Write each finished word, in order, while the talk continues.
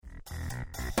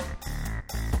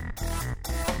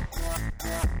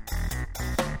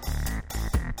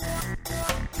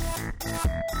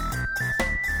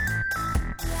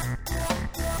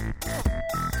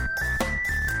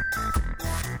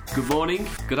Good morning,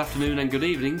 good afternoon and good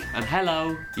evening, and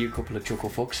hello, you couple of chuckle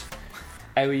fucks.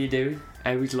 How are you doing?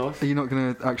 How is life? Are you not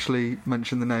going to actually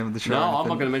mention the name of the show? No, I'm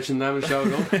not going to mention the name of the show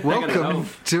at all. Welcome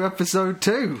to episode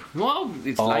 2. Well,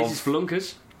 it's Lazy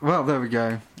Spelunkers, Well, there we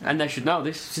go. and they should know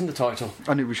this. It's in the title.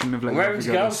 I knew we shouldn't have let Where you to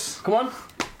forget go? this. Come on,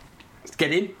 let's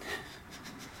get in.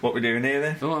 What we doing here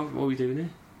then? Oh, what are we doing here,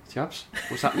 chaps?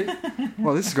 What's happening?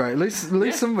 Well, this is great. At least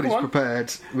Yeah, somebody's go on.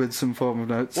 prepared with some form of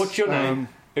notes. What's your name?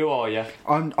 Who are you?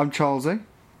 I'm Charlesy.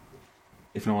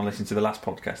 If no one listened to the last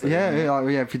podcast. Yeah.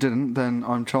 If you didn't, then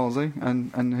I'm Charlesy.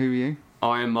 And who are you?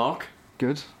 I am Mark.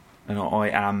 Good. And I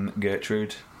am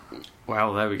Gertrude.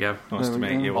 Well, there we go. Nice There to we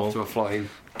meet go. you Off all. to a flying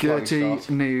Gertie, start.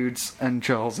 Nudes, and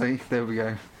Charlesy. There we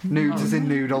go. Nudes as in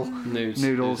noodle. Nudes.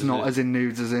 Noodles, not nudes. as in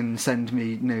nudes as in send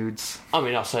me nudes. I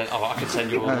mean, I can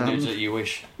send you all the nudes that you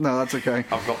wish. No, that's okay.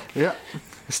 I've got. Yeah.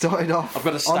 Started off I've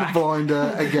got a on stack. the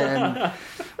blinder again.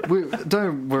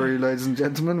 Don't worry, ladies and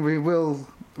gentlemen. We will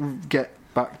get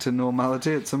back to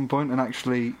normality at some point and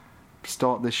actually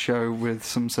start this show with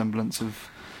some semblance of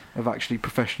actually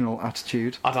professional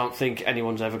attitude. I don't think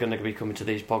anyone's ever going to be coming to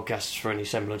these podcasts for any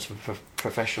semblance of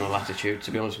professional attitude,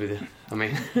 to be honest with you. I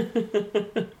mean,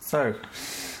 So,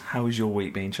 how has your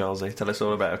week been, Charlesy? Tell us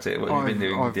all about it. What have you been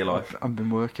doing with your life? I've been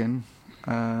working.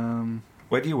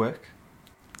 Where do you work?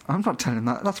 I'm not telling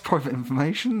that. That's private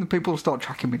information. The people will start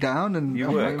tracking me down and You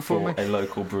waiting work for for me. a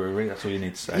local brewery, that's all you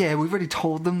need to say. Yeah, we've already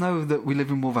told them though that we live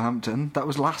in Wolverhampton. That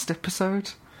was last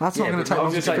episode. That's not yeah, going but to take I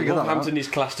long was to going to say, figure that out. Wolverhampton is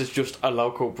classed as just a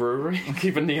local brewery,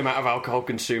 given the amount of alcohol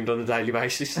consumed on a daily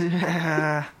basis.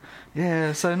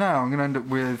 Yeah, so now I'm going to end up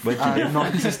with Where do you live?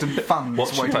 non-existent fans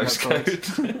What's your waiting outside.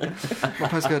 postcode? My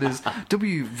postcode is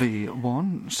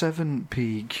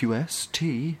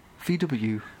WV17PQST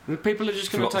VW. And people are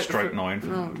just going Forgot to the take stroke 9.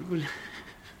 Oh, well,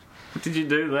 what did you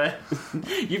do there?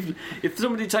 If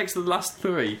somebody takes the last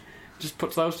three, just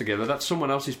puts those together, that's someone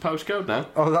else's postcode now.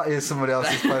 Oh, that is somebody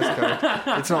else's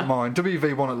postcode. It's not mine.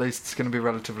 WV1 at least is going to be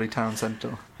relatively town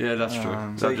centre. Yeah, that's true.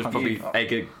 So So just probably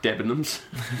Egg Debenhams.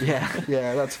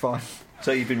 Yeah, that's fine.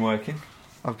 So you've been working?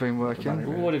 I've been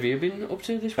working. What have you been up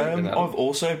to this week? then, I've Alan?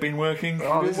 also been working.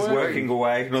 Oh, this is working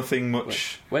away. Nothing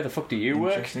much Where the fuck do you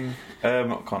work? interesting. I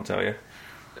can't tell you.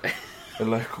 A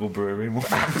local brewery in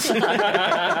Wolverhampton.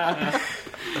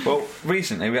 Well,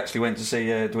 recently we actually went to see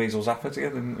Dweezil Zappa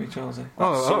together, didn't we, Charlesy?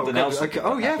 Okay. that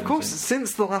Oh, yeah, of happened course. since.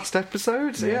 Since the last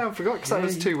episode. Yeah. Yeah, I forgot because that Yeah,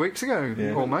 was yeah. 2 weeks ago,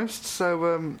 Yeah. almost.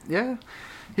 So, yeah.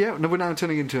 Yeah, no, we're now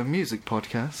turning into a music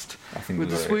podcast I think with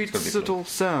the it's sweet, gonna be subtle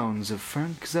sounds of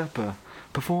Frank Zappa,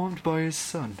 performed by his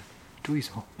son,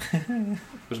 Dweezil.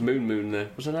 Was Moon there?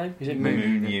 What's her name? Is it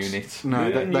Moon Moon? Unit. No,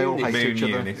 Moon they all Unit. hate Moon each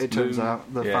other. Unit. It turns Moon-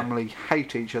 out the yeah. family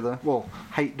hate each other. Well,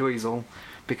 hate Dweezil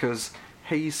because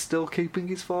he's still keeping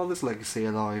his father's legacy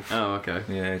alive. Oh, okay.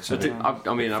 Yeah, it's So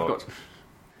I mean, I've fucked. got.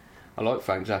 I like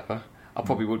Frank Zappa. I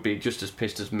probably would be just as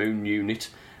pissed as Moon Unit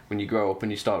when you grow up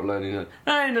and you start learning that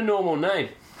that ain't a normal name.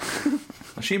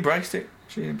 She embraced it.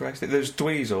 There's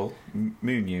Dweezil,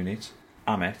 Moon Unit,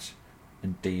 Amet,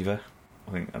 and Diva.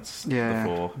 I think that's Yeah. the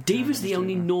four. Diva's the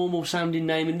only normal sounding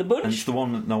name in the And it's bunch. the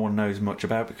one that no one knows much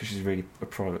about because she's really a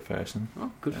private person.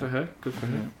 Oh, good for her. Good for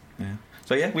her. Yeah.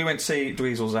 So yeah, we went to see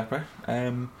Dweezil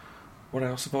Zappa. What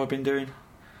else have I been doing?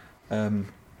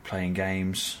 Playing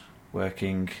games,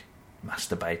 working,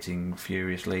 masturbating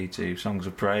furiously to songs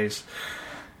of praise.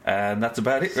 And that's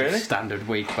about it, really. Standard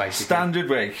week, basically. Standard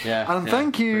week. Yeah. And yeah,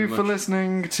 thank you pretty for much.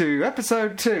 listening to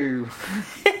episode 2.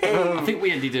 I think we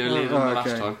ended earlier than the last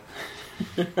okay. time.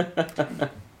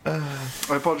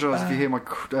 I apologise if you hear my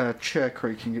chair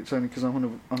creaking. It's only because I'm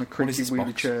on a creaky this wheelie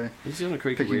box? chair He's on a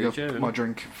creaky picking up wheelchair. my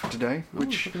drink for today,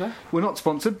 which look at that. we're not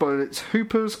sponsored, but it's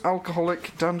Hooper's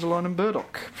Alcoholic Dandelion and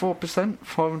Burdock, 4%,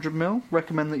 500ml.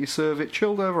 Recommend that you serve it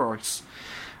chilled over ice.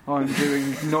 I'm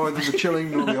doing neither the chilling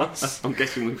nor the ice. I'm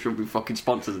guessing we should be fucking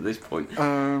sponsored at this point. We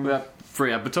Um, have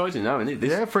free advertising now, isn't it?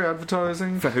 This yeah, free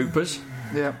advertising. for Hoopers.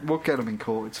 Yeah, we'll get them in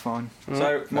court. It's fine.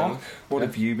 So, Mark, what Yeah.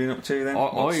 have you been up to then?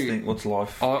 What's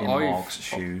life in Mark's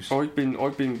shoes? I've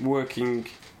been working.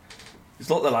 It's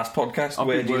like the last podcast. I've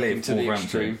Where been do you working live? to the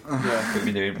Wolverhampton. extreme. Yeah. We've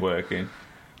been doing working.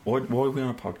 Why are we on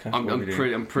a podcast? I'm What are we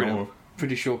doing? No.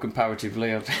 pretty sure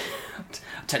comparatively,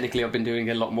 technically I've been doing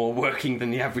a lot more working than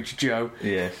the average Joe.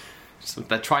 Yeah. So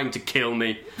they're trying to kill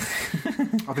me.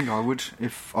 I think I would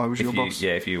if I was your boss.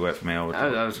 If you work for me, I would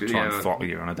Oh, that was try good, and yeah. throttle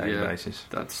you on a daily Yeah. basis.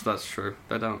 That's true.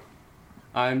 They don't.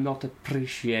 I'm not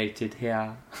appreciated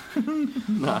here.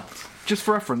 No. Just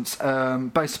for reference,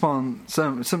 based upon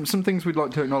some things we'd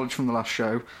like to acknowledge from the last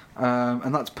show,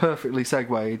 and that's perfectly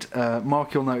segued.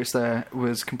 Mark, you'll notice there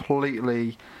was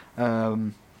completely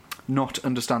not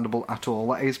understandable at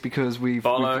all. That is because we've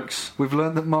Bollocks. we've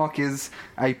learned that Mark is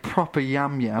a proper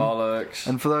yam yam. Bollocks.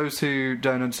 And for those who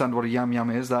don't understand what a yam yam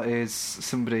is, that is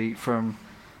somebody from.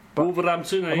 But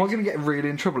Wolverhampton. am I going to get really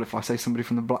in trouble if I say somebody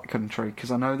from the Black Country?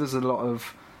 Because I know there's a lot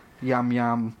of yam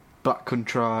yam, Black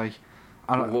Country.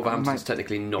 Wolverhampton's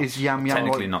technically not. Is yam yam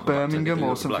Technically like not the Black Birmingham Country, or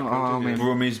not the something? Black I Country, mean,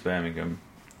 Brum is Birmingham.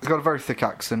 he's got a very thick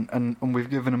accent, and we've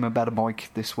given him a better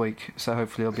mic this week, so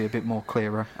hopefully he'll be a bit more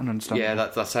clearer and understandable. Yeah,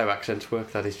 that's how accents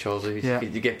work. That is, Charles. Yeah.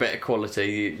 You get better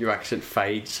quality, your accent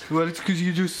fades. Well, it's because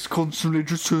you just constantly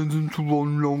just turns into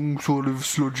one long sort of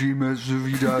sludgy mess of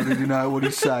you don't really know what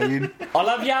he's saying. I'll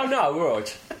have you now,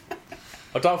 right?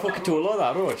 I don't fucking talk like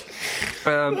that, right?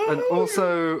 And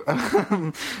also,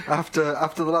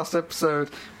 after the last episode,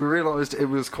 we realised it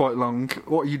was quite long.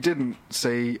 What you didn't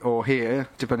see or hear,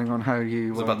 depending on how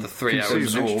you... It's about the 3 hours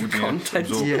consume of it, extra content.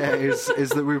 yeah, is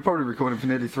that we were probably recording for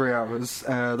nearly 3 hours.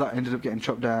 That ended up getting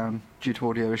chopped down due to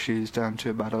audio issues down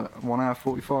to about 1 hour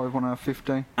 45, 1 hour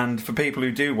 50. And for people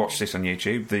who do watch this on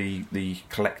YouTube, the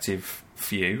collective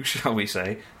few, shall we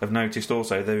say, have noticed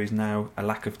also there is now a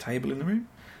lack of table in the room.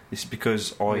 This is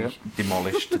because I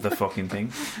demolished the fucking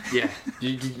thing. Yeah,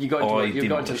 you got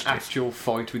into an actual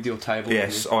fight with your table.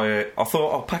 Yes, I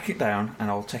thought I'll pack it down and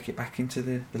I'll take it back into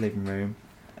the living room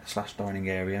 / dining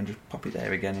area and just pop it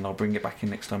there again, and I'll bring it back in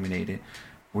next time we need it.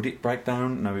 Would it break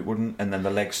down? No, it wouldn't. And then the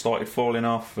legs started falling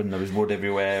off, and there was wood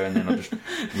everywhere, and then I just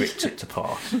ripped it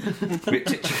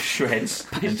ripped it to shreds,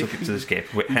 and took it to the skip.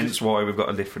 Hence why we've got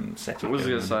a different setup. I was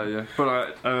going to say, yeah.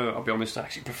 But I'll be honest, I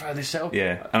actually prefer this setup.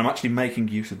 Yeah, and I'm actually making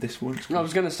use of this one. I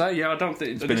was going to say, yeah, I don't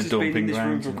think it's been a dumping in this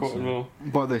room ground for quite a while.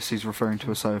 By this, he's referring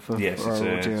to a sofa. Yes, for it's our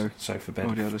a audio. sofa bed.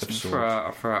 audio of listeners.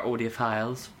 sorts. For our audio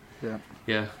files. Yeah.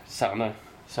 Yeah, sat on a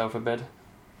sofa bed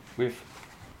with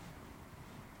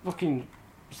fucking...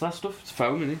 What's that stuff? It's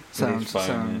foam, isn't it? Sounds,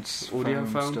 Audio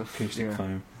foam? stuff. Acoustic yeah.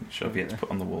 foam, which I've yet to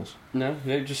put on the walls. No,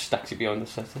 it just stacks it behind the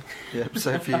setter. Yeah,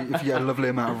 so if you get a lovely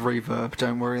amount of reverb,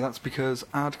 don't worry, that's because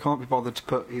Ad can't be bothered to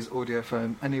put his audio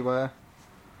foam anywhere.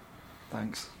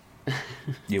 Thanks.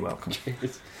 You're welcome.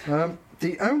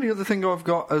 The only other thing I've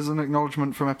got as an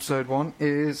acknowledgement from episode 1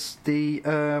 is the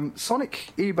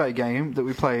Sonic eBay game that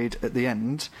we played at the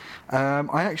end.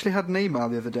 I actually had an email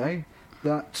the other day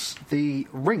that the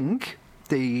ring,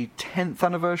 the 10th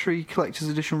anniversary collector's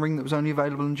edition ring that was only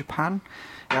available in Japan,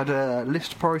 it had a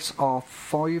list price of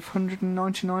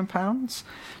 £599.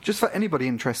 Just for anybody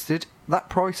interested, that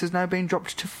price is now being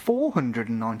dropped to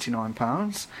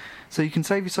 £499, so you can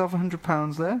save yourself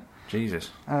 £100 there. Jesus.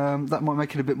 That might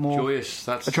make it a bit more Joyous,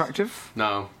 that's... attractive.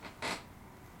 No,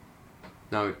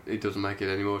 it doesn't make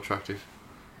it any more attractive.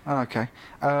 Okay.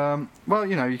 Well,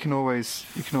 you can always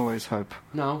hope.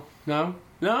 No.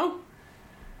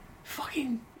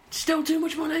 Fucking still too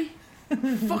much money.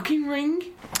 Fucking ring.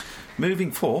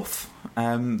 Moving forth,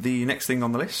 the next thing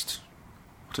on the list.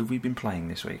 What have we been playing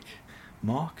this week?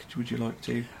 Mark, would you like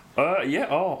to? Yeah,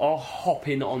 I'll hop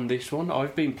in on this one.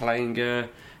 I've been playing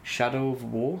Shadow of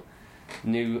War,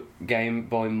 new game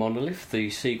by Monolith, the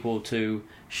sequel to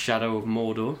Shadow of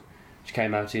Mordor, which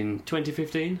came out in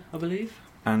 2015, I believe.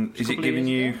 And is it giving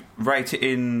you rate it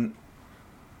in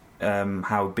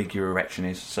how big your erection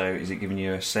is? So is it giving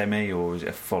you a semi or is it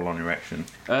a full-on erection?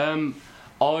 I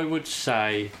would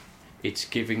say it's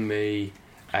giving me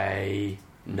a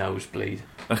nosebleed.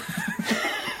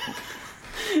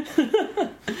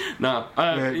 No,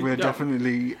 we're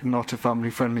definitely not a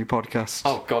family-friendly podcast.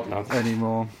 Oh God, no!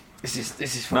 Anymore. This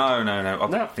is fun. No. I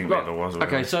think right. it was.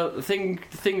 Okay, so the thing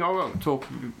I want to talk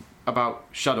about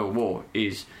Shadow of War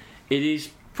is it is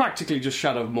practically just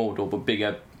Shadow of Mordor, but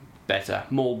bigger, better,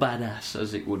 more badass,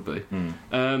 as it would be.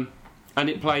 And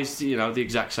it plays, the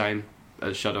exact same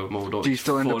as Shadow of Mordor. Do you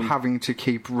still end up fun. having to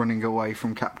keep running away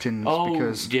from captains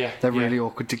because they're really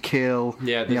awkward to kill?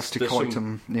 Yeah, you have to kite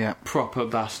them. Yeah, proper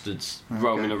bastards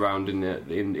roaming around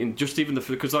in just even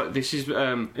because this is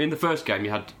in the first game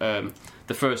you had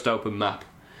the first open map,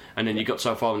 and then you got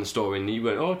so far in the story and you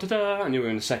went ta-da, and you were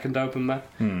in the second open map.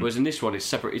 Whereas in this one it's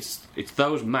separate. It's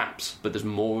those maps, but there's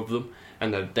more of them,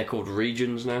 and they're called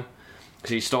regions now.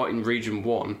 So you start in region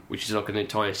 1, which is like an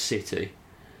entire city.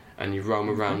 And you roam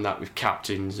around that with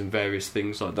captains and various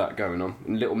things like that going on,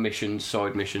 and little missions,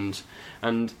 side missions,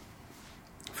 and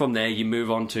from there you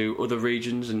move on to other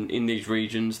regions. And in these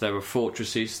regions there are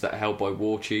fortresses that are held by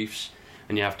war chiefs,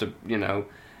 and you have to,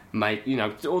 make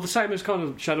all the same as kind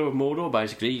of Shadow of Mordor.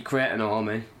 Basically, you create an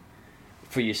army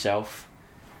for yourself,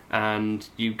 and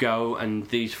you go, and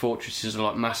these fortresses are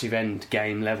like massive end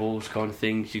game levels kind of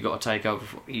things. You got to take over.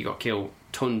 You got to kill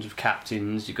tons of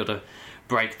captains. You got to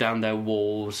break down their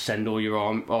walls, send all your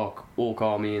orc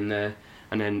army in there,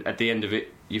 and then at the end of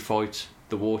it you fight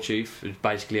the war chief, who's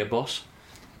basically a boss.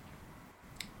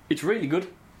 It's really good.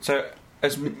 So,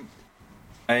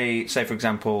 say for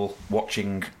example,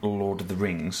 watching Lord of the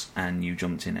Rings, and you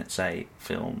jumped in at say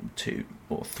film 2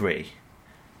 or 3,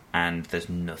 and there's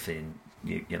nothing,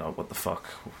 you know, what the fuck,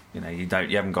 you know, you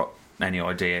haven't got any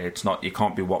idea. It's not, you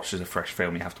can't be watched as a fresh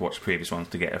film. You have to watch the previous ones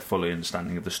to get a full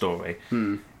understanding of the story.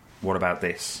 What about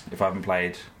this? If I haven't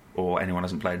played, or anyone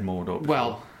hasn't played Mordor before?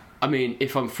 Well, I mean,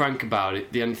 if I'm frank about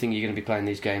it, the only thing you're going to be playing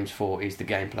these games for is the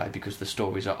gameplay, because the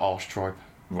stories are arse tripe.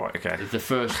 Right, okay. The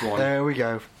first one... There we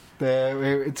go.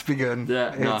 It's begun.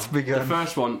 It's begun. The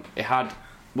first one, it had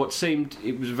what seemed...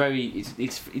 It was very...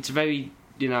 It's very,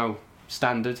 you know,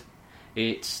 standard.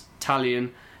 It's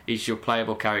Talion is your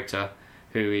playable character,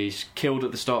 who is killed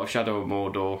at the start of Shadow of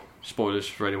Mordor. Spoilers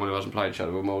for anyone who hasn't played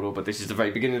Shadow of Mordor, but this is the very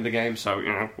beginning of the game, so, you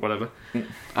know, whatever.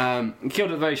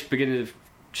 Killed at the very beginning of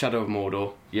Shadow of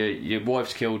Mordor. Your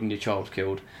wife's killed and your child's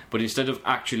killed, but instead of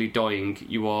actually dying,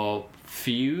 you are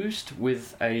fused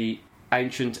with a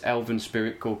ancient elven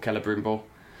spirit called Celebrimbor,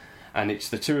 and it's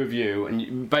the two of you, and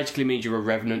it basically means you're a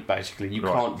revenant. Basically, you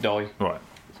can't die. Right.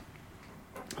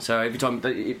 So every time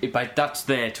that's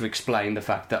there to explain the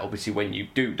fact that obviously when you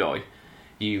do die,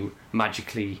 you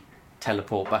magically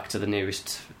teleport back to the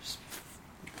nearest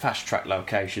fast track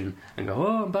location and go,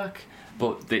 oh, I'm back.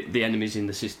 But the enemies in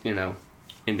the, you know,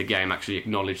 in the game actually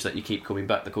acknowledge that you keep coming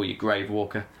back. They call you Grave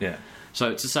Walker. Yeah. So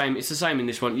it's the same. It's the same in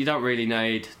this one. You don't really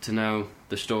need to know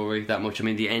the story that much. I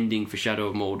mean, the ending for Shadow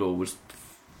of Mordor was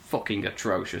fucking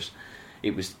atrocious.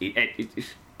 It was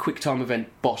it's quick time event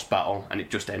boss battle, and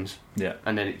it just ends. Yeah.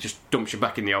 And then it just dumps you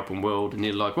back in the open world, and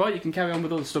you're like, well, you can carry on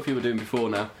with all the stuff you were doing before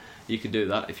now. You can do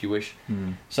that if you wish.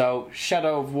 So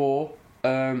Shadow of War,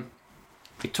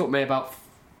 it took me about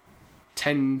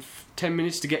 10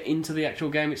 minutes to get into the actual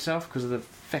game itself because of the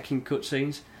fucking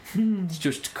cutscenes. It's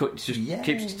just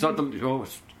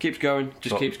keeps going,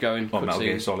 keeps going. Like Metal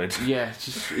Gear Solid. Yeah,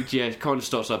 it kind of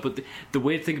starts like. But the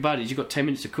weird thing about it is you've got 10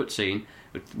 minutes of cutscene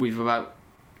with about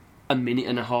a minute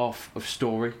and a half of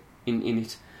story in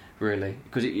it, really,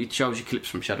 because it shows you clips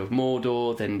from Shadow of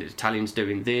Mordor. Then the Italians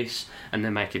doing this, and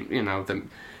they're making, you know,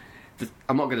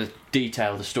 I'm not going to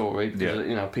detail the story because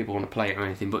you know people want to play it or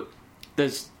anything, but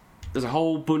there's a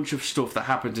whole bunch of stuff that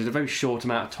happens in a very short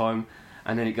amount of time.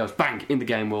 And then it goes bang in the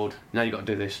game world. Now you've got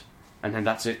to do this, and then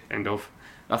that's it. End of.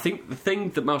 I think the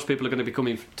thing that most people are going to be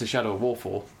coming to Shadow of War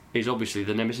for is obviously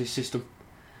the Nemesis system,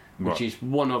 which is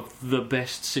one of the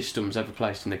best systems ever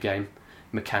placed in the game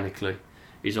mechanically.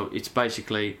 It's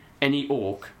basically any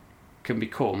orc can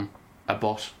become a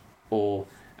boss or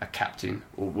a captain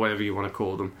or whatever you want to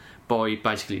call them by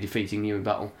basically defeating you in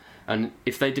battle. And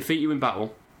if they defeat you in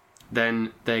battle,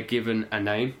 then they're given a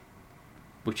name,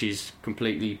 which is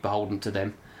completely beholden to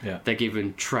them. Yeah. They're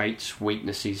given traits,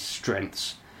 weaknesses,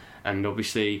 strengths, and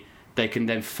obviously they can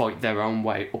then fight their own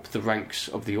way up the ranks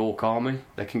of the orc army.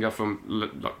 They can go from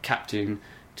like captain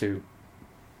to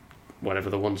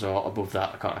whatever the ones are above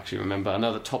that. I can't actually remember. I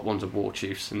know the top ones are war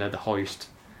chiefs, and they're the highest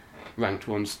ranked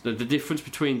ones. The difference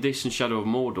between this and Shadow of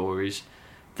Mordor is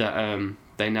that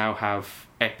they now have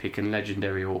epic and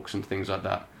legendary orcs and things like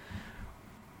that.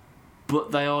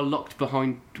 But they are locked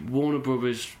behind Warner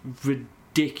Brothers'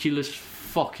 ridiculous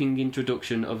fucking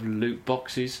introduction of loot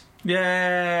boxes.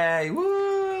 Yay!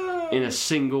 Woo! In a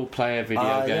single player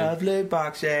video game. I love loot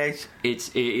boxes.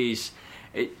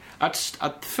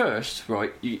 At first,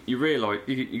 right, you realise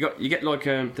you get like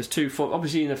there's two forms.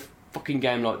 Obviously, in a fucking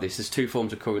game like this, there's two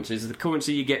forms of currency. There's the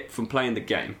currency you get from playing the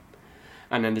game,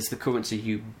 and then there's the currency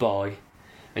you buy.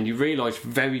 And you realise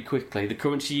very quickly the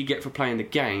currency you get for playing the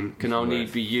game can only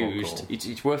be used.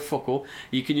 It's worth fuck all.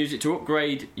 You can use it to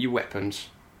upgrade your weapons.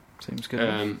 Seems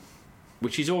good.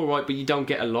 Which is all right, but you don't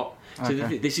get a lot. So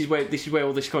Okay. this is where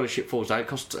all this kind of shit falls out. It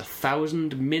costs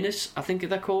 1,000 minas, I think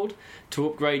they're called, to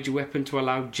upgrade your weapon to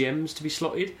allow gems to be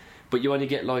slotted. But you only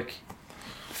get like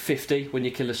 50 when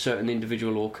you kill a certain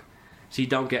individual orc. So you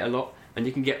don't get a lot, and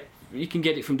you can get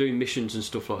it from doing missions and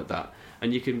stuff like that.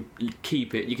 And you can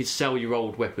keep it. You can sell your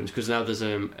old weapons because now there's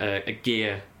a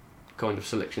gear kind of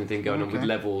selection thing going on with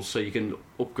levels, so you can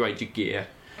upgrade your gear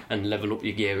and level up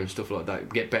your gear and stuff like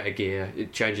that. Get better gear.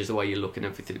 It changes the way you look and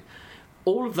everything.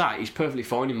 All of that is perfectly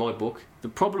fine in my book. The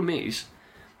problem is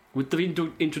with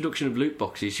the introduction of loot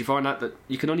boxes, you find out that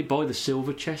you can only buy the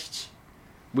silver chests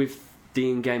with the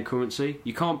in-game currency.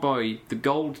 You can't buy the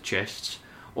gold chests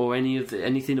or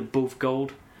anything above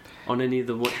gold. On any of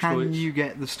the Can you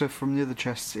get the stuff from the other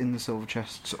chests in the silver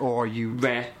chests, or are you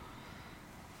rare?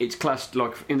 It's classed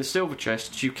like in the silver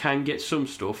chests. You can get some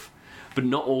stuff, but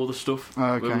not all the stuff.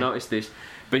 Okay. We've noticed this,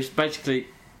 but it's basically,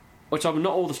 it's either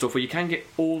not all the stuff, or you can get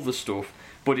all the stuff,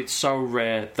 but it's so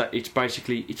rare that it's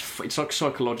basically it's like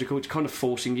psychological. It's kind of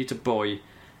forcing you to buy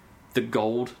the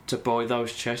gold to buy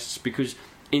those chests, because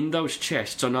in those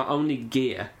chests are not only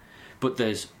gear, but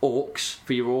there's orcs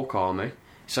for your orc army.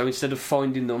 So instead of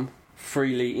finding them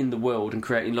freely in the world and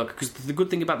creating because the good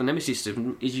thing about the Nemesis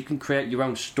system is you can create your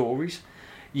own stories.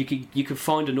 You can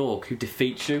find an orc who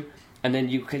defeats you, and then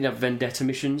you can have vendetta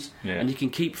missions, and you can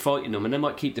keep fighting them, and they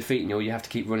might keep defeating you, or you have to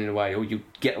keep running away, or you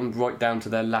get them right down to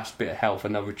their last bit of health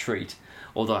and they'll retreat,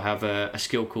 or they'll have a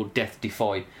skill called Death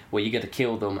Defy, where you get to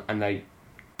kill them and they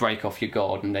break off your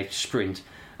guard and they sprint,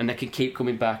 and they can keep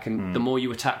coming back, and the more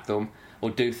you attack them or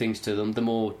do things to them, the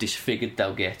more disfigured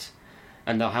they'll get,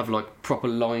 and they'll have like proper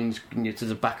lines to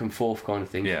the back and forth kind of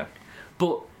thing. Yeah.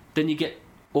 But then you get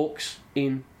orcs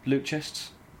in loot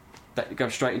chests that go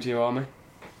straight into your army.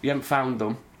 You haven't found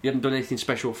them, you haven't done anything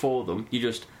special for them, you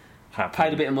just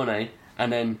paid a bit of money,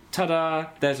 and then ta-da,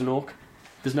 there's an orc.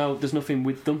 There's nothing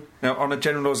with them. Now, on a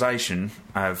generalisation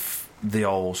of the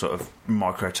old sort of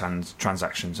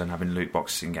transactions and having loot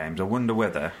boxes in games, I wonder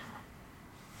whether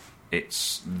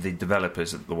it's the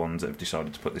developers that are the ones that have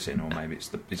decided to put this in, or maybe is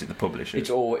it the publishers?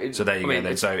 So there you go.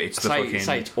 Then. So it's the fucking.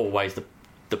 Say it's always the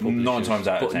publishers. 9 times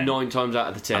out of 10. 9 times out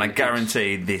of the 10. And I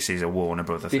guarantee this is a Warner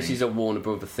Brother thing. This is a Warner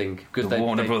Brother thing. The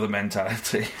Warner Brother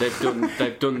mentality.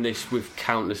 They've done this with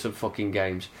countless of fucking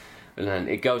games, and then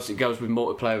it goes with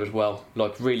multiplayer as well.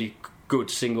 Like really good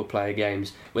single player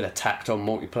games with a tact on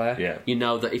multiplayer. Yeah. You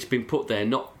know that it's been put there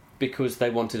not because they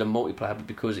wanted a multiplayer, but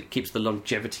because it keeps the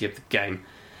longevity of the game.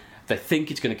 They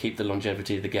think it's going to keep the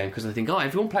longevity of the game because they think,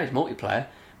 everyone plays multiplayer,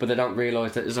 but they don't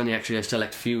realise that there's only actually a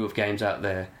select few of games out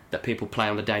there that people play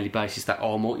on a daily basis that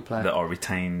are multiplayer. That are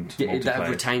retained multiplayer. That have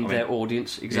retained their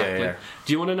audience, exactly. Yeah.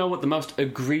 Do you want to know what the most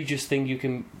egregious thing you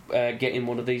can get in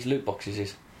one of these loot boxes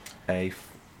is? A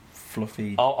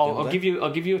fluffy... I'll give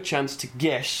you a chance to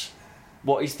guess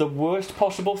what is the worst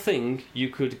possible thing you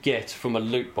could get from a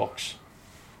loot box.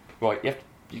 Right,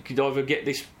 you could either get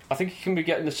this... I think you can be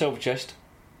getting the silver chest.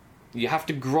 You have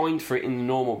to grind for it in the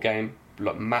normal game,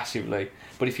 like massively.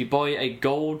 But if you buy a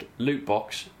gold loot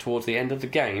box towards the end of the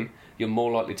game, you're more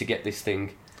likely to get this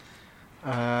thing.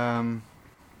 I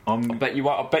bet you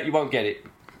won't get it.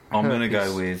 I'm going to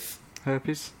go with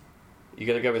herpes. You're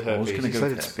going to go with herpes. I was going to go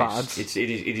with it's herpes. bad.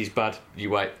 It is bad. You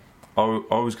wait. I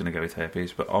was going to go with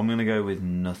herpes, but I'm going to go with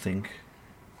nothing.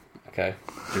 Okay.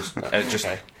 Just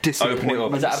okay. Open it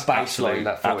up. Is that a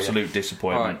baseline? Absolute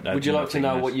disappointment. Right. Would you like to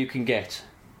know what you can get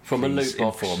from a loot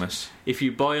box? Inform us. If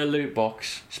you buy a loot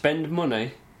box, spend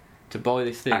money to buy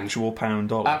this thing. Actual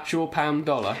 $1. Actual $1.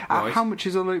 Right. How much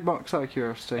is a loot box, out of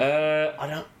curiosity?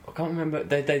 I can't remember.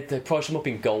 They price them up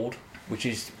in gold, which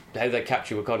is how they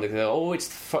capture a kind of.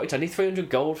 It's only 300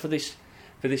 gold for this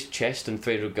chest, and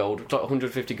 300 gold. It's like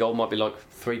 150 gold might be like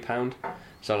 £3.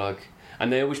 So like,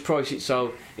 and they always price it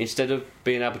so instead of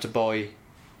being able to buy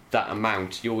that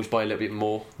amount, you always buy a little bit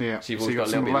more. Yeah. So you've always got a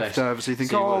little bit left over. So you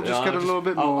think, I'll just get a little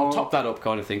bit more. I'll top that up,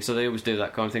 kind of thing. So they always do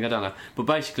that kind of thing. I don't know, but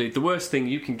basically, the worst thing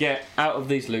you can get out of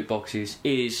these loot boxes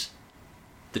is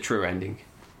the true ending.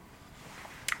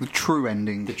 The true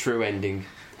ending. The true ending.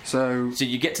 So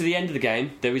you get to the end of the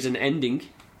game. There is an ending,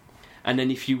 and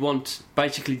then if you want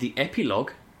basically the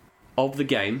epilogue of the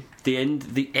game, the end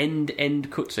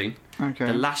cutscene. Okay.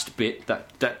 The last bit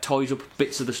that ties up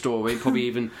bits of the story, probably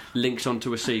even links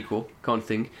onto a sequel kind of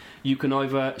thing. You can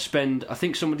either spend, I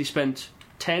think somebody spent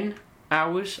 10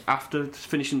 hours after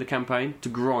finishing the campaign to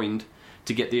grind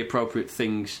to get the appropriate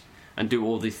things and do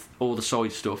all the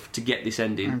side stuff to get this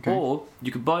ending. Okay. Or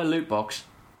you could buy a loot box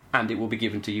and it will be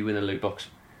given to you in a loot box.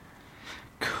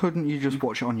 Couldn't you just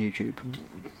watch it on YouTube?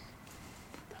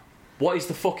 What is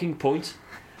the fucking point?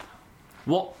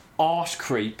 What arse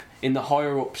creep in the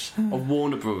higher-ups of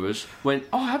Warner Brothers went,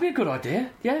 that'd be a good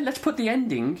idea. Yeah, let's put the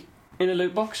ending in a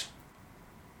loot box.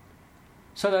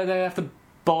 So that they have to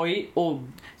buy it, or...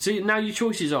 So now your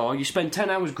choices are, you spend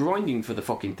 10 hours grinding for the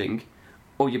fucking thing,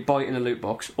 or you buy it in a loot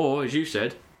box, or, as you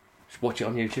said, just watch it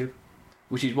on YouTube.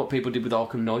 Which is what people did with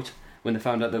Arkham Knight, when they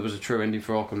found out there was a true ending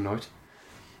for Arkham Knight.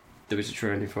 There is a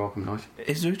true ending for Arkham Knight.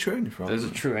 Is there a true ending for Arkham Knight?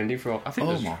 There's a true ending for Arkham Knight. I think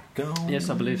oh my god. Yes,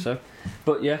 I believe so.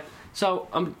 But yeah, so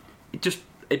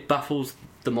it baffles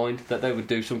the mind that they would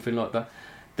do something like that.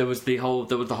 There was the whole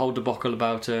debacle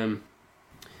about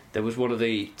there was one of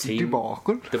the team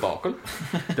debacle.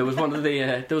 There was one of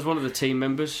the team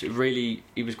members. Really,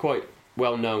 he was quite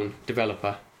well known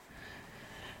developer,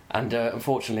 and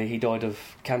unfortunately he died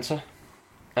of cancer.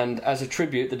 And as a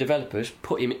tribute, the developers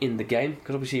put him in the game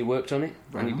because obviously he worked on it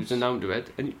and he was known to it.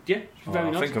 And very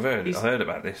nice. I think I heard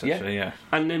about this actually. Yeah.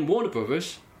 And then Warner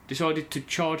Brothers decided to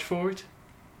charge for it.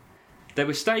 they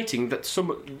were stating that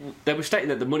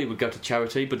the money would go to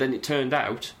charity, but then it turned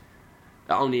out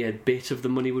that only a bit of the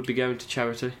money would be going to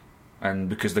charity. And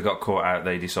because they got caught out,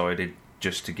 they decided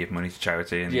just to give money to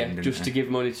charity. And To give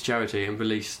money to charity and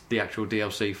release the actual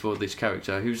DLC for this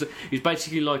character, who's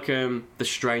basically like the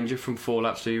Stranger from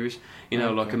Fallout series. You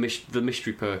know, like the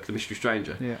mystery perk, the mystery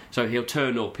stranger. Yeah. So he'll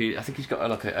turn up. I think he's got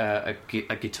like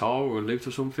a guitar or a lute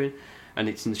or something, and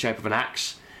it's in the shape of an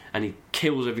axe, and he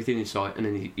kills everything in sight, and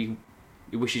then he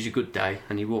wishes you good day,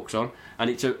 and he walks on. And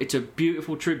it's a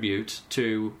beautiful tribute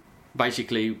to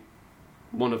basically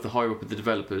one of the higher up of the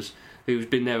developers, who's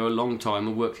been there a long time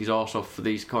and worked his arse off for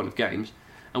these kind of games,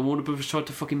 and Warner Brothers tried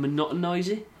to fucking monotonize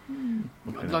it.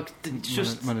 Like, it's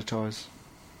just... Monetize.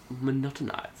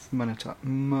 Monetize.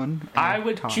 I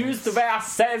would choose the way I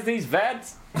say these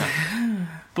words.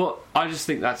 But I just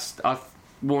think that's...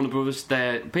 Warner Brothers,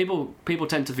 people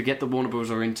tend to forget that Warner Brothers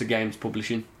are into games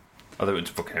publishing. Oh, they went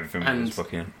to fucking everything. And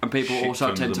people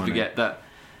also tend to forget that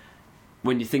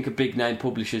when you think of big name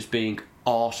publishers being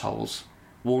arseholes,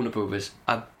 Warner Brothers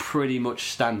are pretty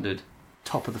much standard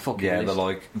top of the fucking list. They're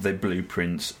like the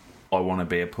blueprints. I want to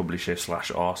be a publisher /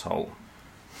 arsehole.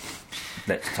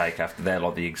 Let's take after. They're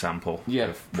like the example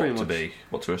of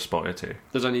what to aspire to.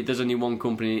 There's only one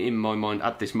company in my mind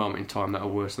at this moment in time that are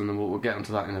worse than them. We'll get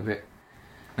onto that in a bit.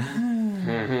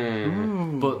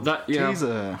 But that,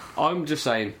 teaser. I'm just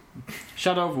saying,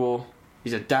 Shadow of War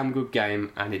is a damn good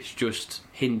game, and it's just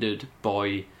hindered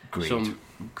by some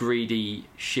greedy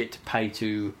shit pay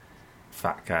to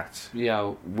fat cat.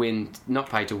 Not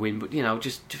pay to win, but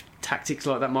just tactics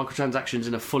like that, microtransactions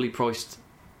in a fully priced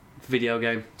video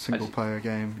game, single player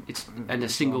game. It's and a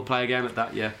single player game at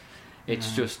that. Yeah,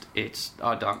 it's just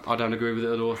I don't agree with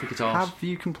it at all. I think it's arse. Have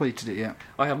you completed it yet?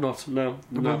 I have not. No.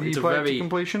 Will you play it to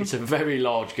completion? It's a very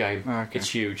large game. Oh, okay. It's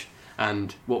huge,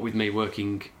 and what with me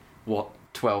working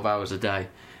 12 hours a day,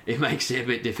 it makes it a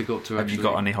bit difficult to. Have you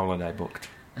got any holiday booked?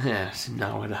 Yes,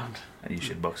 no, I don't. You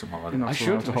should book some holiday. I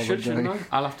should.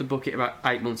 I'll have to book it about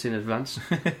 8 months in advance.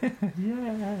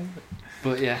 Yeah.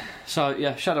 But yeah, so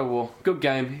yeah, Shadow War, good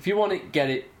game. If you want it,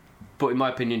 get it. But in my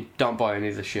opinion, don't buy any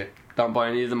of the shit. Don't buy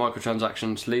any of the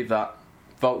microtransactions. Leave that.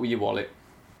 Vote with your wallet.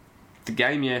 The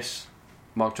game, yes.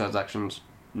 Microtransactions,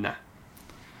 nah.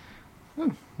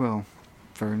 Oh, well,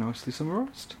 very nicely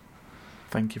summarised.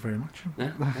 Thank you very much.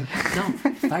 Yeah. No,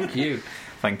 thank you.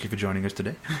 Thank you for joining us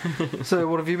today. So,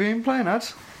 what have you been playing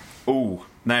at? Oh,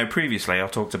 now previously I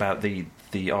talked about the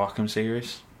Arkham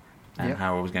series and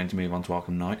how I was going to move on to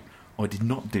Arkham Knight. I did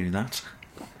not do that.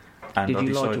 And Did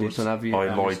you lie to us and have you?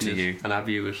 I lied to you and our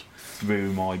viewers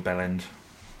through my bell end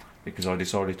because I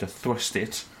decided to thrust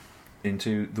it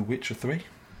into The Witcher 3.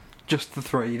 Just the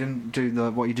 3. You didn't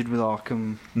do what you did with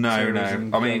Arkham. No.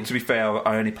 I mean, to be fair,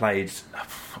 I only played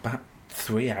about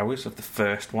 3 hours of the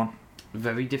first one.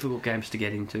 Very difficult games to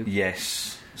get into.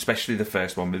 Yes, especially the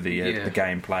first one with the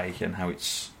gameplay and how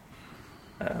it's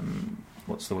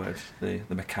what's the word? The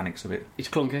mechanics of it. It's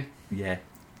clunky. Yeah.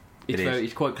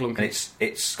 It's quite clunky. And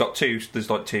it's got two. There's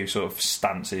like two sort of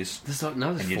stances. There's 4,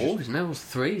 isn't there? There's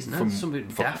 3, isn't there? There's something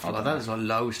daft like that. There's a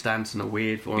low stance and a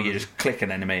weird one. But you just click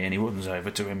an enemy and he runs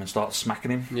over to him and starts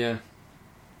smacking him. Yeah.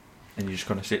 And you just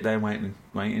kind of sit there waiting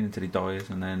until he dies,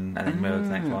 and then move to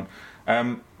the next one.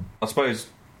 I suppose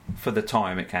for the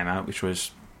time it came out, which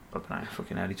was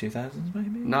fucking early 2000s,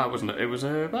 maybe. No, it wasn't. It was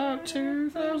about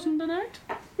 2008,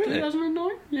 really? 2009.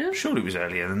 Yeah. Surely it was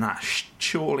earlier than that.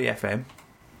 Surely FM.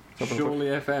 Surely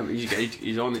FM.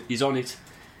 He's on it. He's on it.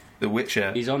 The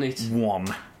Witcher. He's on it.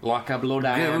 1. Like a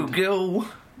bloodhound. Go.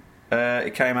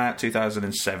 It came out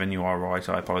 2007. You are right.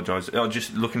 I apologise.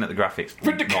 Just looking at the graphics.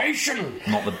 Vindication.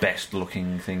 Not the best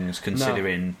looking things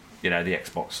considering the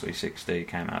Xbox 360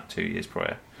 came out 2 years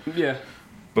prior. Yeah.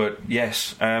 But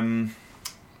yes, the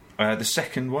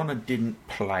second one I didn't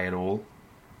play at all.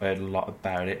 I heard a lot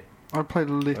about it. I played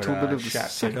a little bit of the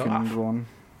second one.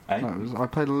 Eh? No, I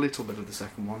played a little bit of the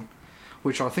second one,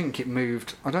 which I think it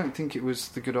moved. I don't think it was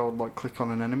the good old click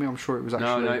on an enemy. I'm sure it was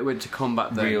actually no. It went to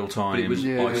combat then. Real time. It was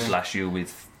I slash you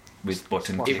with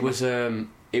buttons. It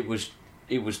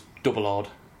was double odd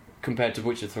compared to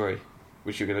Witcher 3,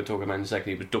 which you're going to talk about in a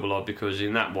second. It was double odd because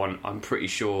in that one, I'm pretty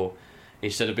sure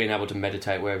instead of being able to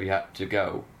meditate wherever you had to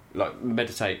go,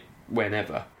 meditate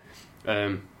whenever,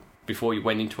 before you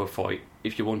went into a fight,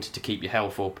 if you wanted to keep your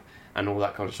health up and all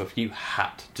that kind of stuff, you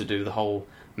had to do the whole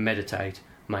meditate,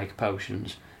 make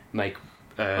potions, make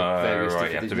various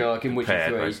different things. Like in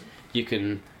Witcher 3, you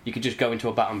can just go into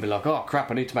a battle and be like, oh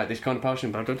crap, I need to make this kind of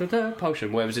potion,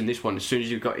 potion. Whereas in this one, as soon as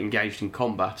you got engaged in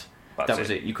combat, that was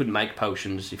it. You couldn't make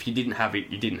potions. If you didn't have it,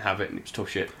 you didn't have it, and it's tough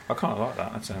shit. I kind of like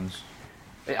that. That sounds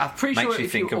I'm pretty Makes sure you if you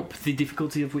think of- up the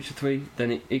difficulty of Witcher 3,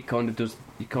 then it kind of does.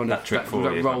 You kind That of trick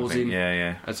for you, rolls in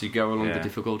Yeah, as you go along the Yeah.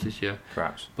 difficulties. Yeah.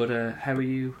 perhaps. But how are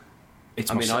you? It's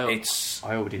I my mean, se-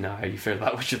 I already know how you feel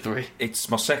about Witcher 3. it's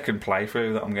my second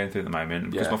playthrough that I'm going through at the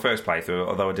moment. Because Yeah. my first playthrough,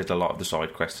 although I did a lot of the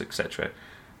side quests, etc.,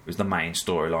 was the main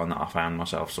storyline that I found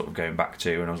myself sort of going back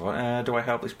to, and I was like, do I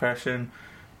help this person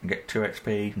and get 2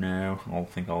 XP? No, I'll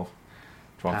try and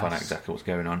find out That's- exactly what's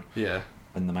going on Yeah.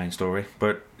 in the main story.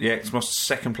 But yeah, it's my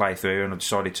second playthrough, and I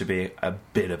decided to be a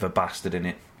bit of a bastard in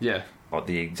it, Yeah. like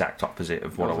the exact opposite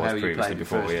of what Of I how was you previously played it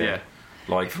before. first, Yeah,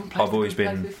 like Everyone plays I've always the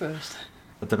been. playthrough first.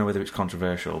 I don't know whether it's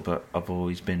controversial, but I've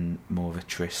always been more of a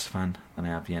Triss fan than I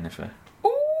have Yennefer.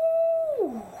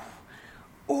 Ooh.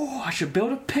 Oh, I should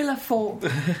build a pillar fort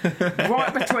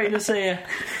right between us here.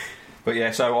 But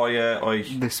yeah, so I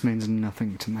This means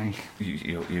nothing to me.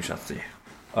 you shall see.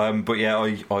 But yeah,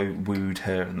 I wooed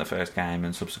her in the first game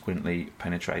and subsequently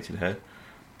penetrated her.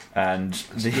 And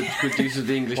Good use of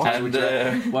the English and,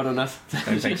 language. Well done, us.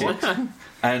 thank you.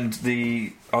 And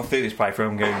I'll through this playthrough,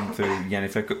 I'm going through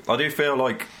Yennefer. I do feel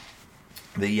like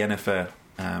the Yennefer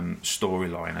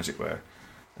storyline, as it were,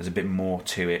 there's a bit more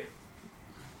to it.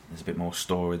 There's a bit more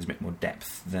story, there's a bit more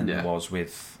depth than there was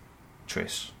with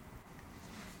Triss.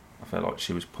 I felt like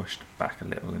she was pushed back a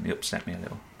little and it upset me a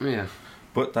little. Yeah.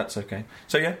 But that's okay.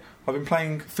 So yeah, I've been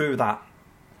playing through that.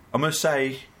 I must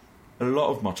say, a lot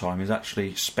of my time is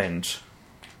actually spent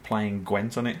playing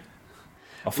Gwent on it.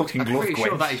 I fucking I'm love pretty Gwent.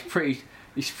 sure that is pretty.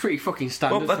 It's pretty fucking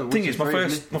standard. Well, for the thing Witcher is, my 3,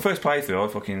 isn't first playthrough,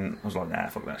 I was like, nah,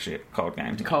 fuck that shit. Card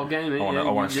game. it? Card game. I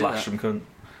want to slash them. them, cunt.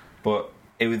 But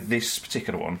with this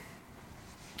particular one,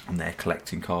 I'm there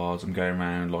collecting cards. I'm going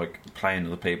around like playing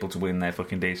other people to win their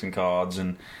fucking decent cards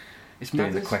and It's doing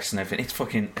madness. the quests and everything. It's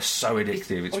fucking so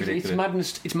addictive. It's ridiculous. It's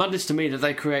madness. It's madness to me that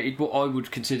they created what I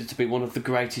would consider to be one of the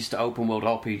greatest open world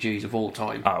RPGs of all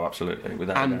time. Oh, absolutely.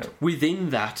 Without a And doubt. within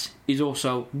that is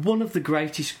also one of the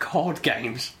greatest card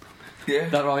games Yeah.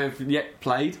 that I have yet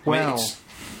played. Well, it's-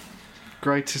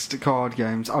 greatest card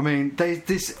games. I mean,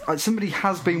 somebody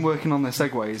has been working on their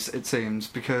segues, it seems,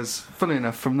 because, funnily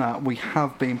enough, from that, we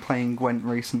have been playing Gwent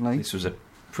recently. This was a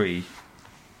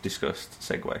pre-discussed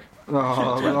segue.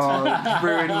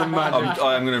 Ruin the magic.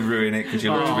 I'm going to ruin it because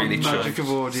you looked really magic of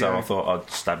chuffed. audio. So I thought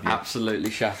I'd stab you. Absolutely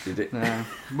shafted it. Yeah.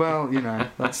 Well,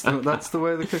 that's the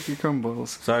way the cookie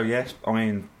crumbles. So yes, I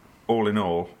mean, all in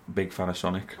all, big fan of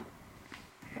Sonic.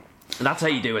 That's how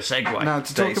you do a segue. Now,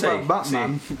 to talk See, about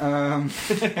Batman,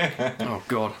 Oh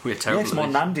god, we're terrible. Yes, at my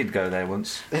this. nan did go there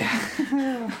once.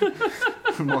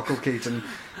 Michael Keaton.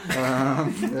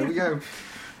 There we go.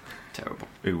 Terrible.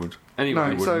 Who would?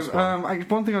 Anyway, No, so wouldn't swallow.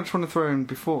 one thing I just want to throw in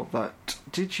before that,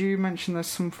 did you mention there's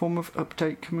some form of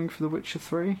update coming for The Witcher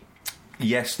 3?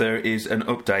 Yes, there is an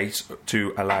update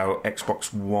to allow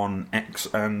Xbox One X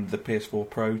and the PS4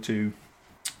 Pro to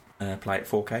play at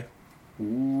 4K.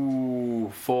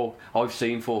 ooh, I've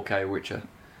seen 4K Witcher.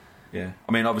 Yeah,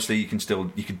 I mean, obviously you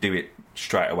could do it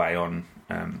straight away on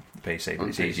the PC, but On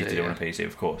it's easier PC, to do on a yeah. PC,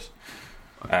 of course.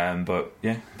 But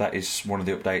yeah, that is one of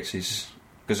the updates. Is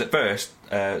because at first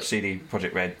CD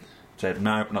Projekt Red said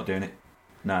no, we're not doing it.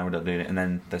 No, we're not doing it, and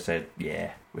then they said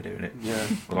yeah, we're doing it. Yeah.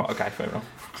 We're like, okay, fair enough,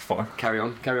 it's fine. Carry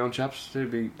on, chaps.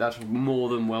 That's more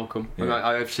than welcome. Yeah.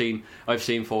 I've seen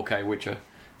 4K Witcher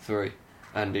 3,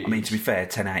 and I mean, to be fair,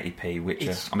 1080p Witcher.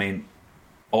 It's- I mean,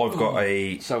 I've got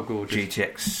a so gorgeous.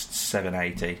 GTX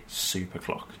 780 super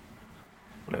clock,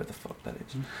 whatever the fuck that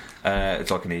is.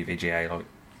 It's like an EVGA, like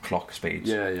clock speeds.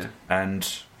 Yeah. And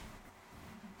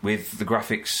with the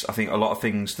graphics, I think a lot of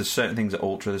things. There's certain things at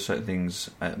ultra. There's certain things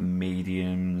at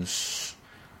mediums.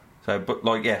 So, but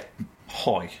like, yeah,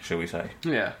 high, shall we say?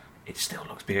 Yeah. It still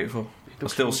looks beautiful. I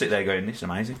looks still gorgeous. sit there going, "This is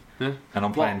amazing," Yeah. and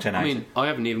I'm playing 1080. I mean, I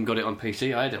haven't even got it on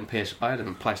PC. I had it on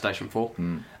PlayStation 4,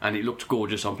 and it looked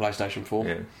gorgeous on PlayStation 4.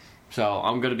 yeah. So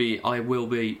I will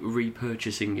be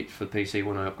repurchasing it for PC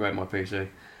when I upgrade my PC.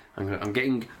 I'm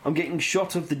getting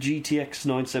shot of the GTX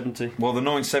 970. Well, the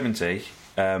 970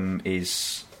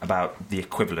 is about the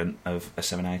equivalent of a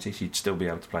 780, so you'd still be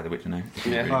able to play The Witcher now.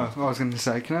 Yeah. Oh, I was going to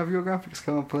say, can I have your graphics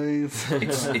card, please? I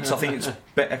think it's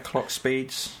better clock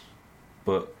speeds,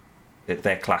 but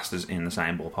they're classed as in the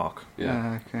same ballpark.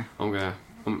 Yeah. Okay.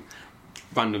 I'm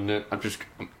randomly.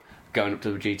 I'm going up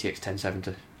to the GTX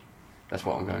 1070. That's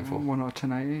what I'm going for. Why not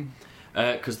 1080?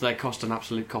 Because they cost an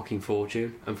absolute cocking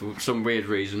fortune, and for some weird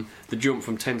reason, the jump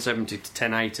from 1070 to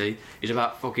 1080 is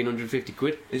about fucking 150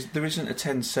 quid. There isn't a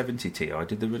 1070 Ti.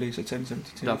 Did they release a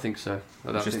 1070 Ti? I don't think so. I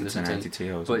don't It's just think the there's a 1080 Ti.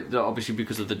 isn't it? But obviously,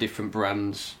 because of the different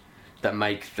brands that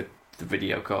make the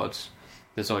video cards,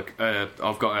 there's I've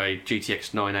got a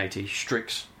GTX 980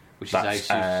 Strix, which That's is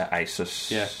Asus.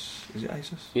 Asus. Yeah. Is it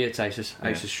Asus? Yeah, it's Asus.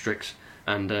 Yeah. Asus Strix.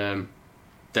 And the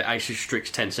Asus Strix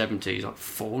 1070 is like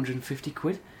 450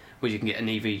 quid. Where you can get an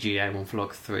EVGA one for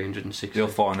like 360. You'll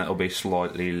find that it'll be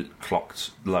slightly clocked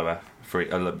lower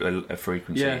a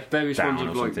frequency. Yeah, various down ones or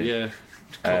of like, something. yeah,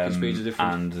 clocking speeds are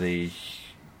different. And the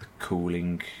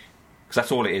cooling, because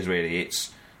that's all it is really.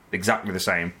 It's exactly the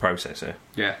same processor,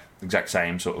 Yeah, exact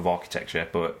same sort of architecture,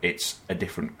 but it's a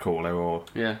different cooler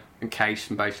yeah. And case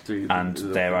and basically... and the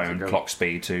their things own that go- clock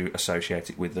speed to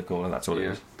associate it with the cooler. That's all it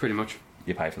Yeah, is. pretty much.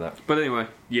 You pay for that. But anyway,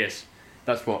 yes.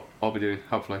 That's what I'll be doing,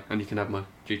 hopefully. And you can have my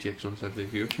GTX on, so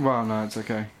if you... Well, no, it's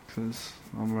okay because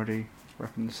I'm already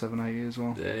repping the 780 as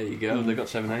well. There you go, they've got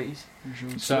 780s. Still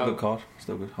a So, good card.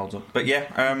 Still good. Holds up. But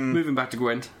yeah, moving back to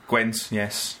Gwent. Gwent,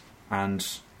 yes. And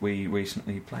we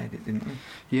recently played it, didn't we?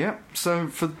 Yeah, so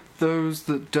for those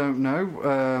that don't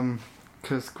know,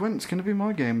 because Gwent's going to be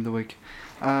my game of the week.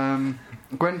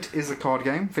 Gwent is a card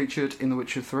game featured in The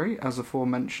Witcher 3, as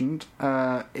aforementioned.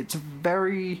 It's a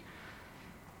very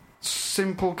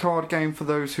simple card game for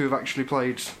those who have actually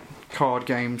played card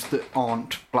games that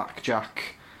aren't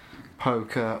blackjack,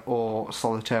 poker, or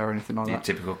solitaire or anything like Your that.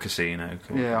 typical casino.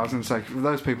 card. Yeah, I was going to say,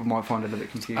 those people might find it a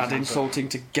bit confusing. Add but- insulting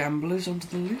to gamblers onto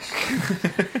the list.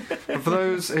 For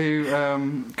those who,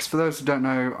 because for those who don't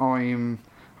know, I'm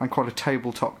quite a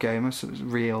tabletop gamer, so it's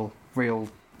real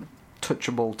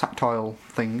touchable, tactile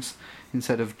things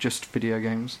instead of just video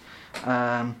games.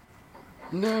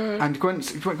 No. And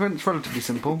Gwent's relatively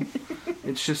simple.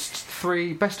 It's just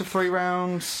best of 3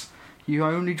 rounds. You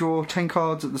only draw 10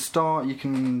 cards at the start. You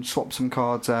can swap some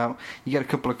cards out. You get a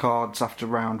couple of cards after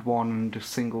round 1 and a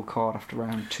single card after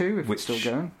round 2 if it's still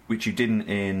going. Which you didn't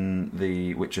in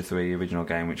the Witcher 3 original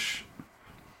game, which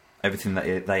everything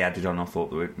that they added on I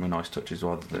thought were nice touches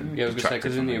rather than... Yeah, I was going to say, detracted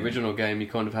because in from the it. original game you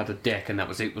kind of had a deck and that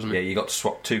was it, wasn't Yeah, it? you got to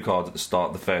swap 2 cards at the start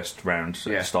of the first round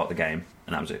at Yeah. the start of the game,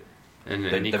 and that was it. And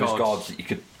There any was cards, cards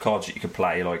that you could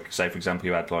play, like, say for example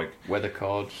you had like... weather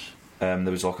cards. there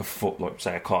was like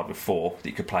say a card with 4 that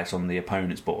you could place on the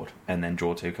opponent's board and then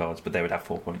draw 2 cards, but they would have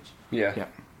 4 points. Yeah. Yeah.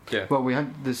 Yeah. Well, we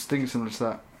had this thing similar to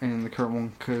that in the current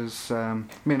one because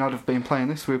me and I'd have been playing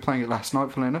this. We were playing it last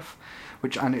night, funnily enough,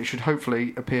 and it should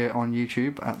hopefully appear on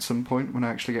YouTube at some point when I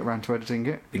actually get round to editing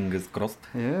it. Fingers crossed.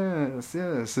 Yes,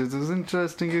 it was an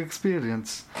interesting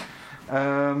experience.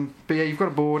 But yeah, you've got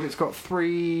a board. It's got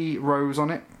 3 rows on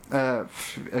it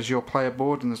as your player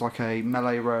board, and there's like a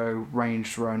melee row,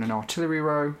 ranged row, and an artillery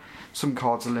row. Some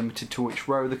cards are limited to which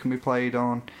row they can be played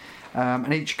on,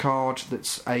 and each card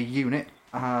that's a unit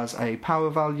has a power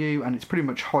value, and it's pretty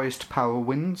much highest power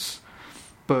wins.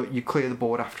 But you clear the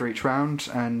board after each round,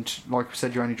 and like we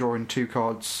said, you're only drawing 2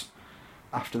 cards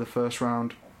after the first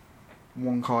round,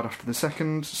 1 card after the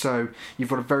second, so you've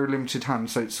got a very limited hand,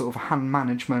 so it's sort of hand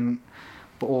management,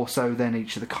 but also then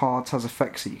each of the cards has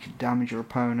effects that you can damage your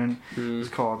opponent. There's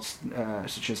cards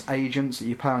such as agents that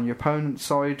you play on your opponent's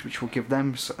side, which will give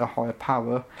them a higher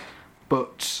power,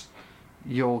 but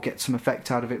you'll get some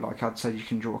effect out of it, like I'd say you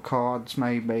can draw cards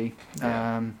maybe.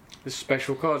 Yeah. The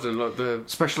special cards are like the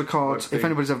Special cards, Like if the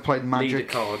anybody's ever played leader Magic,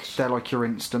 cards. they're like your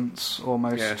instants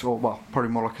almost, Yeah. or well, probably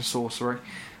more like a sorcery,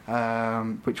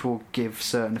 which will give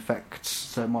certain effects.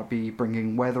 So it might be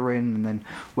bringing weather in, and then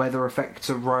weather affects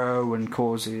a row and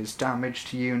causes damage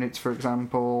to units, for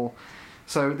example.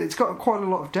 So it's got quite a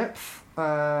lot of depth.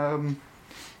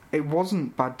 It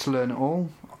wasn't bad to learn at all.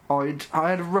 I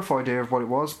had a rough idea of what it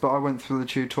was, but I went through the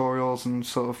tutorials and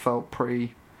sort of felt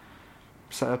pretty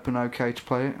set up and okay to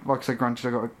play it. Like I said, granted,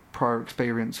 I got a prior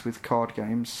experience with card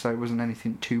games, so it wasn't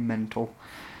anything too mental.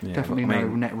 Yeah, Definitely but, I no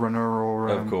mean, Netrunner or...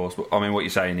 of course, but I mean, what you're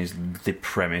saying is the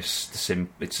premise.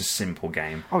 It's a simple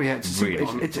game. Oh yeah, it's Really?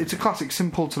 it's a classic,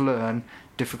 simple to learn,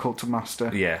 difficult to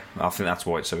master. Yeah, I think that's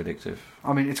why it's so addictive.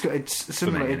 I mean, it's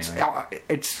similar. me,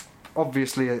 It's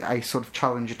obviously a sort of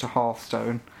challenger to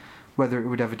Hearthstone. Whether it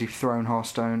would ever dethrone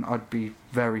Hearthstone, I'd be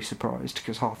very surprised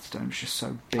because Hearthstone's just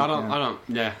so big.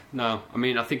 now. I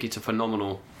mean, I think it's a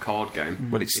phenomenal card game.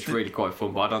 Well, It's really quite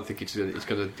fun, but I don't think it's going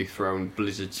to dethrone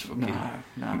Blizzard's fucking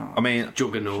No. I mean,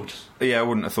 juggernaut. yeah, I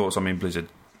wouldn't have thought so. I mean, Blizzard,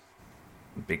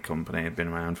 big company, have been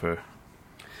around for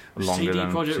longer CD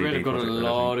than Projekt Red have got a Projekt Red, I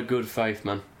lot think. of good faith,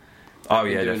 man. Oh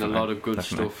They're yeah, doing definitely, a lot of good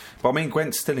definitely. stuff. But I mean,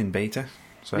 Gwent's still in beta.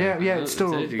 So Yeah, it's still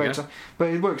there you go. better. But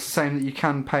it works the same that you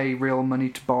can pay real money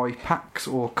to buy packs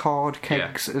or card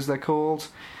kegs, as they're called.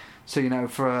 So, you know,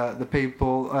 for the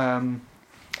people,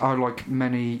 I, like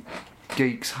many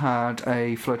geeks, had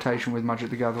a flirtation with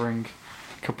Magic the Gathering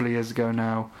a couple of years ago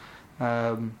now.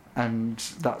 And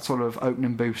that sort of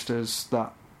opening boosters,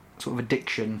 that sort of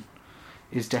addiction,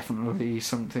 is definitely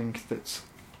something that's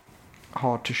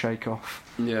hard to shake off.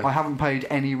 Yeah. I haven't paid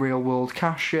any real world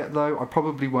cash yet, though. I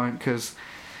probably won't, because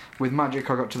with Magic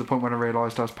I got to the point when I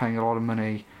realised I was paying a lot of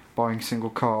money buying single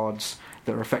cards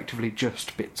that are effectively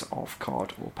just bits of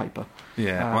card or paper.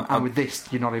 Yeah. And with this,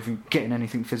 you're not even getting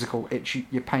anything physical.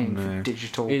 You're paying for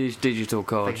digital. It is digital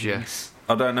cards, things.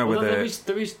 I don't know Although whether...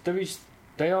 there is.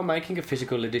 They are making a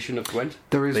physical edition of Gwent.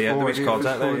 There is there is cards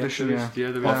out there. Edition, There is I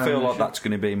feel like edition. that's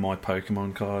going to be my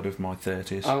Pokemon card of my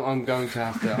 30s. I'm going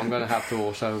to have to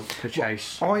also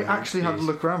purchase. I actually had a these.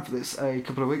 look around for this a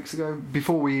couple of weeks ago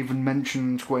before we even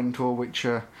mentioned Gwent or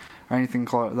Witcher or anything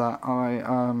like that.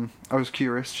 I was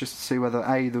curious just to see whether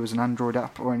there was an Android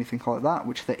app or anything like that,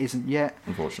 which there isn't yet.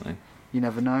 Unfortunately. You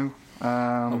never know.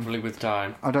 Hopefully with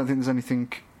time. I don't think there's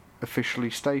anything officially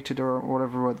stated or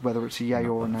whatever, whether it's a yay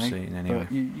or a nay. Seen anyway.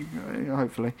 But you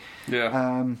hopefully.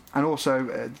 Yeah. And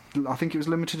also, I think it was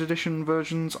limited edition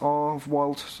versions of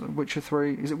Witcher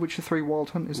 3. Is it Witcher 3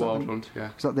 Wild Hunt? Wild Hunt, yeah.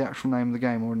 Is that the actual name of the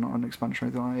game, or not an expansion or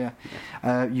anything like that?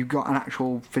 Yeah. You got an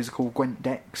actual physical Gwent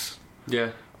Dex, Yeah.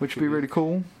 which would be really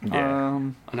cool. Yeah.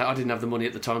 And I didn't have the money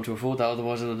at the time to afford that,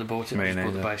 otherwise I would have bought it Me and just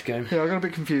bought the neither. base game. Yeah, I got a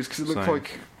bit confused because it looked Same.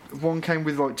 like one came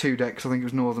with like 2 decks. I think it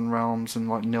was Northern Realms and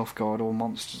like Nilfgaard or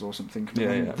Monsters or something.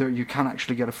 Yeah. You can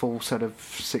actually get a full set of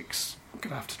 6 I'm going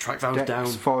to have to track those decks, down.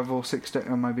 5 or 6 decks,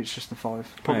 or maybe it's just the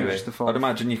 5. Probably Maybe. just the 5. I'd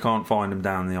imagine you can't find them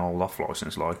down the old off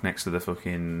license, like next to the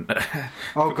fucking.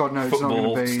 Oh god, no, it's not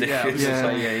football going to be. stick. Yeah, I was Yeah.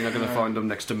 going to say, you're not going to find them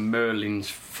next to Merlin's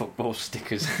football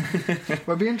stickers. Well,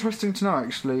 it'd be interesting to know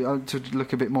actually to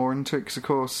look a bit more into it because, of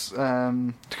course,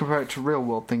 to compare it to real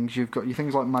world things, you've got your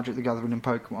things like Magic the Gathering and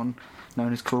Pokemon,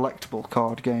 known as collectible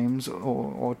card games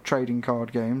or trading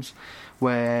card games,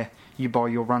 where you buy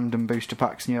your random booster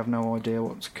packs and you have no idea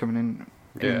what's coming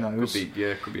in those.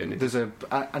 Could be anything. There's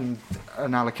an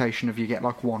allocation of you get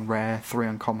like 1 rare, 3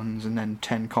 uncommons, and then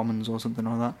 10 commons or something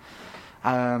like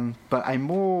that. But a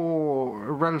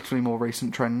relatively more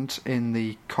recent trend in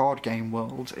the card game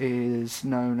world is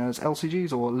known as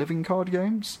LCGs or living card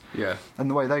games, Yeah.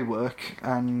 and the way they work.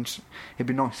 And it'd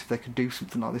be nice if they could do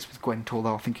something like this with Gwent,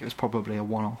 although I think it was probably a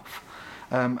one-off.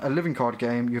 A living card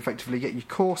game, you effectively get your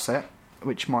core set,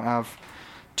 which might have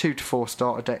 2 to 4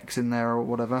 starter decks in there or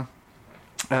whatever.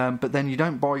 But then you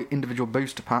don't buy individual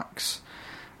booster packs.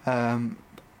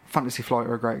 Fantasy Flight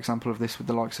are a great example of this with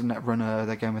the likes of Netrunner,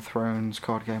 their Game of Thrones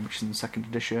card game, which is in the 2nd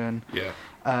edition. Yeah.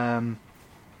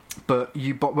 But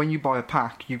when you buy a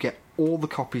pack, you get all the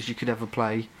copies you could ever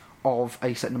play of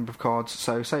a set number of cards.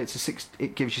 So say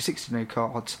it gives you 60 new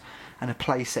cards, and a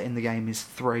play set in the game is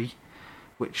 3.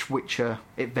 Which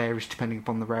it varies depending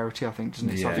upon the rarity, I think, doesn't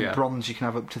it? So I think Yeah. bronze you can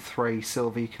have up to 3,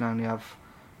 silver you can only have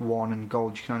 1, and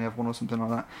gold you can only have 1 or something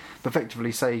like that. But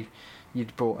effectively, say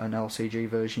you'd bought an LCG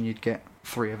version, you'd get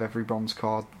 3 of every bronze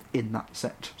card in that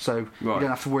set. So you don't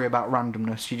have to worry about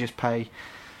randomness. You just pay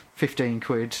 15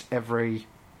 quid every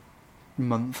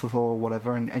month or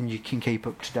whatever, and you can keep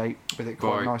up to date with it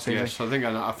quite nicely. Yes, I think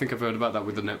I've heard about that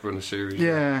with the Netrunner series.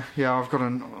 Yeah, I've got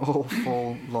an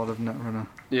awful lot of Netrunner.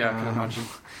 Yeah, I can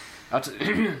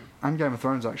imagine. And Game of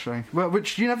Thrones, actually. Well,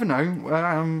 which you never know.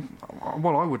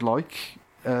 What I would like,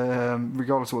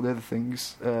 regardless of what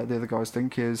the other guys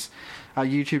think, is our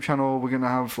YouTube channel. We're going to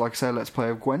have, like I say, Let's Play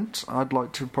of Gwent. I'd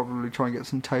like to probably try and get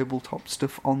some tabletop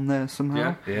stuff on there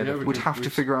somehow. Yeah, We'd have to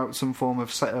figure out some form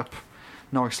of setup,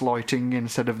 nice lighting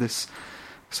instead of this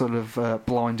sort of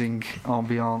blinding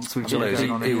ambiance we've got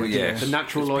going on here. Yeah. The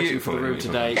natural It's lighting for the room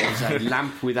beautiful. today is a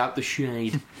lamp without the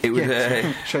shade. It was,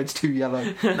 Shades too yellow.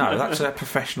 no, that's a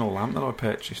professional lamp that I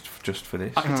purchased just for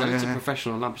this. I can tell it's a yeah.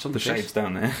 professional lamp. It's on The the shade's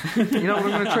down there. You know what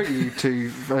I'm going to treat you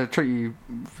to? Treat you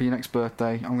for your next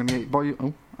birthday. I'm going to buy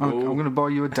you. I'm going to buy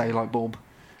you a daylight bulb.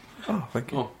 Oh,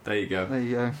 thank you. Oh, there you go. There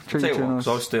you go. I'll Treat tell you you to a what, nice.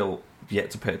 'cause I still yet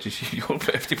to purchase you your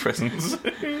birthday presents.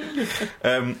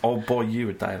 I'll buy you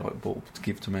a daylight bulb to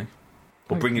give to me.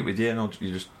 Or bring it with you and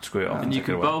you just screw it off. And you take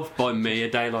it can away. both buy me a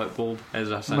daylight bulb,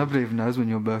 as I said. Nobody even knows when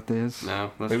your birthday is.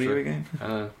 No, that's Who are you true. again?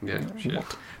 Yeah, shit.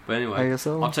 What? But anyway,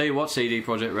 ASL. I'll tell you what, CD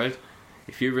Projekt Red.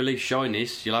 If you release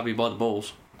Shinies, you'll have me by the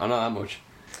balls. I know that much.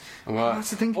 I'm like, That's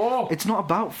the thing. oh! It's not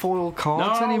about foil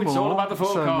cards No, anymore. it's all about the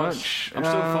foil so cards. Much. I'm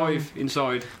still 5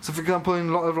 inside. So, for example, in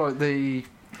a lot of like the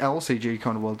LCG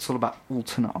kind of world, it's all about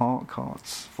alternate art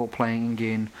cards for playing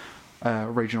in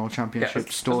regional championships,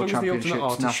 as store long as the alternate championships,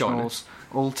 art is shiny. nationals.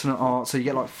 Alternate art, so you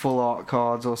get like full art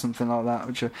cards or something like that,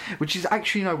 which is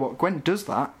actually, you know what, Gwent does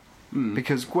that.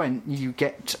 Because Gwent, you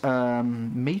get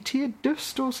meteor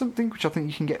dust or something, which I think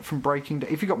you can get from breaking.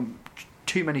 If you've got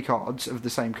too many cards of the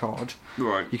same card,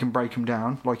 Right. you can break them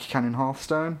down like you can in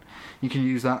Hearthstone. You can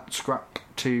use that scrap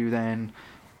to then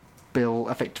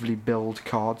effectively build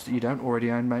cards that you don't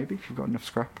already own, maybe, if you've got enough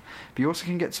scrap. But you also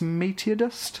can get some meteor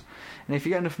dust. And if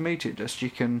you get enough meteor dust, you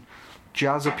can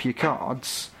jazz up your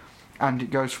cards, and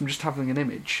it goes from just having an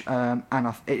image, and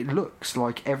it looks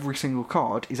like every single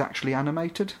card is actually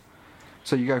animated.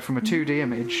 So you go from a 2D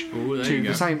image to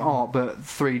the same art but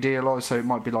 3D. So it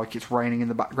might be like it's raining in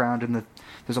the background and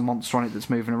there's a monster on it that's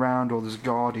moving around, or there's a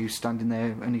guard who's standing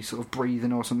there and he's sort of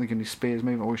breathing or something and his spear's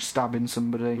moving, or he's stabbing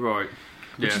somebody. Right.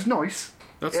 Yeah. Which is nice.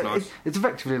 That's nice. It's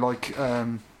effectively like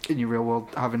in your real world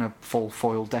having a full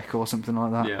foil deck or something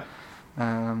like that. Yeah.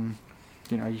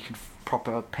 You know, you could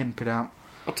proper pimp it out.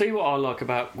 I'll tell you what I like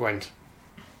about Gwent.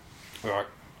 Right.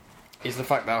 Is the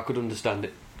fact that I could understand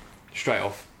it straight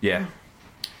off. Yeah.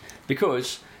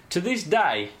 Because to this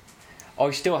day,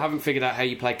 I still haven't figured out how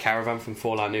you play Caravan from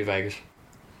Fallout New Vegas.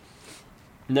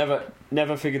 Never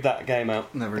figured that game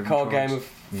out. Never the even card tried. game of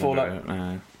Fallout.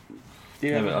 I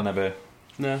never.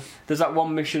 No. There's that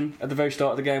one mission at the very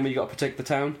start of the game where you got to protect the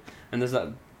town, and there's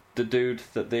the dude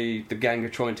that the gang are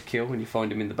trying to kill, and you find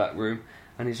him in the back room,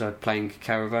 and he's playing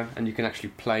Caravan, and you can actually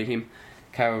play him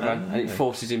Caravan, and it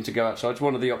forces him to go outside. It's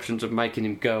one of the options of making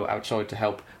him go outside to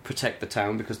help protect the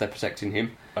town because they're protecting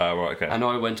him. Oh, right, okay. And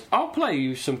I went, I'll play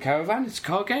you some Caravan. It's a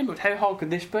card game, but how hard could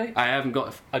this be? I haven't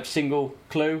got a single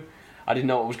clue. I didn't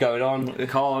know what was going on. The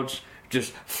cards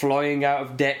just flying out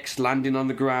of decks, landing on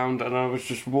the ground, and I was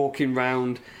just walking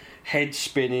round, head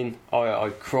spinning.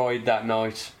 I cried that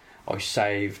night. I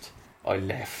saved. I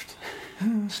left.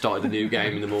 Started a new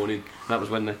game in the morning. That was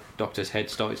when the Doctor's head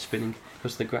started spinning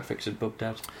because the graphics had bugged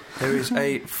out. There is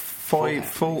a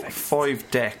full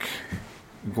 5-deck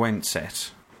Gwent set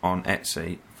on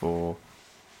Etsy for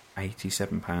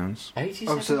 £87.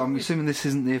 87? Oh, so I'm assuming this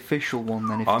isn't the official one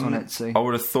then, if it's on Etsy. I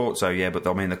would have thought so, yeah, but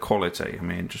I mean the quality. I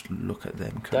mean, just look at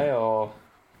them. They are.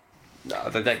 No,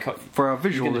 they're For our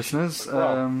visual listeners,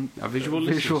 our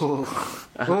visual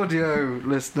audio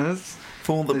listeners,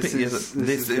 for the this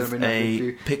is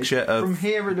a picture of from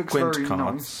here it looks Gwent very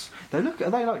cards. nice. Are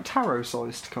they like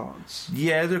tarot-sized cards?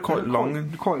 Yeah, they're quite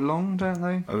long. Quite long, don't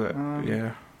they?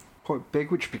 Yeah. Quite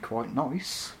big, which would be quite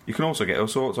nice. You can also get all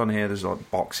sorts on here. There's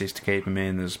like boxes to keep them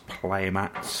in. There's play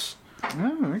mats.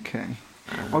 Oh, okay.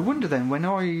 I wonder then, when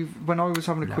I was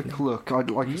having a quick look, I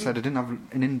said, I didn't have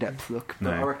an in-depth look, but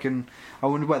No. I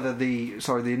wonder whether the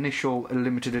initial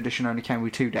limited edition only came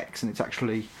with 2 decks, and it's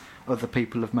actually other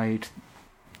people have made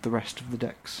the rest of the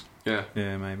decks. Yeah.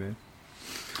 Yeah, maybe.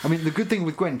 I mean, the good thing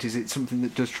with Gwent is it's something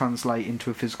that does translate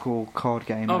into a physical card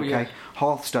game. Oh, okay? yeah.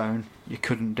 Hearthstone, you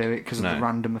couldn't do it because of No. the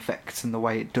random effects and the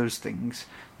way it does things.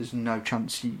 There's no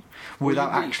chance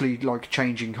without actually like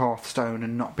changing Hearthstone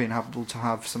and not being able to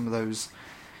have some of those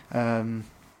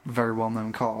very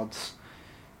well-known cards.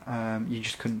 You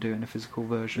just couldn't do it in a physical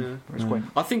version. Yeah. Whereas Gwent,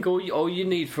 I think all you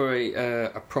need for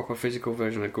a proper physical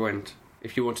version of Gwent,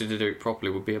 if you wanted to do it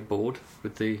properly, would be a board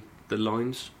with the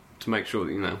lines to make sure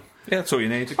that you know. Yeah, that's all you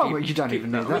need. well, you don't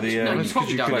even need that. the, No, you because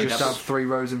probably you don't could need just that. have 3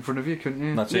 rows in front of you, couldn't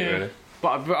you? That's it, really.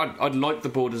 But I'd like the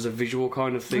board as a visual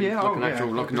kind of thing, Yeah, like an yeah, actual,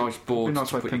 like a nice board nice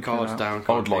to way put your pinking it cards out. down.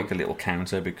 I would like a little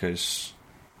counter because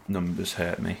numbers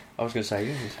hurt me. I was going to say,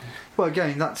 yeah. Well,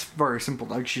 again, that's very simple.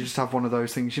 Like, you just have one of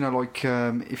those things, you know, like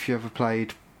if you ever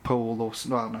played pool or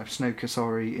snooker,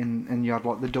 sorry, and you had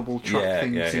like the double track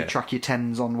thing, so you track your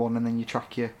 10s on one, and then you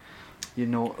track your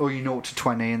 0 to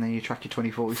 20, and then you track your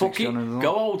 20, 40, Fuck 60 it, on another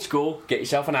go one. old school, get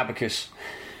yourself an abacus.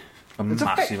 It's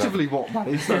effectively what that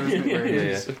is, though, isn't it? Really?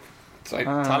 Yeah. So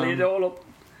tally it all up.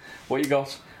 What you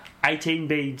got? 18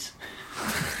 beads.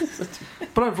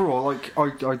 But overall, like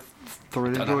I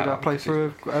thoroughly Don't know enjoyed how our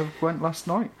playthrough of Gwent last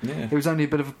night. Yeah. It was only a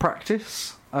bit of a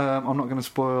practice. I'm not going to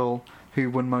spoil who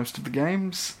won most of the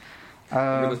games.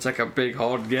 I'm going to take a big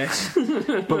hard guess.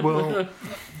 But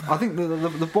I think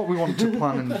what we want to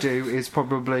plan and do is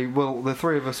probably, the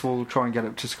 3 of us will try and get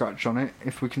up to scratch on it.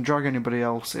 If we can drag anybody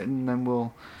else in, then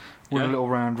we'll win a little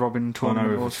round robin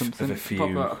tournament or something. Of a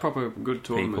few a proper good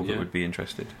tournament, people that would be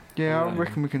interested. Yeah, I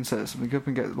reckon we can set something up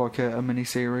and get like a mini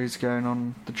series going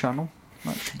on the channel.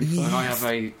 That should be fun. I have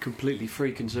a completely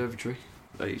free conservatory.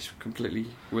 It's completely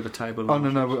with a table. Oh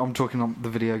no, I'm talking on the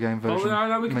video game version. Oh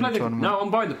no, we can play I'm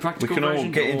buying the We practical can version.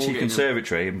 all get You're into your getting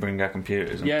conservatory and bring our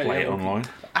computers and play it online.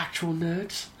 Actual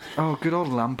nerds. Oh, good old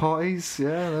LAN parties.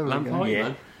 Yeah, there we LAN go. party, Yeah.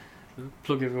 man.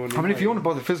 Plug everyone in. I mean, if you want to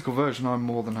buy the physical version, I'm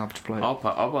more than happy to play it.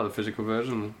 I'll buy the physical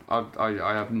version. I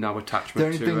have no The attachment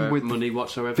only to thing with money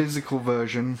whatsoever. Physical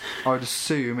version, I'd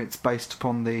assume it's based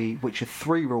upon the Witcher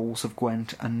 3 rules of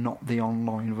Gwent and not the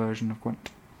online version of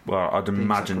Gwent. Well, I'd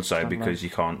imagine so separate because you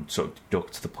can't sort of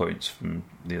deduct the points from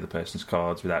the other person's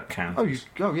cards without counting.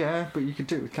 Oh yeah, but you could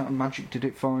do it with Count Magic. Did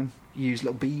it fine? You use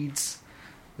little beads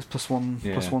There's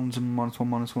plus ones and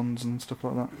minus ones and stuff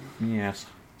like that. Yes.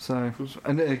 So,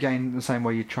 and again, the same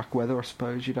way you track weather, I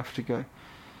suppose you'd have to go.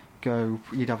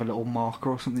 You'd have a little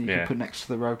marker or something you could put next to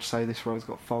the road to say this road's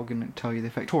got fog and it'd tell you the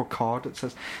effect, or a card that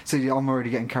says. So I'm already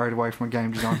getting carried away from a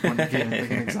game design point of view and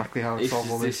thinking exactly how to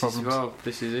solve all these problems.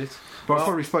 This is it. But I've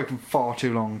probably spoken far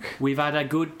too long. We've had a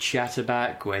good chat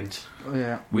about Gwent.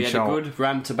 Yeah, we had a good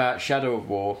rant about Shadow of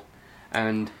War,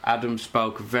 and Adam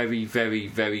spoke very, very,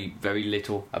 very, very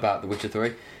little about The Witcher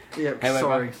 3. Yeah,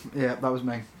 sorry. Yeah, that was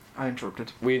me. I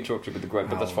interrupted. We interrupted with the Gwent,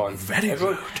 but that's fine.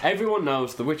 Everyone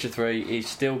knows The Witcher 3 is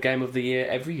still Game of the Year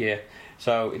every year,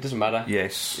 so it doesn't matter.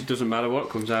 Yes. It doesn't matter what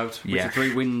comes out. Witcher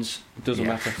 3 wins, it doesn't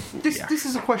matter. This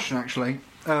is a question, actually.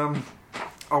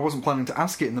 I wasn't planning to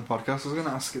ask it in the podcast. I was going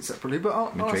to ask it separately, but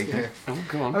I'll ask it here. Oh,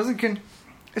 go on. I was thinking,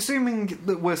 assuming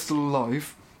that we're still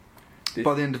alive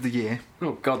by the end of the year...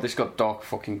 Oh, God, this got dark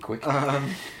fucking quick.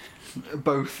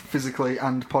 Both physically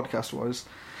and podcast-wise...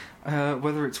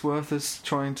 whether it's worth us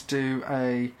trying to do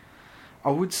I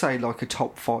would say like a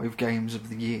top 5 games of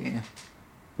the year,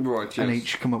 right? Yes. And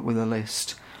each come up with a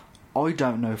list. I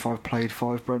don't know if I've played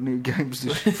 5 brand new games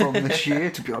from this year,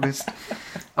 to be honest.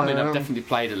 I mean, I've definitely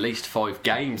played at least 5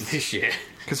 games this year.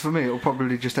 Because for me, it'll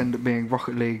probably just end up being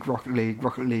Rocket League,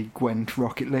 Gwent,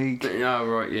 Rocket League. Oh,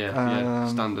 right, yeah,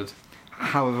 standard.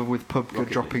 However, with PUBG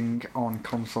dropping on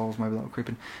consoles, maybe that'll creep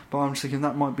in. But I'm just thinking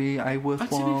that might be a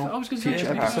worthwhile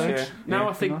future episode. Yeah. Now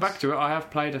I think back to it, I have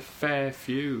played a fair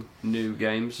few new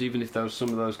games, even if some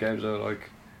of those games are like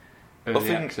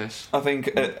early access. I think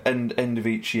at end of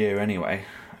each year anyway,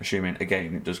 assuming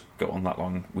again it does go on that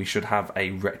long, we should have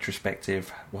a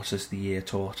retrospective what has the year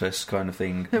taught us kind of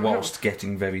thing, whilst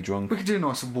getting very drunk. We could do a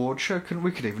nice award show, couldn't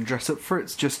we? Could even dress up for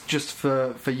it, just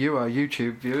for you, our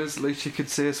YouTube viewers. At least you could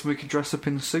see us and we could dress up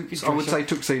in suits. I would say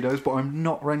tuxedos, but I'm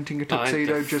not renting a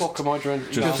tuxedo just for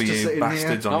you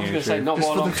bastards on YouTube. I was going to say, not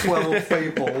just for the 12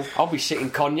 people. I'll be sitting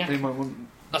cognac.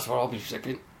 That's what I'll be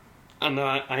sipping. And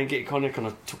I ain't getting cognac on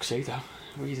a tuxedo.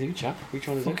 What are you doing, chap? What are you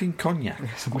trying to do? Fucking cognac.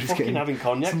 Yeah, somebody's having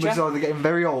cognac, somebody's chap. either getting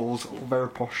very old or very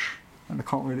posh, and they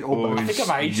can't really... I think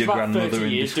I've aged about 30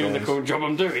 years doing the current job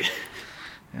I'm doing. Yeah,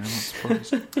 I'm not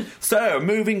surprised. So,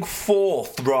 moving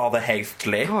forth rather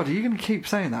hastily... God, are you going to keep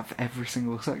saying that for every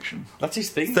single section? That's his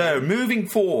thing. So, moving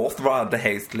forth rather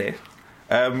hastily...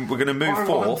 we're going to move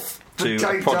forth to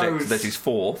a project that is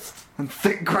fourth. And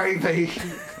thick gravy.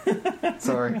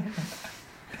 Sorry.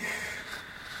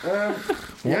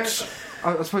 Yes.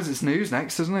 I suppose it's news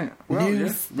next, isn't it? Well,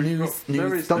 news. That's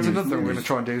another thing we're going to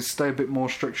try and do, is stay a bit more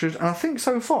structured. And I think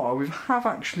so far we have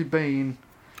actually been...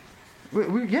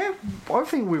 I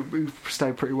think we've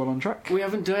stayed pretty well on track. We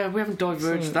haven't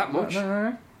diverged that much.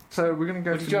 No. So we're going to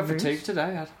go to What did you have for tea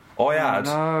today, Ad? I had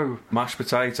mashed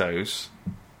potatoes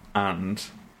and...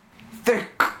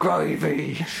 thick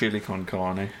gravy. Chili con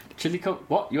carne. Chili con...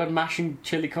 What? You had mashing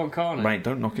chili con carne? Mate,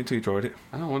 don't knock it till you tried it.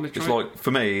 I don't want to try it. It's like, for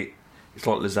me, it's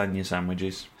like lasagna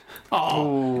sandwiches.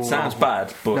 Oh! It sounds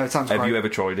bad, but no, it sounds have great. you ever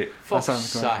tried it? For fuck's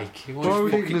sake. Why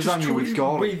would you eat lasagna with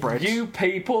garlic bread? You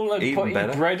people and putting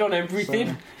bread on everything.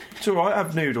 So, it's alright,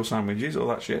 have noodle sandwiches, all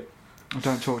that shit. I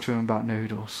don't talk to him about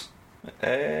noodles. You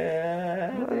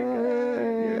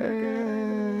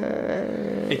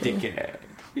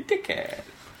dickhead.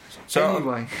 So,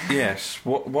 anyway. Yes,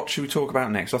 what should we talk about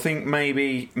next? I think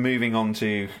maybe moving on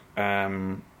to...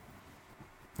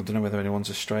 I don't know whether anyone's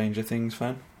a Stranger Things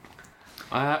fan.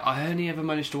 I only ever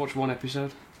managed to watch 1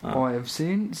 episode. Oh. I have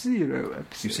seen 0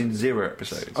 episodes. You've seen 0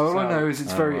 episodes? All I know is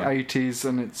it's very 80s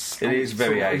and it is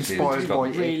very 80s. Inspired by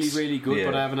really, really good,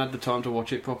 but I haven't had the time to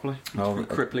watch it properly.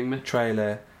 It's crippling me.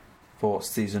 Trailer for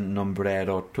season number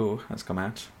 2 has come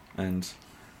out, and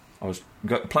I was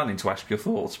planning to ask your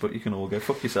thoughts, but you can all go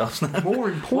fuck yourselves now. More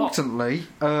importantly,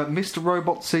 Mr.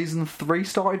 Robot season 3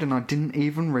 started, and I didn't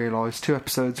even realise 2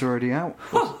 episodes are already out.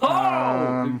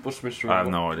 What's Mr. Robot? I have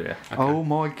no idea. Okay. Oh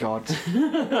my god!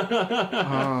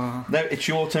 No, it's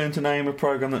your turn to name a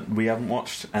programme that we haven't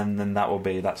watched, and then that will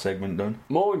be that segment done.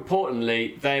 More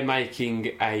importantly, they're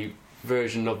making a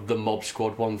version of the Mob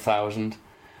Squad 1000.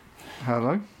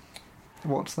 Hello.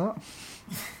 What's that?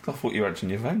 I thought you were answering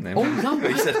your phone then. Oh, no.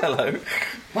 You said hello.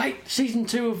 Wait, season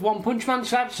 2 of One Punch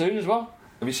Man's out soon as well.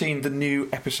 Have you seen the new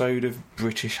episode of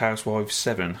British Housewives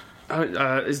 7?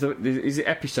 Is it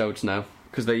episodes now?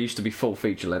 Because they used to be full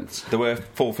feature lengths. There were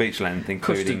full feature length,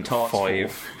 including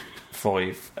five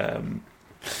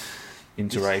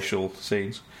interracial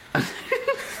scenes.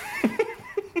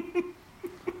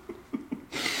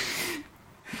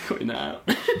 Cutting it out.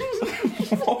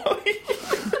 Why?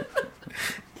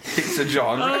 It's a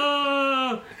genre.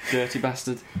 Oh, dirty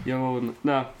bastard.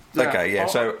 No. Okay, yeah.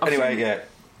 So anyway, yeah.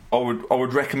 I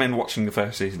would recommend watching the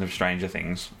first season of Stranger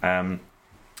Things.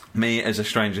 Me, as a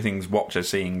Stranger Things watcher,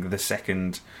 seeing the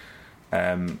second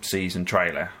season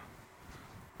trailer,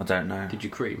 I don't know. Did you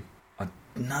cream?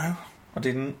 No, I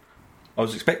didn't. I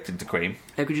was expected to cream,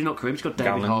 How could you not cream? It's got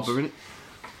David Gallons. Harbour in it.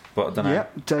 but I don't know.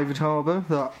 Yep, David Harbour,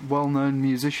 that well-known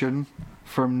musician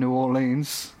from New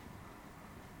Orleans.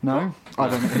 No? I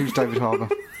don't know. Who's David Harbour?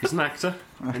 He's an actor,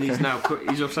 and he's now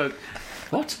he's also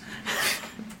what?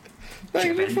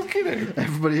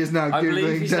 Everybody is now I believe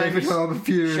Googling his name David is Harbour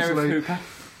furiously. Sheriff Hooper.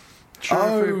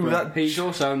 Sheriff Hooper. that. He's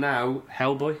also now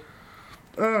Hellboy.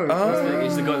 Oh,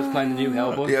 He's the guy that's playing the new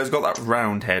Hellboy. Yeah, he's got that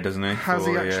round head, hasn't he? has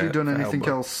he for, actually done for anything Hellboy.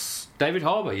 else? David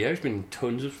Harbour, yeah, he's been in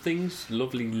tons of things.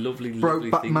 Lovely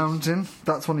Brokeback things. Mountain.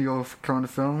 That's one of your kind of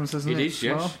films, isn't it? It is,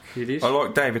 yes. It is. I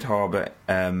like David Harbour.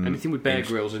 Anything with Bear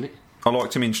Grylls in it. I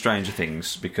liked him in Stranger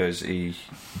Things because I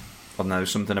don't know,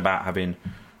 something about having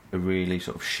a really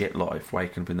sort of shit life,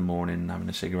 waking up in the morning and having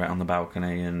a cigarette on the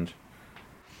balcony and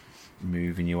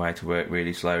moving your way to work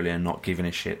really slowly and not giving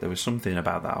a shit. There was something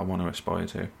about that I want to aspire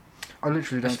to. I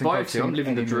literally don't think Aspire I've to, I'm seen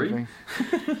living any the dream.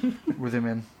 movie with him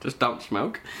in. Just don't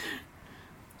smoke.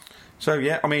 So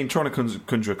yeah, I mean, trying to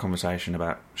conjure a conversation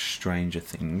about Stranger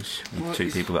Things with Well,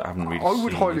 two people that haven't really I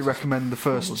would seen highly it. recommend the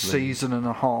first Probably. season and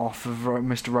a half of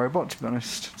Mr. Robot, to be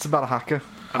honest. It's about a hacker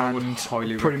And I would and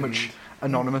highly pretty recommend- much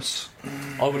anonymous.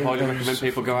 I would highly recommend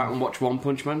people go out and watch One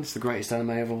Punch Man. It's the greatest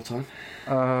anime of all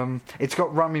time. It's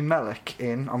got Rami Malek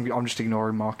in. I'm just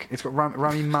ignoring Mark. It's got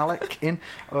Rami Malek in.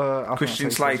 I think Christian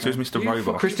that's how you say Slater is his Mr. You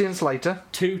Robot. Christian Slater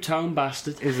Two-tone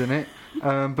bastard. is in it.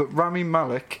 But Rami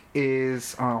Malek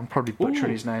is. I'm probably butchering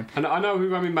Ooh. his name. And I know who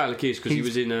Rami Malek is because he He's-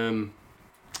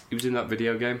 was in that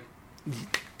video game.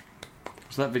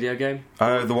 Was that video game?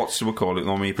 The what's we call it? The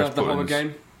one where you press The horror buttons.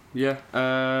 game. Yeah.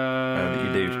 That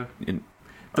you do.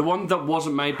 The one that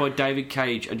wasn't made by David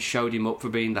Cage and showed him up for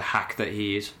being the hack that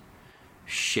he is.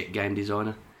 Shit game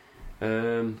designer. I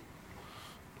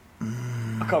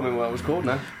can't remember what it was called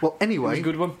now. Well, It was anyway, a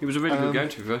good one. It was a really good game,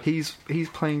 to be fair. he's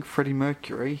playing Freddie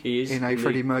Mercury He is in a in the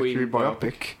Freddie Mercury Queen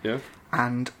biopic, Yeah.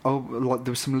 and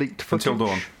there was some leaked footage. Until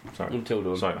Dawn. Sorry. Until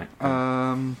Dawn. Sorry,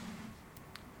 mate.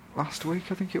 Last week,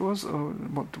 I think it was, or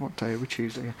what day are we?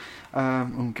 Tuesday.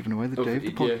 I'm giving away the day of the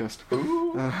yeah.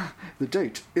 podcast. The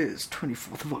date is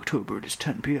 24th of October. It is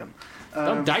 10 p.m.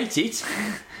 Don't date it.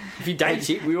 If you date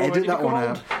it, we already Edit that become one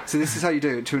old. out. So this is how you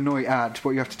do it. To annoy Ad,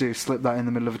 what you have to do is slip that in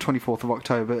the middle of a 24th of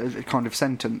October as a kind of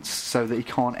sentence, so that he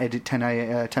can't edit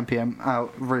 10 p.m.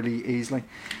 out really easily.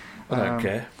 I don't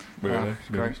care. Really.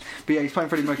 Great. But yeah, he's playing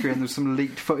Freddie Mercury, and there's some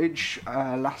leaked footage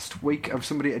last week of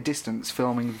somebody at a distance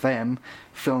filming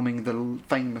the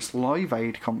famous Live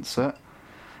Aid concert,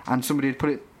 and somebody had put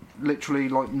it literally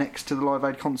like next to the Live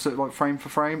Aid concert, like frame for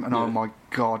frame, and Yeah. oh my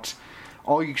god.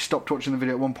 I stopped watching the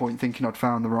video at one point thinking I'd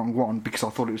found the wrong one because I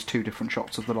thought it was two different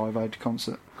shots of the Live Aid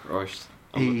concert. Christ.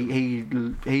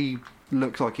 He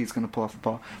looks like he's going to pull off the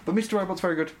part. But Mr. Robot's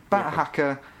very good. Bat Yeah.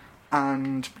 hacker,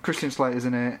 and Christian Slater's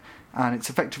in it, and it's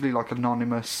effectively like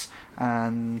anonymous.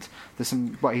 And there's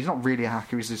some. Well, he's not really a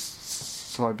hacker. He's this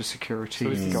cybersecurity So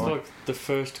is this guy. like the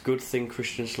first good thing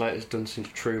Christian Slater's done since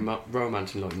True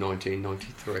Romance in like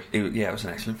 1993? Yeah, it was an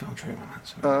excellent film, True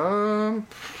Romance.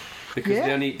 Because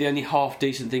Yeah. the only half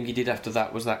decent thing he did after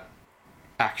that was that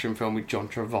action film with John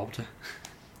Travolta.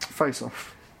 Face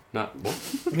Off. No, what?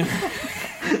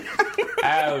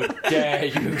 How dare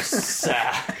you,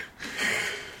 sir?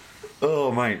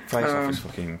 Oh, mate, Face Off is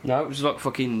fucking... No, it was like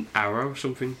fucking Arrow or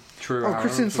something. True Oh, Arrow.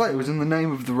 Christian or Slater something. was in The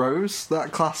Name of the Rose,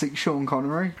 that classic Sean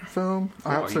Connery film.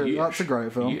 Absolutely, yes. that's a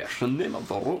great film. Yes, the name of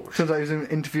the rose. Turns out he was in an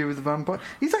interview with the vampire.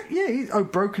 He's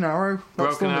like, Broken Arrow.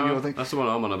 That's Broken the one that Arrow. you're thinking. That's the one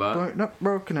I'm on about. No,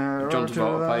 Broken Arrow. John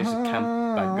Travolta plays a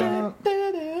camp bad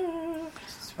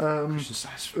guy. Christian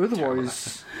Slater's a terrible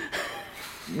Otherwise,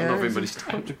 actor. I love him, but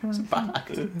he's a bad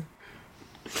actor.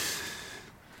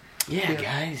 Yeah,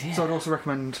 guys. Yeah. So I'd also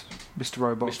recommend Mr.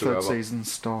 Robot. Mr. Third Robot. season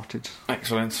started.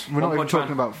 Excellent. We're not One even Punch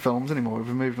talking Man. about films anymore. We've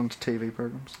moved on to TV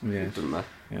programs. Yeah, Doesn't matter.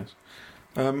 yes.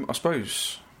 I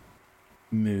suppose,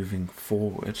 moving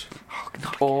forward...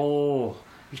 Oh,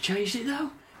 you changed it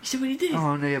though. You see what he did?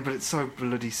 Oh no, yeah, but it's so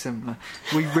bloody similar.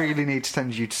 We really need to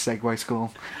send you to Segway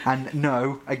School. And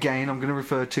no, again, I'm going to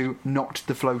refer to not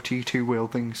the floaty two-wheel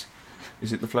things.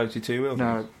 Is it the floaty two-wheel?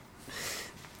 No.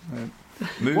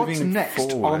 Moving What's next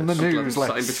forward, on the Bloody news sat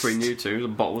in list? between you two. The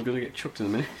bottle's going to get chucked in a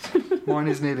minute. Mine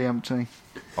is nearly empty.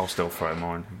 I'll still throw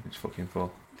mine. It's fucking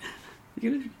full.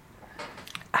 You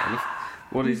gonna...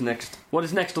 What is next? What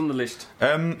is next on the list?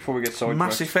 Before we get sidetracked.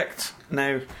 Mass Effect.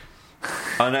 Now,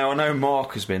 I know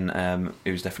Mark has been.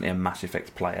 He was definitely a Mass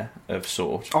Effect player of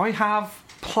sort. I have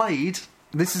played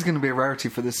this is going to be a rarity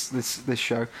for this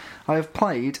show. I have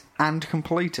played and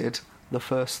completed the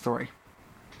first 3.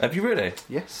 Have you really?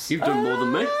 Yes. You've done more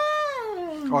than me.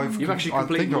 You've actually I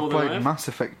completed think more I've than I played have. Mass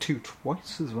Effect 2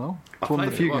 twice as well. It's I've one of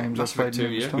the played few it, well, games Mass I've played Effect 2,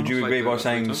 numerous yeah. times. Would you Played agree by that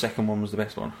saying the time. second one was the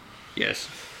best one? Yes.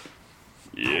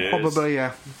 Yes. Probably,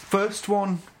 yeah. First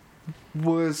one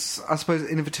was, I suppose,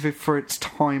 innovative for its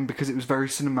time because it was very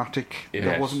cinematic. Yes.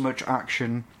 There wasn't much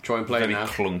action. Try and play it Very now.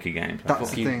 clunky game. That's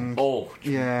the thing.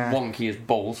 Yeah. Wonky as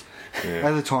balls.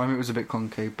 At the time, it was a bit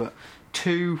clunky, but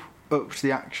 2 upped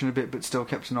the action a bit, but still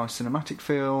kept a nice cinematic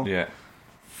feel. Yeah.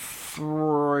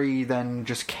 3 then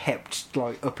just kept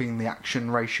like upping the action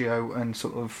ratio and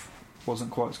sort of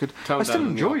wasn't quite as good. I still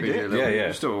enjoyed it.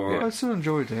 Yeah. Still alright. I still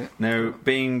enjoyed it. Now,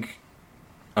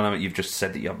 I know you've just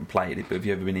said that you haven't played it, but have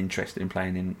you ever been interested in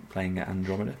playing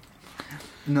Andromeda?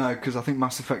 No, because I think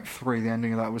Mass Effect 3, the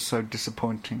ending of that was so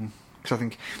disappointing. Because I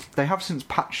think they have since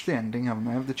patched the ending, haven't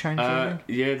they? Have they changed the ending?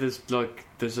 Yeah,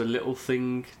 there's a little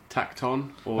thing tacked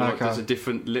on, or like Okay. there's a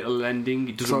different little ending.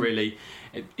 It doesn't really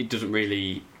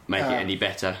make it any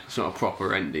better. It's not a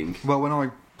proper ending. Well, when I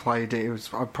played it,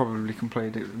 I probably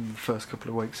completed it in the first couple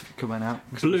of weeks of it coming out.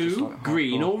 'Cause it was just, Blue, like,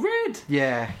 green, hardcore. or red?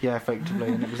 Yeah, effectively,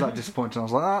 and it was that disappointing. I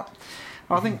was like,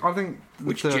 I think the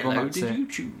Which third one, jello that's did it. you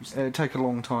choose? It'd take a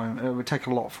long time. It would take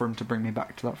a lot for him to bring me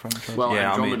back to that franchise. Well,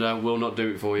 Yeah, I mean- Andromeda will not do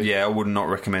it for you. Yeah, I would not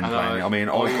recommend playing it. I mean,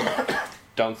 I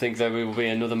don't think there will be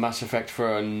another Mass Effect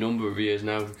for a number of years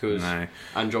now because No.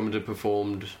 Andromeda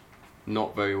performed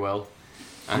not very well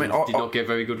and I mean, did not get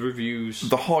very good reviews.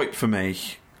 the hype for me,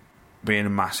 being a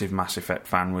massive Mass Effect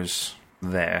fan, was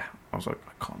there. I was like,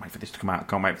 I can't wait for this to come out.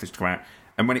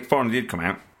 And when it finally did come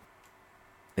out,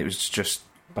 it was just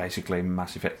basically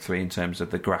Mass Effect 3 in terms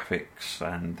of the graphics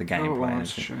and the gameplay. well, and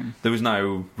that's a stuff. shame. There was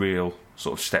no real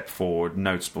sort of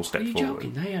noticeable step Are you forward.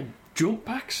 joking? They had jump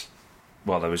packs?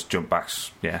 Well, there was jump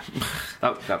backs, yeah.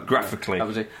 That Graphically. That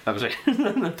was it.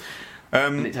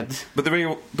 And it had... But the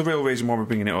real reason why we're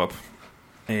bringing it up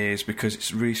is because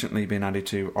it's recently been added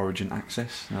to Origin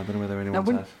Access. I don't know whether Now,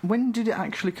 anyone's when did it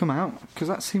actually come out? Because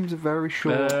that seems a very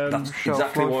short. That's shelf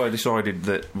exactly life. why I decided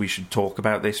that we should talk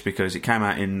about this, because it came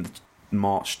out in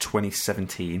March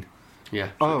 2017. Yeah,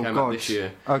 so Oh, it came God. out this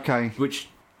year. Okay. Which,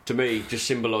 to me, just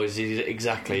symbolises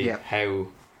exactly Yeah. how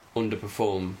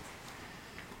underperformed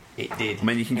it did. I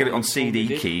mean, you can get it on CD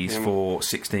did. keys Yeah. for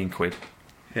 16 quid.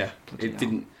 Yeah, it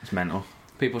didn't... It's mental.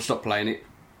 People stopped playing it.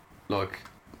 Like,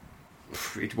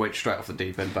 it went straight off the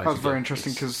deep end, basically. That was very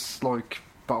interesting It's- because, like,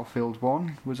 Battlefield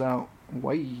 1 was out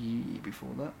way before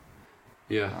that.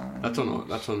 Yeah,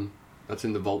 that's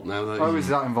in the vault now, though. Oh, is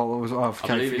that involved? I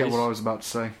believe it forget is. what I was about to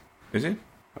say. Is it?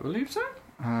 I believe so.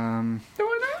 Do Do I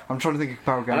know? I'm trying to think of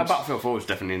power And games. Battlefield 4 is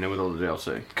definitely in there with all the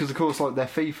DLC. Because, of course, like their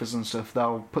FIFAs and stuff,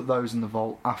 they'll put those in the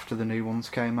vault after the new ones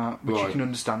came out, which you Right. can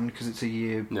understand because it's a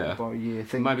year Yeah. by year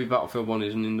thing. Maybe Battlefield 1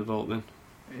 isn't in the vault then.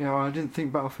 Yeah, I didn't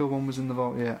think Battlefield 1 was in the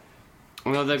vault yet.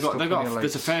 Well, Still plenty of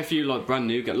there's a lates. fair few like brand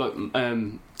new, like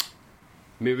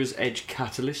Mirror's Edge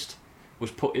Catalyst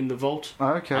was put in the vault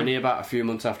Oh, okay. only about a few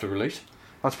months after release.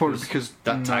 That's probably because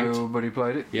that tanked. nobody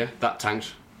played it. Yeah, that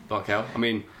tanked like hell. I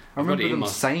mean, I I've got remember it in them my-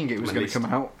 saying it was my going list. to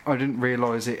come out. I didn't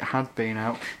realise it had been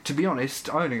out. To be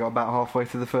honest, I only got about halfway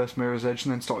through the first Mirror's Edge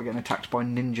and then started getting attacked by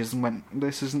ninjas and went,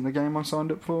 this isn't the game I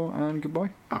signed up for, and goodbye.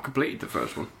 I completed the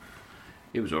first one.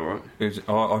 It was alright.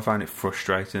 I found it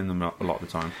frustrating a lot of the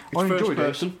time. It's I first enjoyed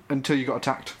person. it until you got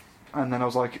attacked. And then I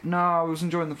was like, no, I was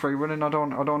enjoying the free running. I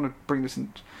don't want to bring this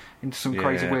into some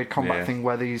crazy Yeah, weird combat yeah. thing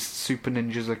where these super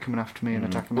ninjas are coming after me and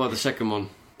attacking me. Well, the second one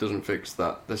doesn't fix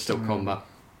that. There's still combat.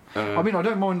 I mean, I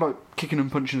don't mind like kicking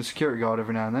and punching a security guard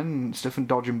every now and then and stuff and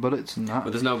dodging bullets and that.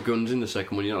 but there's no guns in the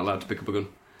second one. You're not allowed to pick up a gun.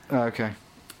 Okay.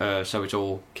 So it's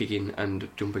all kicking and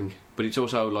jumping. But it's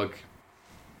also like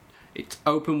it's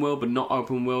open world, but not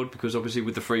open world because obviously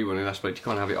with the free running aspect, you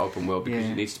can't have it open world because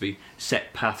Yeah. it needs to be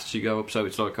set paths you go up. So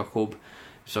it's like a hub.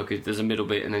 So there's a middle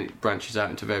bit, and then it branches out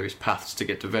into various paths to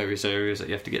get to various areas that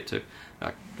you have to get to.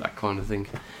 That kind of thing.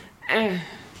 I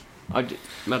don't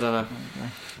know.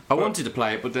 I wanted to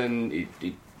play it, but then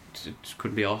it just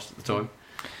couldn't be asked at the time.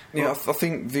 Yeah, I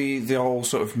think the whole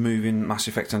sort of moving Mass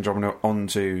Effect Andromeda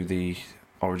onto the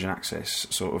Origin Access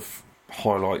sort of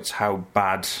highlights how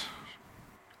bad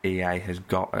EA has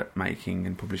got at making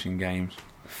and publishing games.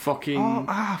 Fucking.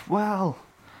 Well,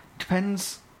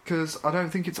 depends because I don't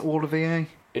think it's all of EA.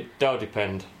 It does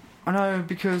depend. I know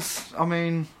because I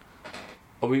mean,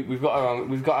 We've got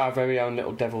our very own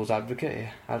little devil's advocate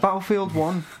here. Battlefield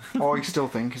 1, I still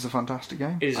think is a fantastic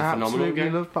game. It is a I phenomenal absolutely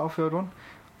game. love Battlefield 1.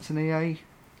 It's an EA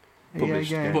Published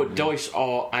game. game. But DICE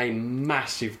are a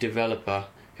massive developer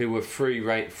who were free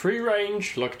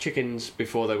range like chickens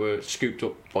before they were scooped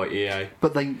up by EA.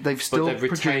 But they've still they've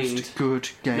produced retained- good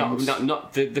games.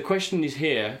 Not the question is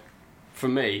here, for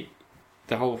me,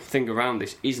 the whole thing around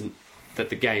this isn't that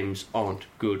the games aren't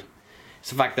good. It's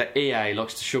the fact that EA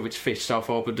likes to shove its fist so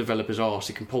far up a developer's arse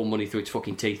it can pull money through its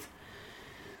fucking teeth.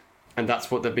 And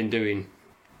that's what they've been doing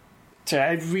to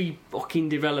every fucking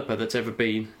developer that's ever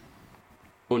been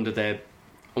under their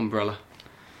umbrella.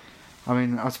 I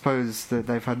mean, I suppose that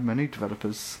they've had many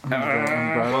developers under their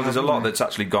umbrella, Well, there's a haven't lot they? that's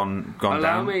actually gone Allow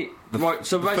down. me. The, Right,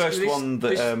 so the basically first this- one that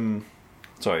this-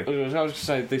 sorry. I was going to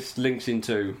say this links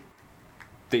into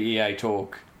the EA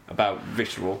talk about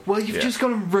Visceral. Well, you've Yeah. just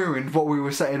gone and ruined what we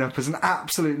were setting up as an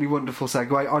absolutely wonderful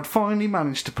segue. I'd finally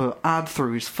managed to put Ad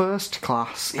through his first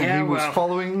class, and Yeah, he was well,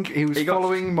 following. He was he got-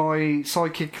 following my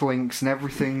psychic links and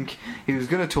everything. He was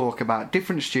going to talk about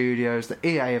different studios that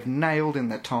EA have nailed in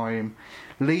their time,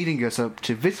 leading us up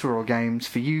to Visceral Games.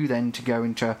 For you then to go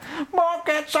into Mark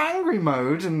gets angry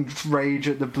mode and rage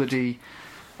at the bloody.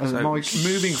 So, Mike.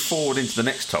 moving forward into the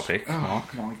next topic. Oh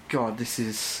my god, this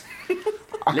is.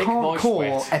 I Lick my can't call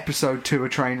sweat. episode 2 a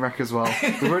train wreck as well.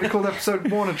 We've already called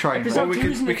episode 1 a train Episode wreck. we two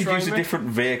could, isn't we a could train use a wreck. different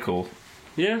vehicle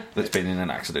Yeah. that's been in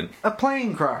an accident. A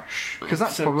plane crash, because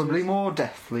that's Episode probably two. more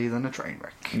deathly than a train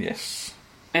wreck. Yes.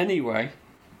 Anyway,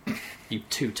 you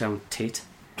two-tone tit.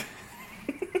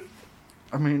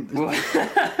 I mean, I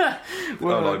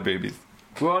like boobies.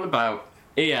 We're on about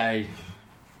EA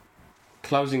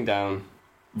closing down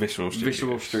Visceral Studios.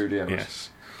 Visceral Studios. Yes.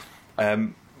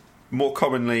 More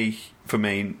commonly, for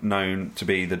me, known to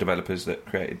be the developers that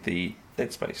created the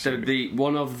Dead Space So series.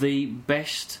 one of the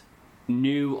best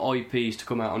new IPs to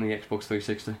come out on the Xbox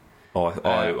 360.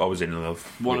 I was in love.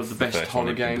 One with of the best first one horror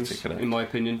in games, particular. in my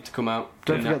opinion, to come out.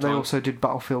 don't in forget that they time. also did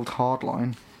Battlefield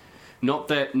Hardline. Not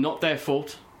their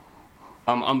fault.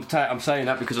 I'm saying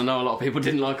that because I know a lot of people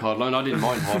didn't like Hardline. I didn't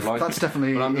mind Hardline. That's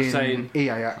definitely But I'm just in saying- EA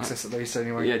Access at least,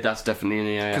 anyway. Yeah, that's definitely an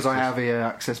EA. Because I access. have EA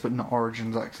Access, but not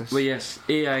Origins Access. Well, yes,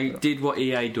 EA did what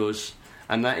EA does,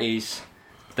 and that is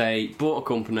they bought a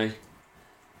company.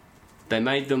 They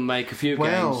made them make a few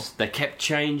Well- games. They kept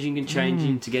changing and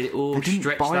changing to get it all They didn't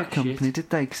stretched buy a that company, shit. did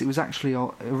they? Because it was actually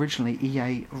originally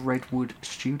EA Redwood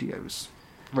Studios.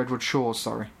 Redwood Shores,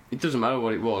 sorry. It doesn't matter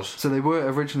what it was. So they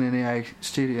were originally an EA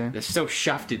studio. They still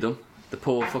shafted them. The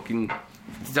poor fucking.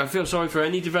 I feel sorry for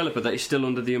any developer that is still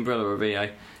under the umbrella of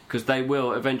EA, because they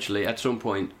will eventually, at some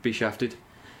point, be shafted.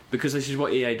 Because this is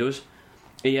what EA does.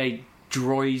 EA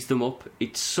dries them up.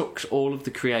 It sucks all of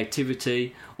the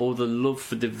creativity, all the love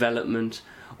for development,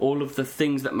 all of the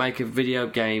things that make a video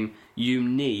game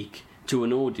unique to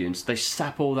an audience. They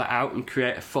sap all that out and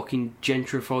create a fucking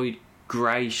gentrified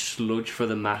grey sludge for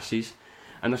the masses.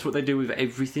 And that's what they do with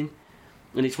everything.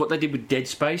 And it's what they did with Dead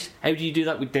Space. How do you do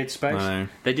that with Dead Space? No.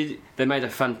 They made a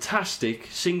fantastic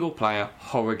single-player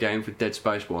horror game for Dead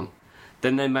Space 1.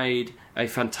 Then they made a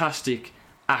fantastic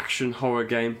action horror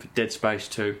game for Dead Space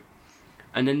 2.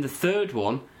 And then the third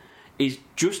one is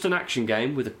just an action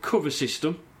game with a cover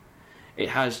system. It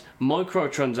has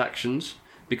microtransactions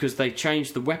because they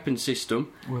changed the weapon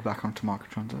system. We're back onto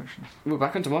microtransactions. We're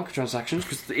back onto microtransactions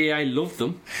because the EA love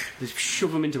them. They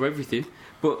shove them into everything.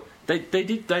 But they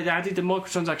added the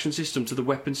microtransaction system to the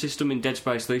weapon system in Dead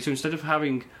Space 3. So instead of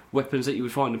having weapons that you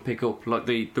would find and pick up, like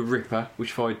the Ripper,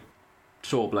 which fired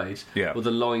saw blades, Yeah. or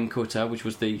the line cutter, which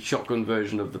was the shotgun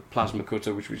version of the plasma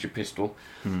cutter, which was your pistol,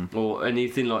 or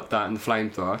anything like that, and the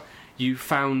flamethrower, you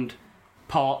found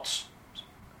parts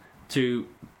to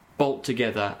bolt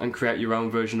together and create your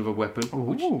own version of a weapon.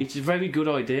 Which Ooh. it's a very good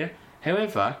idea.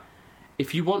 However,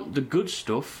 if you want the good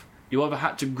stuff, you either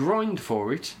had to grind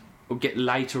for it or get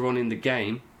later on in the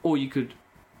game, or you could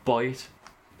buy it.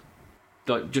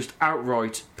 Like, just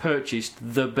outright purchased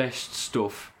the best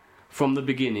stuff from the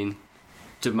beginning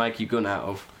to make your gun out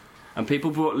of. And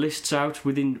people brought lists out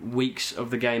within weeks of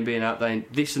the game being out there.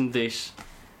 This and this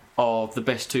are the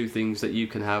best two things that you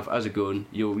can have as a gun.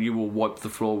 You will wipe the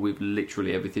floor with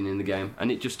literally everything in the game.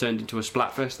 And it just turned into a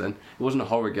splatfest then. It wasn't a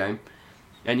horror game.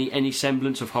 Any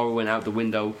semblance of horror went out the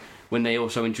window when they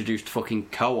also introduced fucking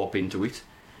co-op into it.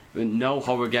 No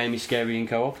horror game is scary in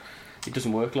co-op. It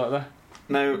doesn't work like that.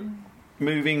 Now,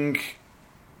 moving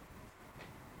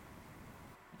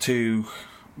to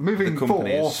Moving the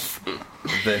companies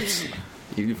forth. that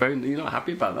You're not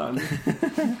happy about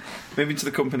that, are you? moving to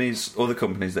the companies, other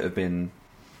companies that have been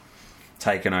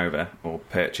taken over or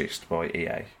purchased by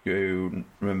EA. You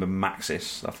remember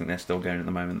Maxis? I think they're still going at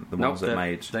the moment. The No, ones that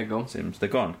made they're gone. Sims, they're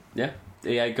gone. Yeah,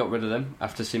 EA got rid of them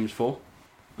after Sims 4.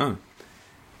 Oh,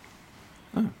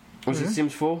 Was Yeah. it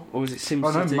Sims 4 or was it Sims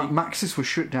Oh no, City? Maxis was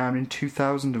shut down in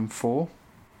 2004.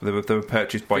 They were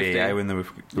purchased by 15. EA when they were.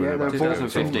 Yeah, they were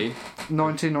 2015.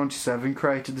 1997,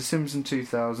 created The Sims in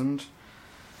 2000,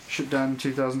 shut down in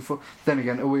 2004. Then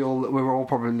again, we were all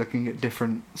probably looking at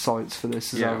different sites for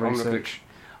this as our I'm looking- research.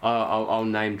 I'll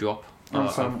name drop.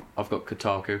 Also- I've got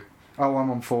Kotaku. Oh,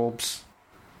 I'm on Forbes,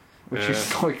 which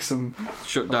is like some.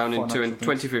 Shut down in financial things.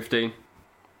 2015.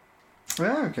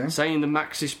 Yeah, okay. Saying the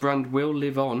Maxis brand will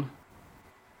live on.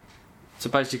 So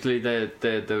basically, they're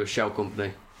a shell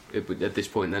company at this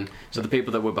point. Then, so the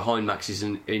people that were behind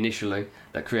Maxis initially,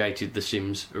 that created The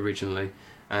Sims originally,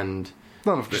 and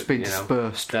They'll have just been you know,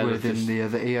 dispersed they'll have within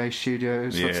just- the EA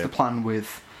studios. That's Yeah. the plan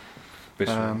with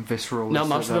Visceral. no, is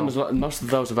most that of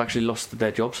those have actually lost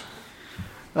their jobs.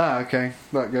 okay.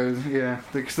 That goes, yeah.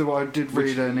 Because I did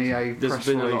read an EA there's press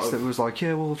been a lot release of- that was like,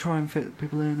 yeah, we'll try and fit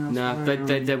people in. No,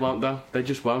 elsewhere. they won't though. They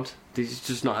just won't. This is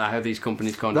just not how these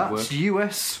companies kind of work. That's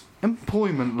US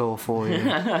employment law for you.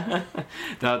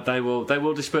 That they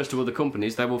will disperse to other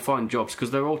companies. They will find jobs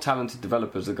because they're all talented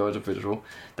developers. The guys at Visceral,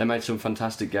 they made some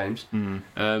fantastic games.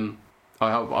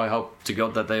 I hope to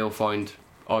God that they all find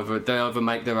either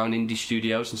make their own indie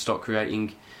studios and start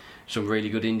creating some really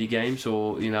good indie games,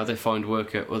 or they find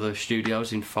work at other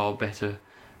studios in far better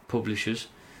publishers,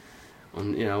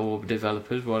 or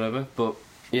developers, whatever. But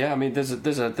yeah, I mean, there's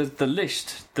the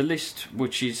list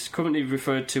which is currently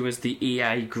referred to as the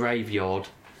EA graveyard.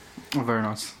 Oh, very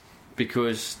nice.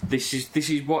 Because this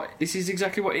is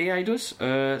exactly what EA does.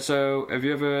 So have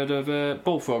you ever heard of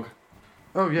Bullfrog?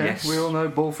 Oh yeah, Yes. we all know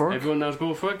Bullfrog. Everyone knows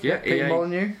Bullfrog. Yeah, Pete EA.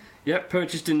 Molyneux. Yep,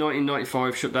 purchased in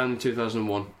 1995, shut down in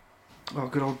 2001. Oh,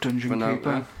 good old Dungeon For now,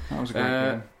 Keeper. That was a great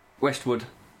game. Westwood,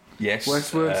 Yes.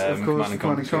 Westwards, of course, Command and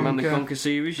Command and Conquer. Command and Conquer. Conquer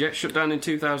series. Yeah, shut down in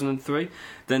 2003.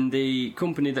 Then the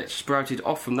company that sprouted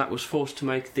off from that was forced to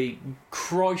make the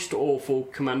Christ awful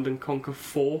Command and Conquer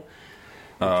 4, which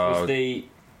was the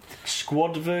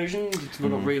squad version. It's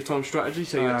not real-time strategy,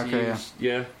 so you had to Okay, use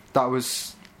yeah. That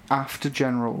was after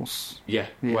Generals. Yeah,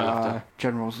 Yeah, well after.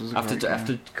 Generals was a After great game.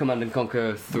 after Command and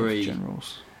Conquer 3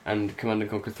 Generals. and Command and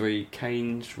Conquer 3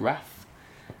 Kane's Wrath,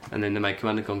 and then they made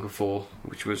Command and Conquer 4,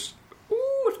 which was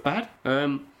it's bad.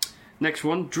 Next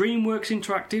one, DreamWorks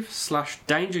Interactive /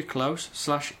 Danger Close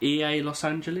 / EA Los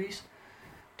Angeles.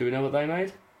 Do we know what they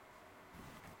made?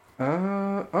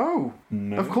 Oh,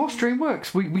 No. of course,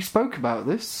 DreamWorks. We spoke about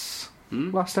this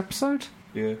Hmm? last episode.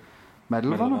 Yeah.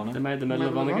 Medal of Medal of Honor. They made the Medal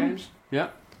of Honor games. Yeah.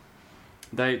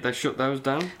 They shut those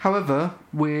down. However,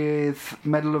 with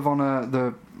Medal of Honor,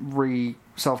 the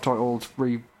self-titled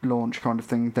relaunch kind of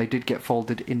thing, they did get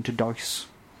folded into DICE.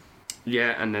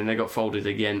 Yeah, and then they got folded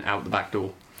again out the back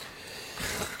door.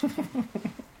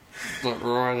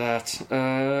 Right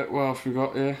at. What else we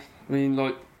got here? I mean,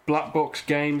 like Black Box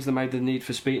Games. They made the Need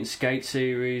for Speed and Skate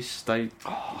series.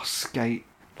 Oh, Skate.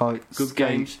 Like, Good Skate.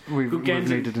 games. We've Good games.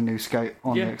 needed a new Skate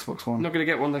on Yeah. the Xbox One. Not going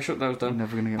to get one. They shut those We're down.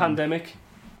 never going to get one. Pandemic.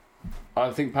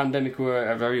 I think Pandemic were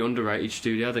a very underrated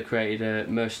studio. They created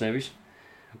Mercenaries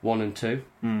 1 and 2.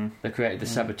 They created the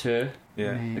Saboteur.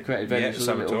 Yeah. Yeah. They created various Yeah,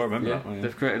 Saboteur, little, I remember that one, yeah.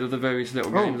 They've created other various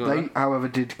little Oh, games like they, that. however,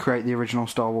 did create the original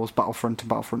Star Wars Battlefront and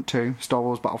Battlefront 2. Star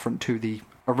Wars Battlefront 2, the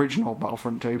original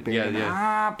Battlefront 2, being an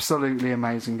absolutely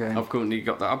amazing game. I've currently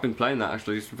got that. I've been playing that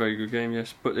actually. It's a very good game,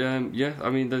 yes. But yeah, I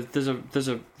mean, there's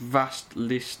a vast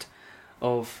list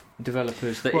of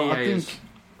developers that Well, EA I think has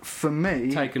for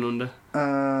me, taken under.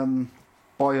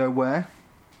 BioWare,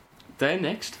 They're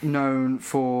next. known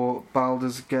for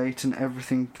Baldur's Gate and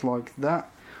everything like that.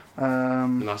 The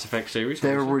Mass Effect series.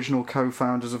 Their obviously. original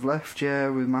co-founders have left,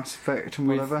 with Mass Effect and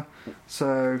With- whatever.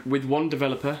 So With one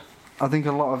developer. I think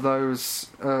a lot of those,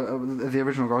 the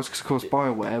original guys, because of course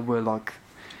BioWare were like,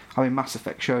 I mean, Mass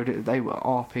Effect showed it. They were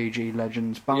RPG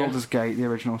legends. Baldur's Gate, the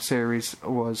original series,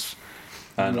 was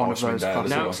And one Icewind of those Dale as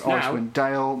classics. well. Icewind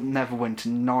Dale, Neverwinter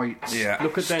Nights, Yeah.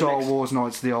 Look at their Star next, Wars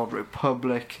Knights of the Old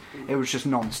Republic. It was just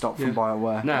non-stop from Yeah.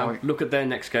 BioWare. Now, Like, look at their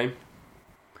next game.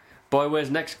 BioWare's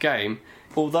next game,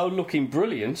 although looking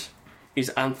brilliant, is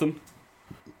Anthem.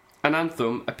 And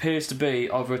Anthem appears to be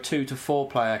either a 2 to 4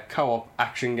 player co-op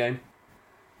action game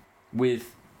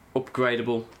with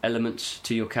upgradable elements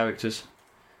to your characters.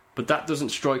 But that doesn't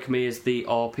strike me as the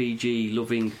RPG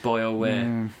loving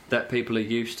BioWare that people are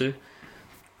used to.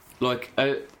 Like,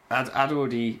 I'd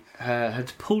already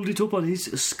had pulled it up on his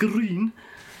screen.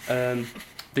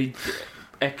 The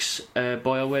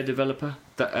ex-BioWare developer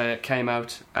that came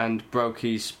out and broke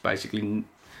his basically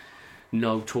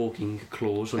no talking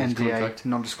clause on his NDA, contract.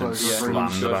 non-disclosure Yeah.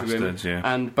 agreement. Slam the bastards, yeah.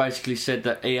 And basically said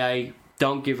that EA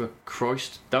don't give a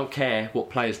Christ, don't care what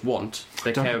players want.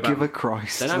 They care Don't about. give a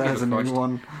Christ. They don't give There's a a Christ. new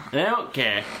one. They don't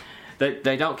care.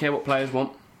 They don't care what players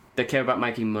want. They care about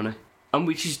making money. And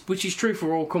which is true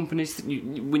for all companies.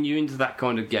 When you're into that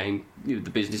kind of game, the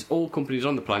business, all companies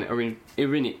on the planet are in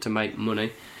it to make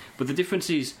money. But the difference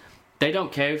is, they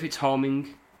don't care if it's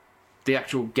harming the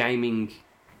actual gaming,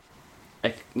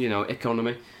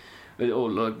 economy,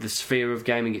 or like the sphere of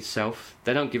gaming itself.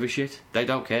 They don't give a shit. They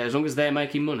don't care as long as they're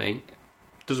making money.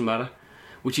 Doesn't matter.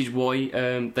 Which is why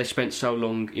they spent so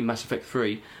long in Mass Effect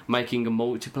 3 making a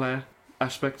multiplayer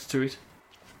aspect to it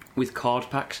with card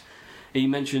packs. He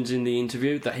mentions in the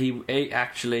interview that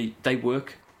they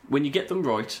work when you get them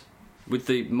right with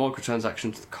the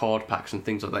microtransactions, the card packs and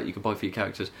things like that you can buy for your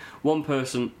characters. One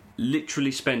person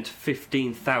literally spent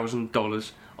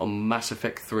 $15,000 on Mass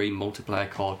Effect 3 multiplayer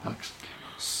card packs.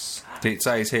 It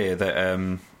says here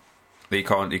that he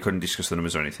couldn't discuss the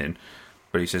numbers or anything,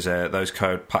 but he says those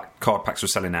card packs were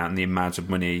selling out, and the amount of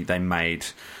money they made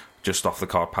just off the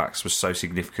card packs was so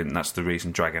significant, and that's the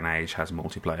reason Dragon Age has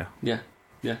multiplayer. Yeah.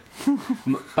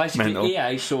 Basically,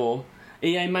 Mental.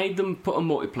 EA made them put a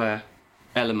multiplayer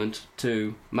element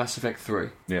to Mass Effect 3.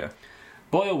 Yeah.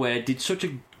 BioWare did such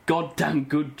a goddamn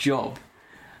good job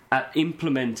at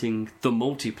implementing the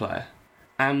multiplayer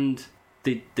and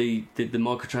the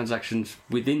microtransactions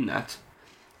within that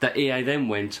EA then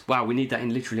went, wow, we need that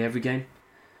in literally every game.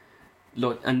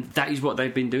 And that is what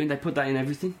they've been doing. They put that in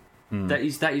everything. That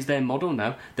is their model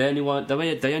now. They only want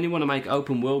to make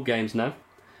open world games now.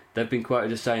 They've been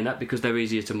quoted as saying that because they're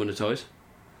easier to monetize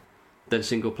than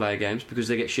single player games, because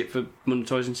they get shit for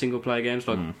monetizing single player games,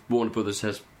 like Warner Brothers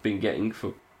has been getting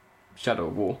for Shadow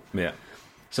of War. Yeah.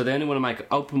 So they only want to make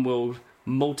open world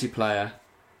multiplayer,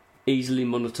 easily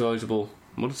monetizable.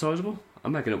 Monetizable?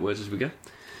 I'm making up words as we go.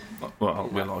 Well,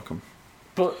 we like them.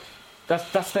 But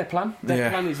that's their plan. Their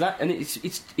plan is that, and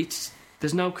it's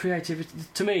there's no creativity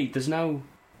to me. There's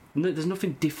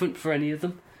nothing different for any of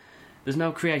them. There's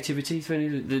no creativity for any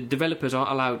of them. The developers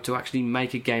aren't allowed to actually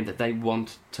make a game that they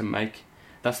want to make.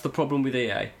 That's the problem with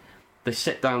EA. They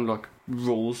set down like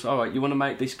rules. All right, you want to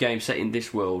make this game set in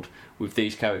this world with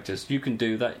these characters. You can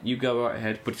do that. You go right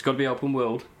ahead. But it's got to be open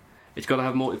world. It's got to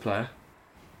have multiplayer.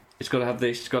 It's got to have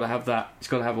this. It's got to have that. It's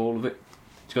got to have all of it.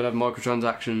 It's got to have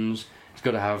microtransactions. It's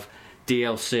got to have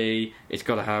DLC. It's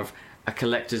got to have a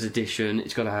collector's edition.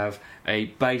 It's got to have a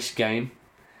base game,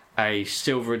 a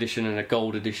silver edition and a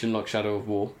gold edition like Shadow of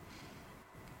War,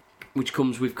 which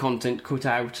comes with content cut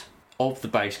out of the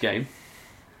base game.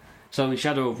 So in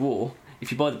Shadow of War,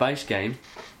 if you buy the base game,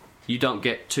 you don't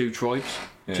get two tribes.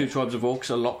 Yeah. 2 tribes of orcs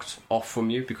are locked off from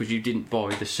you because you didn't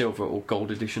buy the silver or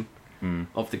gold edition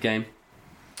of the game.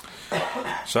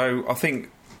 So I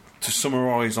think, to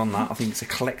summarise on that, I think it's a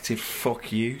collective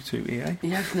fuck you to EA.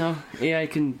 Yeah, no, EA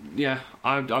can. Yeah,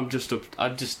 I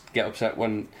just get upset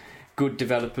when good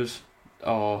developers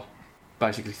are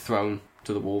basically thrown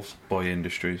to the wolves by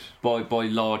industries, by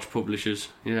large publishers.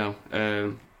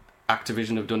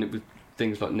 Activision have done it with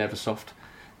things like Neversoft,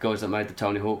 guys that made the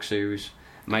Tony Hawk series,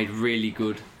 made really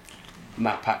good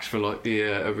map packs for like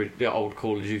the old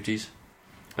Call of Duties.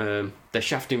 They're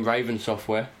shafting Raven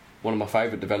Software, one of my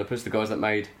favourite developers, the guys that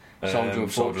made Soldier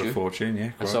of Fortune,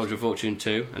 yeah, and Soldier of Fortune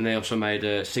 2, and they also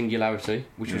made Singularity,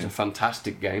 which was a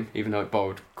fantastic game, even though it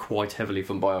borrowed quite heavily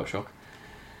from BioShock.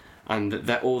 And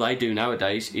that all they do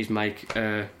nowadays is make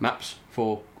maps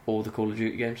for all the Call of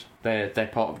Duty games. They're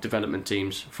part of development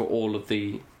teams for all of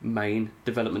the main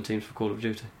development teams for Call of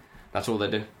Duty. That's all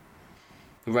they do.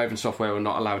 Raven Software are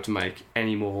not allowed to make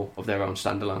any more of their own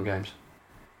standalone games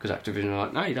because Activision are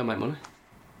like, no, you don't make money.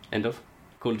 End of.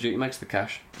 Call of Duty makes the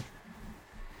cash.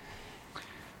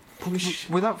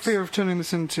 Without fear of turning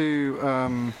this into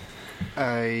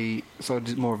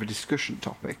more of a discussion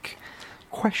topic,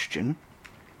 question: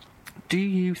 do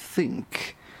you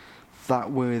think that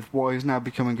with what is now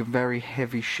becoming a very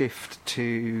heavy shift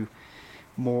to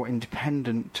more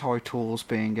independent titles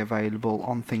being available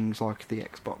on things like the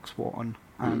Xbox One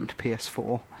and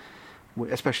PS4,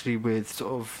 especially with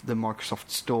sort of the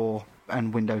Microsoft Store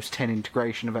and Windows 10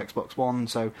 integration of Xbox One,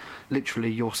 so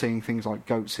literally you're seeing things like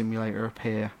Goat Simulator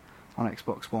appear on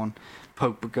Xbox One,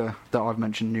 PUBG that I've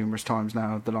mentioned numerous times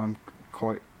now that I'm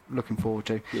quite looking forward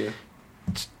to. Yeah.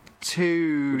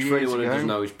 2 Which years for anyone ago, who doesn't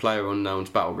know is PlayerUnknown's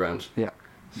Battlegrounds. Yeah.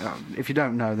 If you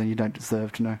don't know, then you don't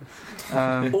deserve to know.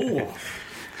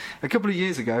 A couple of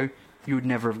years ago, you would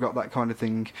never have got that kind of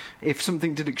thing. If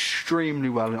something did extremely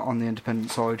well on the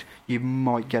independent side, you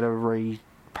might get a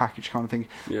repackaged kind of thing.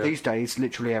 Yeah. These days,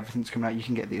 literally everything's coming out. You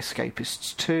can get the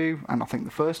Escapists 2, and I think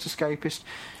the first Escapist.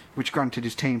 which granted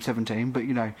is Team 17, but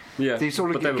Yeah, these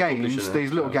sort of but they were games, publishing it,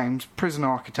 these little so. games, Prison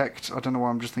Architect, I don't know why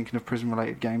I'm just thinking of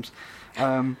prison-related games,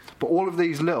 but all of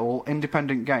these little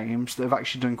independent games that have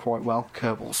actually done quite well,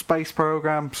 Kerbal Space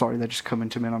Program, sorry, they're just coming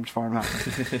to me and I'm just firing them out.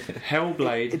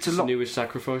 Hellblade, It's a lot- newest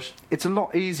sacrifice. It's a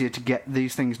lot easier to get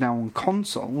these things now on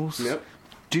consoles. Yep.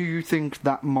 Do you think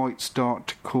that might start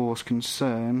to cause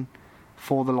concern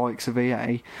for the likes of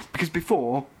EA? Because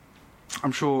before,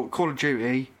 I'm sure Call of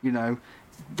Duty,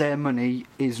 their money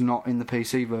is not in the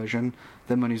PC version.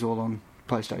 Their money's all on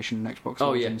PlayStation and Xbox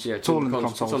Oh yeah, versions. yeah. It's all in the It's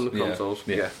consoles. on the Yeah. consoles.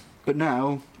 Yeah. Yeah. But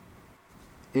now,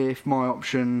 if my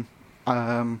option,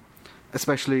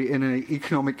 especially in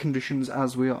economic conditions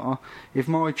as we are, if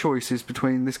my choice is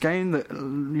between this game that,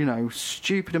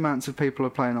 stupid amounts of people are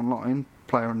playing online,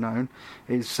 PlayerUnknown,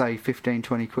 is say 15,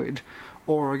 20 quid,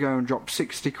 or I go and drop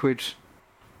 60 quid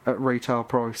at retail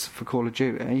price for Call of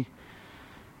Duty,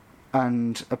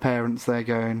 and a parent's there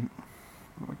going,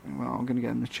 well, I'm going to get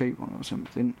them the cheap one or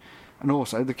something. And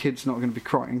also, the kid's not going to be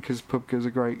crying because PUBG's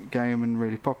a great game and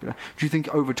really popular. Do you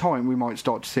think over time we might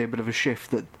start to see a bit of a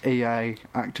shift that EA,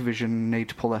 Activision need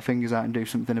to pull their fingers out and do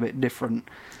something a bit different?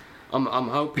 I'm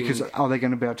hoping Because are they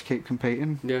going to be able to keep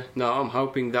competing? Yeah, no, I'm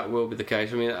hoping that will be the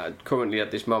case. I mean, currently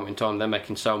at this moment in time, they're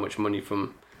making so much money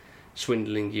from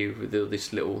swindling you with all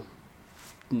this little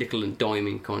nickel and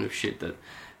diming kind of shit that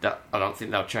I don't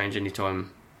think they'll change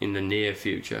anytime in the near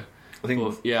future. I think.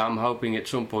 But yeah, I'm hoping at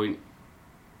some point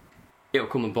it'll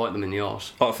come and bite them in the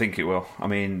arse. I think it will. I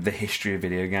mean, the history of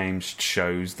video games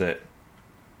shows that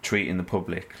treating the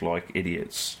public like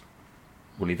idiots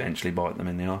will eventually bite them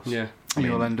in the arse. Yeah, And I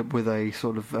you'll mean- end up with a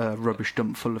sort of rubbish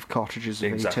dump full of cartridges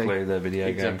of Exactly, ET. the video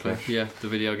exactly. game. Yeah, the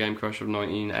video game crash of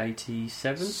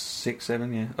 1987. 6,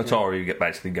 7, yeah. Atari get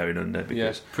basically going under because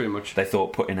Yes, pretty much. they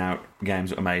thought putting out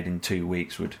games that were made in 2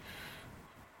 weeks would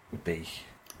be.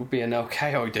 Would be an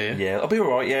okay idea. Yeah, it'll be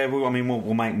alright, yeah. We'll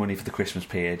make money for the Christmas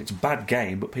period. It's a bad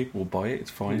game, but people will buy it, it's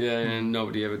fine. Yeah, and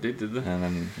nobody ever did they? And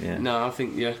then, yeah. No, I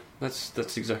think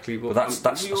that's exactly what. But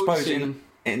that's we I all suppose seen-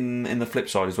 in the flip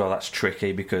side as well, that's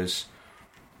tricky because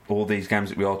all these games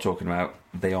that we are talking about,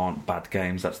 they aren't bad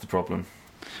games, that's the problem.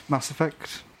 Mass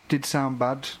Effect did sound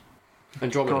bad.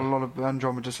 Andromeda. Got a lot of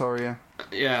Andromeda, sorry, yeah.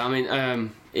 Yeah, I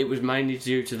mean, it was mainly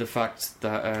due to the fact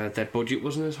that their budget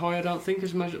wasn't as high, I don't think,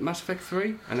 as Mass Effect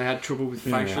 3, and they had trouble with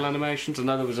facial animations. I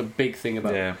know there was a big thing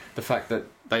about the fact that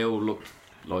they all looked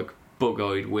like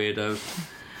bug-eyed weirdos.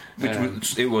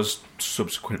 It was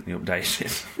subsequently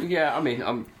updated. Yeah, I mean,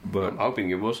 I'm But hoping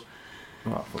it was.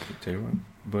 well, I thought it too, right?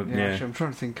 But Yeah, yeah, actually, I'm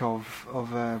trying to think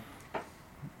of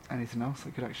anything else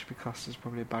that could actually be classed as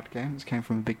probably a bad game that's came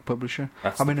from a big publisher.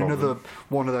 that's I the mean, problem. another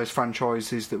one of those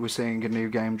franchises that we're seeing a new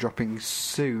game dropping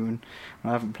soon.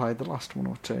 I haven't played the last one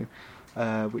or two,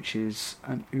 which is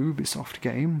an Ubisoft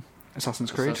game,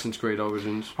 Assassin's Creed. Assassin's Creed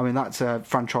Origins. I mean, that's a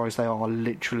franchise. They are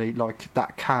literally like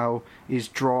that cow is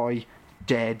dry,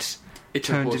 dead, It's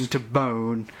a turned bust. into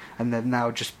bone, and they're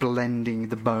now just blending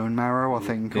the bone marrow, I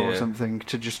think, or Yeah. something,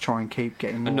 to just try and keep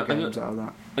getting more games out of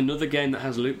that. Another game that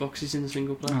has loot boxes in the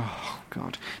single player. Oh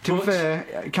God! To be But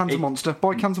fair, Cans of Monster.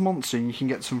 Buy Cans of Monster, and you can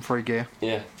get some free gear.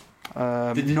 Yeah.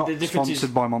 Not the difference sponsored is-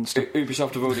 by Monster.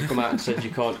 Ubisoft have already come out and said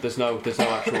you can't. There's no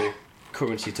actual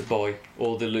currency to buy.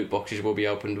 All the loot boxes will be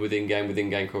opened within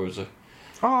game currency.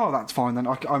 Oh, that's fine then.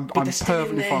 I'm they're still in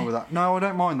perfectly there. fine with that. No, I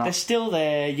don't mind They're that. still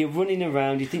there. You're running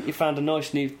around. You think you found a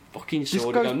nice new fucking This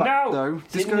sword. goes and go, back, no, though.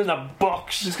 it's This hidden goes- in a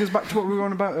box. This goes back to what we were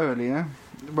on about earlier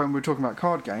when we were talking about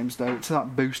card games. Though it's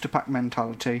that booster pack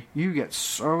mentality. You get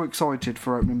so excited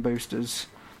for opening boosters.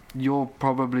 You're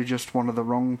probably just one of the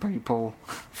wrong people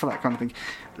for that kind of thing.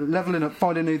 Leveling up,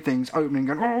 finding new things, opening,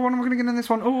 going, oh, what am I going to get in this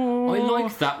one? Oh, I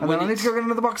like that And when then I need to go get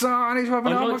another box. Oh, I need to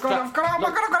open it. I Oh my like god! that.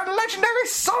 I've got a legendary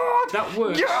sword. That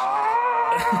works.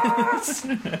 Yes!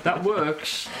 That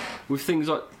works with things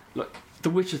like The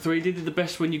Witcher 3 did it the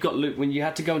best when you got loot, when you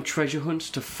had to go on treasure hunts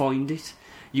to find it.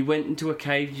 You went into a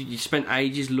cave, you spent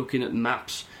ages looking at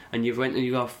maps, and you went and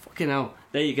you go, fucking hell,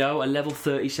 there you go, a level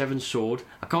 37 sword.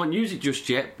 I can't use it just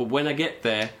yet, but when I get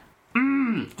there,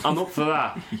 I'm up for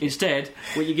that. Instead,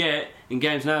 what you get in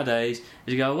games nowadays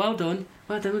is you go, well done,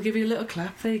 we'll give you a little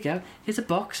clap, there you go, here's a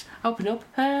box, open up,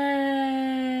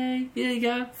 hey, here you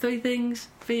go, 3 things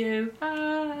for you,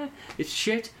 it's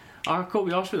shit. I can't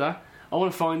be arsed with that. I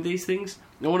want to find these things,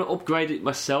 I want to upgrade it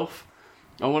myself,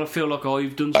 I want to feel like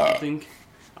I've done something.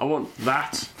 I want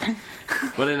that,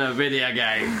 but in a video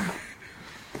game.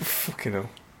 fucking hell.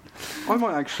 I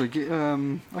might actually get.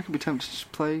 I could be tempted to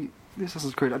play the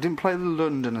Assassin's Creed. I didn't play the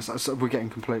London. We're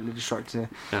getting completely distracted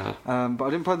here. Uh-huh. But I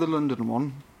didn't play the London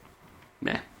one.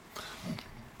 Yeah.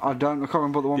 I can't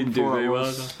remember what the one Didn't do before very that well. I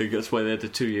was. think that's why they had the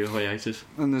 2-year hiatus.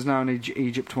 And there's now an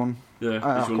Egypt one. Yeah,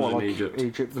 I this quite one's like in Egypt.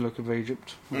 Egypt, the look of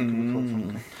Egypt. But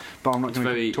I'm not It's going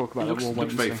very, to talk about looks, that. We'll wait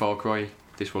looks and very see. Far Cry,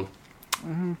 this one.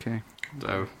 Okay.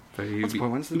 So, very That's the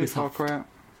point. When's the new Far Cry out?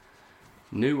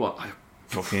 New one?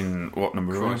 Fucking what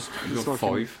number are we? Christ, we've It's got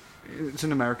like 5. It's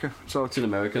in America. So It's in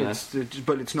America now.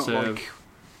 but it's not So- like...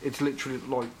 It's literally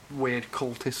like weird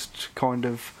cultist kind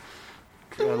of...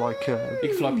 You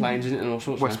can fly planes in it and all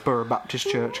sorts. Westboro Baptist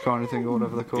Church kind of thing, or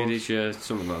whatever they're It called. is, yeah,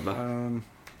 something like that.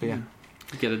 But yeah.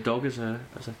 You get a dog as a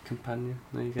companion.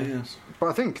 There you go. Yes. But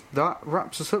I think that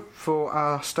wraps us up for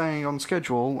our staying on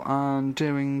schedule and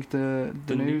doing the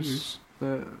news.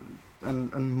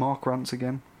 And Mark rants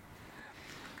again.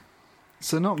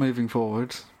 So not moving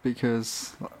forward,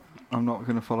 because I'm not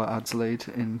going to follow Ad's lead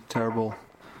in terrible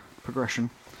progression.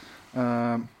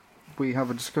 We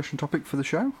have a discussion topic for the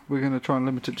show. We're going to try and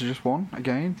limit it to just one,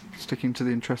 again, sticking to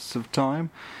the interests of time.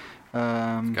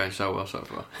 Going so well so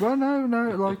far. Well,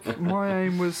 no, like, my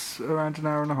aim was around an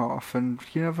hour and a half, and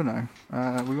you never know.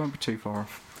 We won't be too far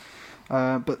off.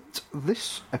 But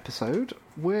this episode,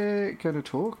 we're going to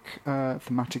talk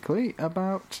thematically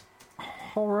about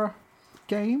horror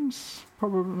games.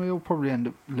 It'll probably end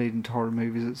up leading to horror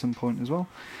movies at some point as well.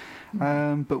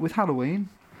 But with Halloween,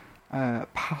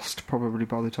 past probably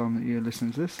by the time that you're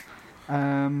listening to this,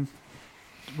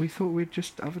 we thought we'd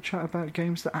just have a chat about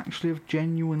games that actually have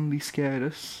genuinely scared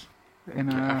us.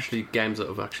 Actually, games that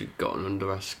have actually gotten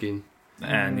under our skin.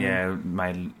 And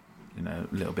made a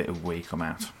little bit of we come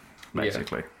out,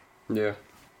 basically. Yeah.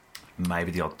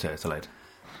 Maybe the odd turtle head.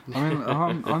 I mean,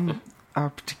 I'm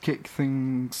happy to kick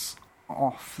things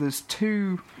off. There's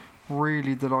two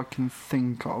really that I can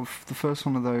think of. The first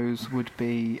one of those would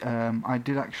be I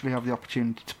did actually have the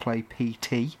opportunity to play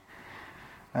PT.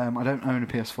 I don't own a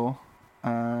PS4,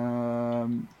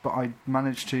 but I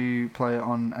managed to play it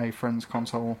on a friend's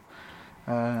console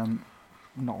not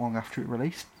long after it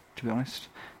released, to be honest.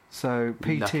 So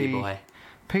Lucky boy.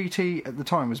 PT at the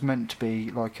time was meant to be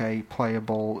like a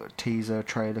playable teaser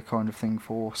trailer kind of thing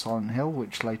for Silent Hill,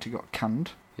 which later got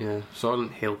canned. Yeah,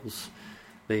 Silent Hills,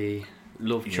 the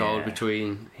love child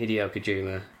between Hideo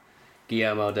Kojima,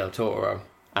 Guillermo del Toro,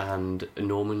 and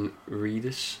Norman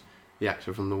Reedus, the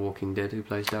actor from The Walking Dead who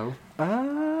plays Daryl.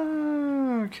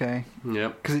 Okay.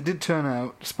 Yep. Because it did turn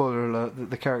out, spoiler alert, that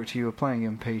the character you were playing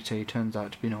in PT turns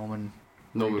out to be Norman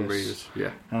Reedus,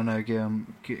 yeah. And I know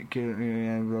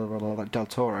Del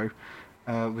Toro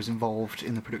was involved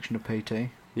in the production of PT.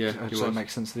 Yeah, So it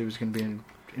makes sense that he was going to be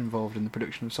involved in the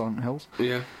production of Silent Hills.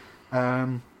 Yeah.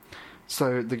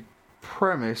 So the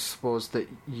premise was that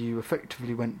you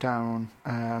effectively went down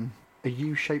a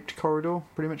U-shaped corridor,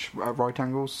 pretty much at right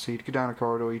angles. So you'd go down a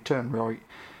corridor, you turn right,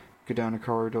 go down a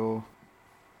corridor.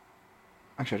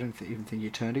 Actually, I don't even think you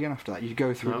turned again after that. You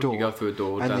go through a door. You go through a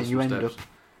door, and down then you some end steps. up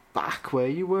back where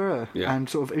you were. Yeah. And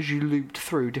sort of as you looped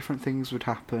through, different things would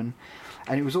happen.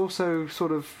 And it was also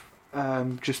sort of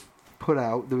just put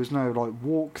out. There was no like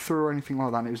walkthrough or anything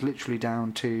like that. And it was literally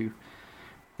down to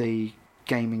the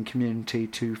gaming community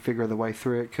to figure their way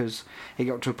through it, because it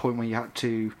got to a point where you had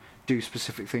to do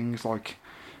specific things like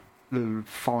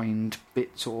find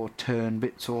bits or turn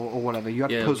bits or whatever. You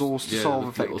had puzzles to solve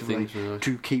effectively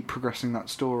to keep progressing that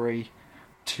story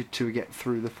to get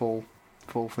through the full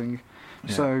thing.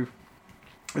 Yeah. So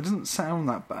it doesn't sound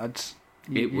that bad.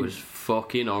 It was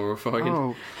fucking horrifying.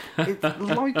 Oh,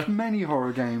 like many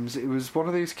horror games, it was one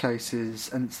of these cases,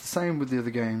 and it's the same with the other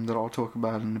game that I'll talk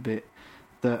about in a bit,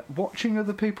 that watching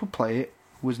other people play it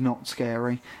was not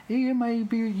scary.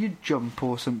 Maybe you'd jump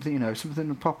or something, something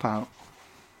would pop out.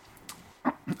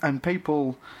 And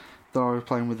people that I was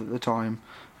playing with at the time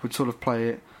would sort of play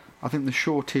it. I think the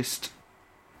shortest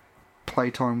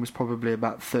playtime was probably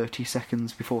about 30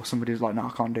 seconds before somebody was like, no, I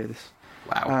can't do this.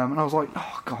 Wow. And I was like,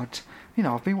 oh God,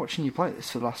 I've been watching you play this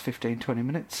for the last 15-20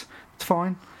 minutes. It's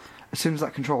fine. As soon as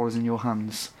that controller's in your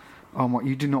hands,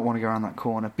 you do not want to go around that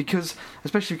corner,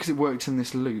 especially because it worked in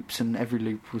this loops, and every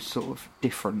loop was sort of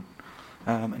different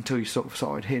until you sort of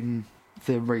started hitting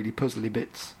the really puzzly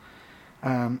bits.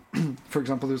 For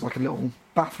example, there was like a little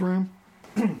bathroom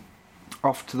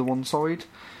off to the one side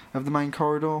of the main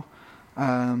corridor,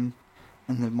 and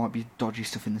there might be dodgy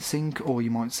stuff in the sink, or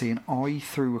you might see an eye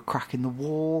through a crack in the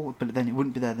wall, but then it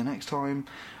wouldn't be there the next time.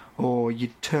 Or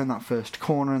you'd turn that first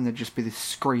corner and there'd just be this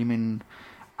screaming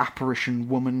apparition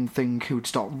woman thing who would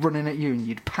start running at you, and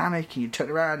you'd panic, and you'd turn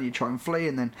around, and you'd try and flee,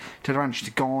 and then turn around and she's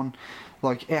gone.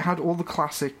 Like, it had all the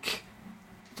classic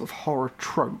sort of horror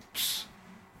tropes.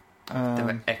 They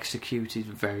were executed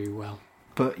very well.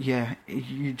 But yeah,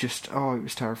 it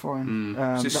was terrifying.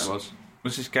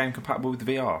 Was this game compatible with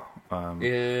the VR?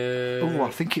 Oh,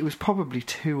 I think it was probably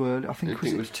too early. I think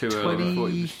it was too early. I thought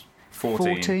it was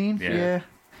 14. Yeah.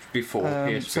 Before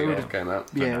PS4 so it would have- came out.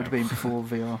 Yeah, it would have been before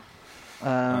VR.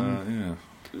 Yeah.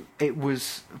 It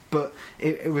was, but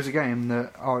it was a game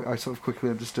that I sort of quickly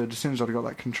understood. As soon as I got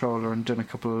that controller and done a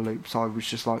couple of loops, I was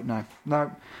just like, no,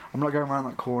 I'm not going around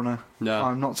that corner. No,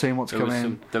 I'm not seeing what's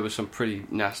coming. There was some pretty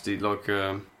nasty, like,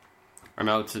 I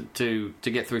know to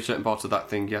get through certain parts of that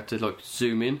thing, you had to like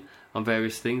zoom in on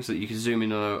various things. That you could zoom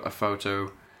in on a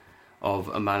photo of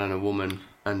a man and a woman,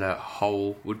 and a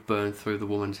hole would burn through the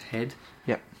woman's head,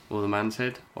 or the man's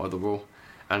head, either or,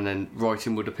 and then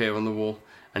writing would appear on the wall.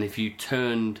 And if you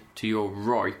turned to your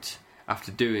right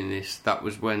after doing this, that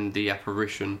was when the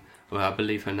apparition, well, I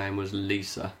believe her name was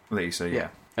Lisa, yeah.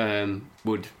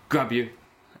 would grab you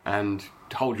and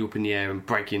hold you up in the air and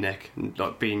break your neck and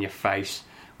like be in your face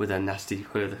with her nasty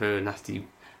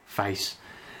face.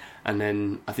 And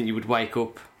then I think you would wake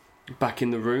up back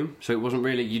in the room. So it wasn't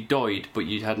really you died, but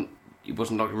it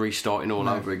wasn't like restarting all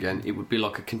over again. It would be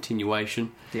like a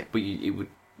continuation. Yeah. But it would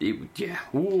yeah.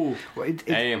 Ooh. Well,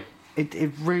 Damn.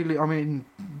 It really, I mean,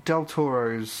 Del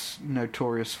Toro's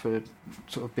notorious for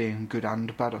sort of being good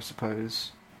and bad, I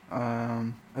suppose.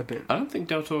 A bit. I don't think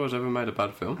Del Toro's ever made a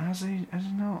bad film. Has he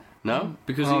not? No,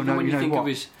 because Oh, even no, when you think what? of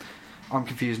his I'm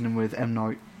confusing him with M.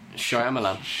 Night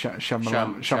Shyamalan.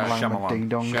 Shyamalan Ding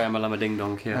Dong. Shyamalan Ding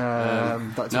Dong, yeah.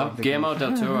 That's No, what I'm thinking Guillermo of.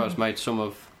 del Toro has made some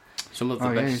of the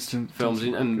best he's films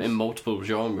done in multiple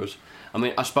genres. I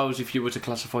mean, I suppose if you were to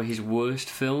classify his worst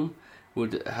film,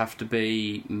 would have to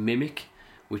be Mimic,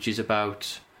 which is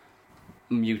about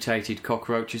mutated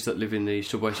cockroaches that live in the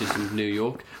subway system of New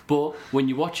York. But when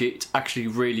you watch it, it's actually a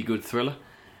really good thriller.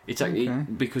 It's actually,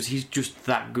 because he's just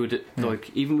that good at,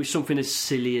 like, even with something as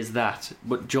silly as that,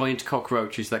 but giant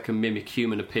cockroaches that can mimic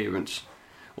human appearance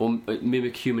or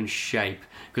mimic human shape,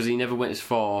 because he never went as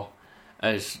far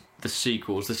as the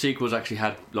sequels. The sequels actually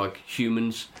had like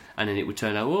humans, and then it would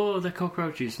turn out, oh, they're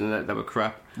cockroaches, and that were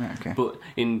crap. Okay. But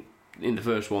in the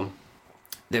first one,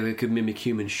 they could mimic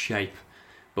human shape.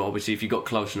 But obviously, if you got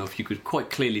close enough, you could quite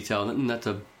clearly tell that's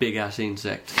a big ass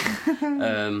insect.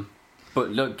 But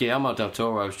look, Guillermo del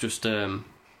Toro is just. I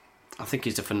think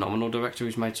he's a phenomenal director.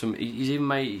 He's made some. He's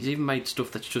even made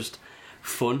stuff that's just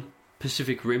fun.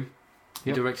 Pacific Rim.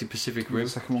 He directed Pacific Rim.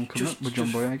 The second one coming up with John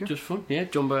Boyega. Just fun, yeah.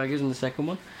 John Boyega's in the second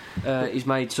one. He's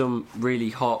made some really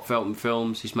heartfelt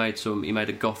films. He made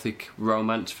a gothic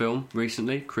romance film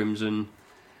recently, Crimson.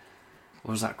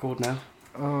 What was that called now?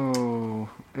 Oh,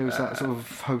 it was that sort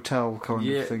of hotel kind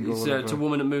of thing. Yeah, it's a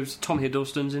woman that moves. Tom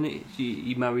Hiddleston's in it.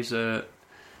 He marries a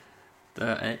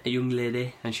young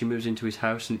lady, and she moves into his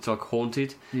house, and it's like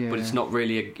haunted. Yeah. But it's not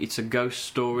really. It's a ghost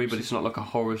story, but it's not like a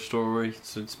horror story.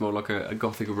 It's more like a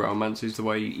gothic romance, is the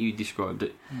way you described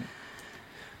it. Yeah.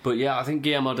 But yeah, I think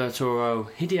Guillermo del Toro,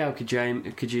 Hideo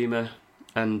Kojima,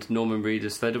 and Norman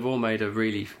Reedus, they'd have all made a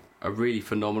really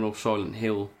phenomenal Silent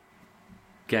Hill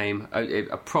game,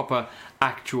 a proper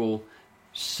actual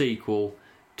sequel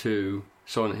to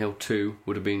Silent Hill 2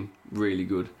 would have been really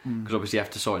good, because obviously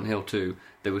after Silent Hill 2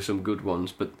 there were some good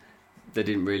ones, but they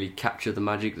didn't really capture the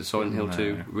magic that Silent Hill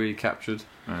 2 really captured.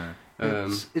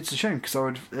 It's a shame, because I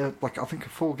would I think a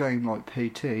full game like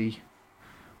PT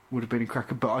would have been a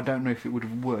cracker, but I don't know if it would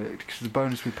have worked, because the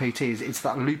bonus with PT is it's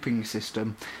that looping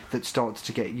system that starts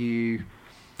to get you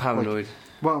paranoid.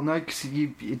 Well, no, because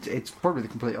it's probably the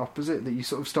complete opposite, that you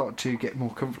sort of start to get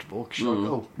more comfortable, because you're like,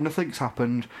 oh, nothing's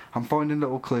happened, I'm finding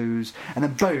little clues, and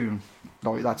then boom,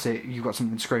 like, that's it, you've got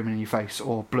something screaming in your face,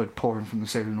 or blood pouring from the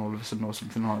ceiling all of a sudden, or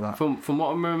something like that. From what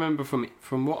I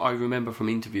remember from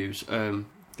interviews,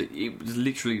 it was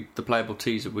literally, the playable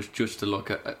teaser was just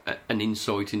an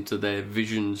insight into their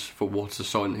visions for what a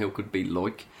Silent Hill could be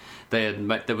like. There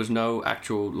was no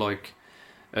actual, like,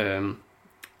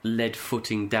 lead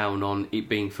footing down on it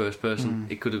being first person.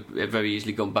 It could have very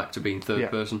easily gone back to being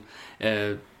third person.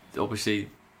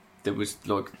 Obviously there was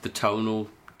like the tonal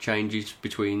changes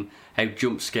between how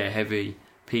jump scare heavy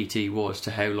PT was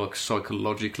to how like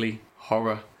psychologically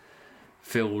horror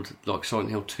filled like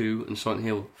Silent Hill 2 and Silent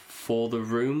Hill 4 The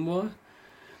Room were.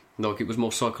 Like it was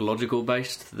more psychological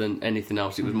based than anything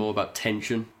else. It was more about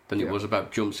tension than it was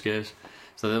about jump scares.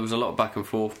 So there was a lot of back and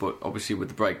forth, but obviously with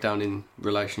the breakdown in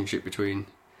relationship between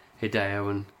Hideo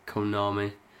and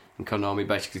Konami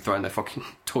basically throwing their fucking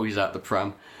toys out the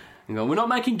pram and going, we're not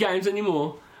making games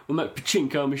anymore, we'll make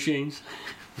pachinko machines,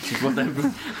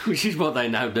 which is what they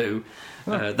now do.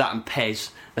 That and Pez.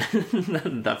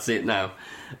 That's it now.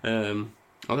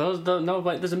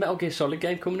 There's a Metal Gear Solid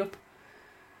game coming up,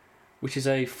 which is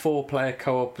a 4-player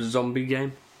co-op zombie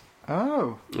game.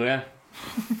 Oh. Yeah.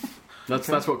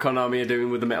 That's what Konami are doing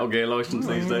with the Metal Gear license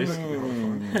these days.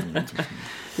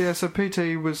 Yeah, so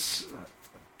PT was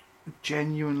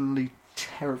genuinely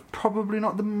probably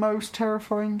not the most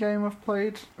terrifying game I've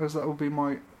played, as that will be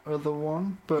my other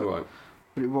one. But, Right.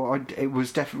 but it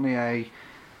was definitely a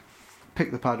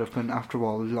pick the pad up, and after a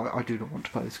while, like, I do not want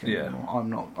to play this game anymore.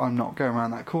 I'm not going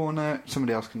around that corner.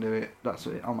 Somebody else can do it. That's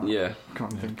it. I'm out. Yeah.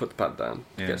 Kind of thing. Put the pad down.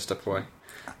 Yeah. Get stuff away.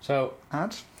 So,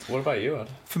 Ad? what about you, Ad?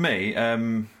 For me,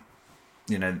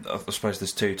 you know, I suppose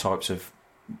there's two types of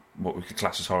what we could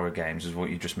class as horror games, is what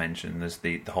you just mentioned. There's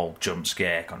the whole jump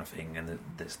scare kind of thing, and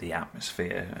there's the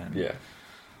atmosphere and Yeah.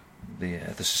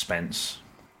 the suspense.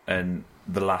 And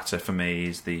the latter, for me,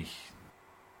 is the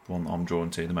one that I'm drawn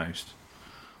to the most.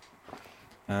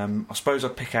 I suppose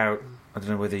I'd pick out, I don't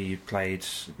know whether you played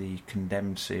the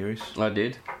Condemned series. I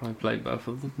did. I played both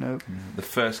of them. No. The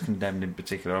first Condemned in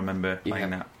particular, I remember playing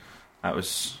that. That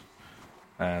was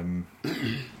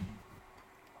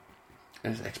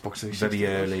Xbox 360. very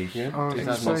early. Yeah. Oh, I was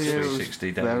gonna Xbox say, yeah, it was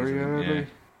 360 very demos, early.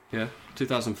 Yeah.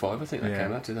 2005, I think that Yeah.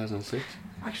 came out. 2006.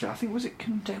 Actually, I think, was it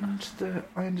Condemned that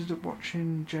I ended up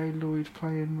watching Jay Lloyd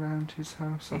playing round his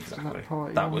house after Exactly. that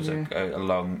party? That one was year? a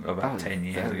long, That about was 10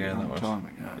 years very ago. long That was. time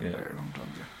ago. Yeah. Very long time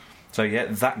ago. So yeah,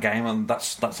 that game, and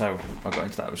that's how I got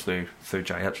into that, was through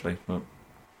Jay actually. But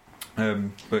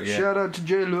yeah. Shout out to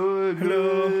Jay Lloyd.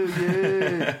 Hello.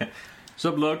 Yeah.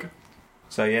 Sublug.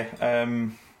 So yeah,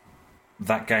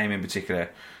 that game in particular,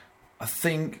 I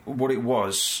think what it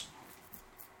was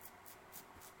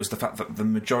the fact that the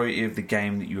majority of the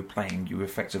game that you were playing, you were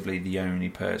effectively the only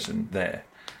person there,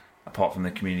 apart from the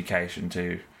communication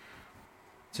to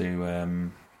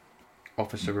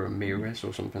Officer Ramirez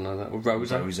or something like that. Or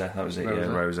Rosa. that was it. Rosa. Yeah,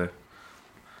 Rosa.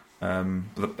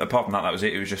 But apart from that was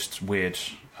it. It was just weird,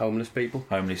 Homeless people.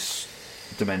 homeless,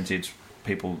 demented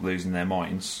people losing their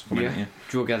minds, coming at you.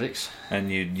 Drug addicts.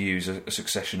 And you'd use a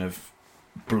succession of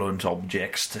blunt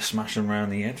objects to smash them around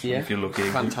the head. Yeah. If you're lucky.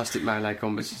 Fantastic melee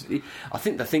combos. I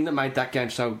think the thing that made that game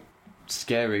so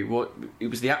scary, it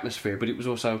was the atmosphere, but it was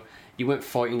also, you weren't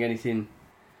fighting anything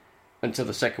until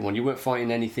the second one. You weren't fighting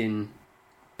anything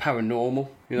paranormal,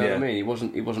 you know what I mean? It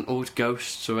wasn't always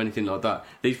ghosts or anything like that.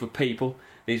 These were people.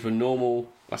 These were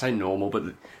normal. I say normal, but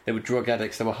they were drug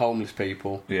addicts. They were homeless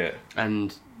people. Yeah.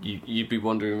 And you'd be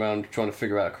wandering around trying to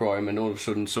figure out a crime, and all of a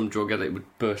sudden some drug addict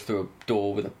would burst through a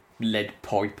door with a lead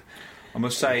pipe. I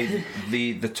must say,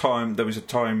 there was a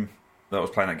time that I was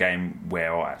playing that game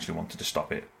where I actually wanted to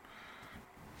stop it.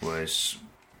 Was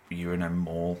you're in a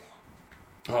mall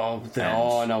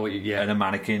I know what you get. and a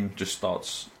mannequin just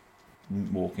starts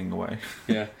walking away.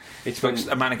 Yeah, it's It's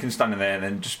like a mannequin standing there and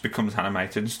then just becomes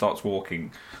animated and starts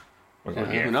walking. I was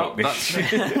like, no, fuck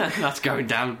this. that's going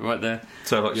down right there.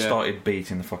 So Yeah. started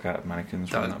beating the fuck out of mannequins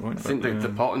from that point. I think the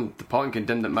part in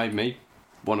Condemned that made me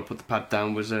want to put the pad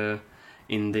down was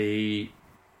in the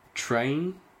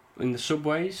train, in the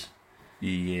subways.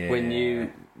 Yeah. When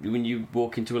you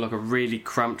walk into like a really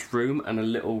cramped room and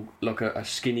a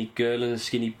skinny girl and a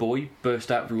skinny boy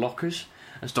burst out of lockers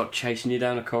and start chasing you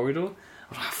down a corridor. I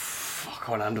was like, fuck, I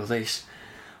can't handle this.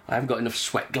 I haven't got enough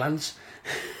sweat glands.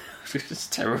 It's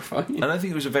terrifying. I don't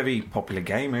think it was a very popular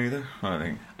game either. I don't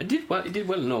think. It did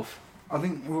well enough. I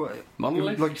think,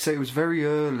 Monolith? like you say, it was very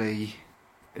early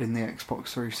in the Xbox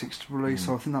 360 release,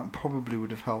 so I think that probably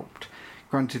would have helped.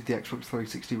 Granted, the Xbox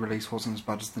 360 release wasn't as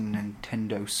bad as the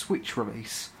Nintendo Switch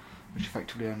release, which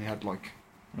effectively only had like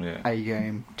a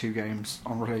game, 2 games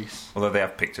on release. Although they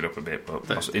have picked it up a bit,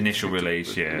 but initial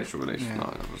release, Initial release, Yeah. no,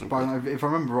 that wasn't But good. if I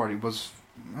remember right,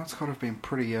 that's got to have been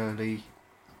pretty early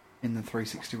in the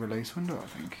 360 release window, I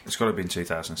think. It's got to have been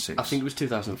 2006. I think it was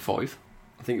 2005.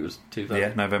 I think it was 2000.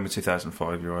 Yeah, November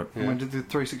 2005, you're right. Yeah. When did the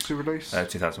 360 release?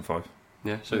 2005.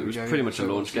 Yeah, so There it we was go, pretty yeah, much so a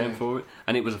it launch was, game yeah. for it,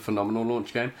 and it was a phenomenal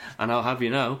launch game. And I'll have you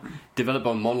know, developed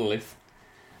by Monolith,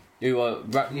 who are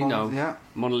Yeah.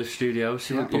 Monolith Studios,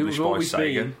 Yeah. who Published have by always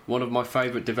Sega. been one of my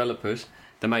favourite developers.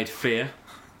 They made Fear,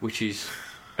 which is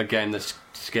a game that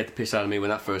scared the piss out of me when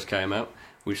that first came out,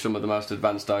 with some of the most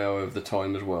advanced IO of the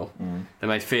time as well. They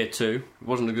made Fear 2. It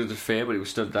wasn't as good as Fear, but it was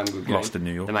still a damn good game. Lost in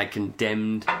New York. They made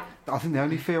Condemned. I think the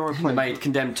only Fear I They played... made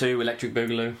Condemned 2, Electric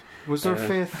Boogaloo. Was there a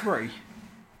Fear 3?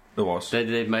 There was. They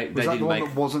did make. Was They that did the one make.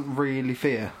 that wasn't really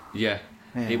Fear? Yeah.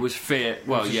 Yeah. It was Fear.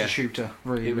 Well, it was just yeah. a shooter,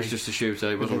 really. It was just a shooter.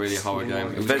 It wasn't really a horror game.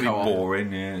 It was Very co-op.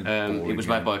 boring, yeah. It was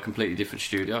made by a completely different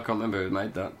studio. I can't remember who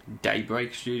made that.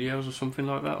 Daybreak Studios or something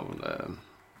like that, or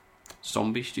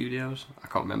Zombie Studios. I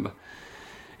can't remember.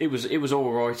 It was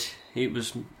all right. It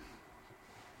was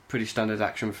pretty standard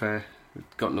action fare.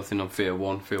 Got nothing on Fear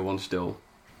 1. Fear 1's still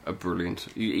a brilliant,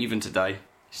 even today,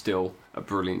 still a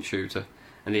brilliant shooter.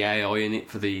 And the AI in it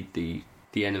for the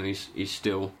the enemies is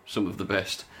still some of the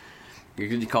best.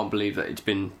 You can't believe that it's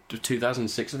been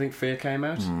 2006, I think Fear came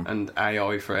out, and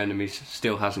AI for enemies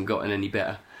still hasn't gotten any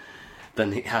better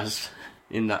than it has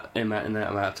in that amount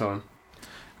of time.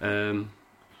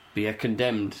 But yeah,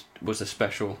 Condemned was a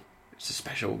special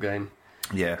game.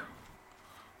 Yeah.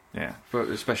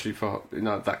 Especially for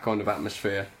that kind of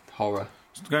atmosphere, horror.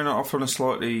 Going off on a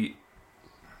slightly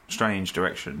strange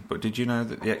direction, but did you know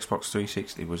that the Xbox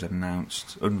 360 was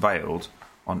unveiled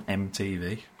on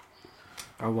MTV?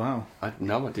 Oh wow! I did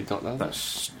not know that.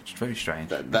 That's very strange.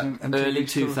 That early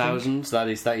 2000s.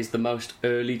 That is the most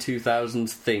early 2000s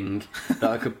thing that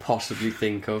I could possibly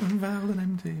think of. Unveiled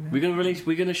on MTV.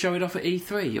 We're gonna show it off at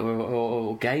E3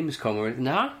 or Gamescom or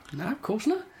no, of course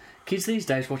not. Kids these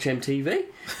days watch MTV.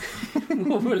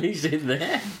 We'll release it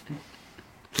there.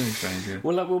 Very strange. Yeah.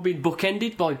 Well, that will be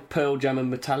bookended by Pearl Jam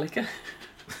and Metallica.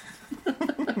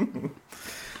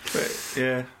 But,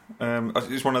 yeah,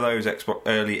 it's one of those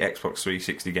early Xbox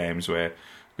 360 games where,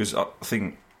 because I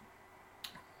think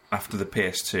after the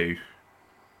PS2,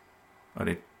 I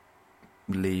did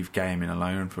leave gaming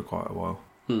alone for quite a while.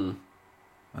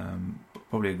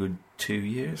 Probably a good 2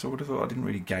 years. I would have thought. I didn't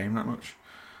really game that much.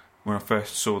 When I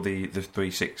first saw the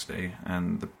 360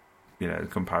 and the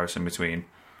comparison between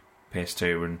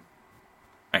PS2 and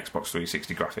Xbox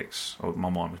 360 graphics, my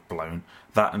mind was blown.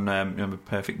 That and remember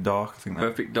Perfect Dark? I think that.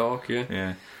 Perfect Dark, yeah.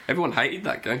 Yeah. Everyone hated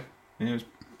that game. Yeah,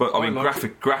 but I mean,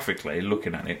 graphically,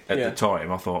 looking at it at the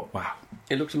time, I thought, wow,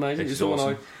 it looks amazing. It's the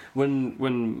awesome. one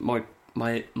when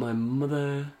my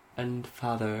mother and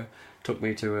father took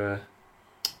me to a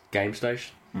game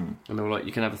station, and they were like,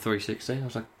 "You can have a 360." I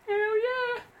was like, "Hell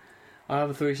yeah, I have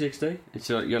a 360." It's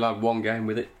like, you'll have one game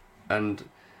with it, and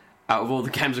out of all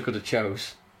the games I could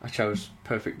have I chose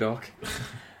Perfect Dark.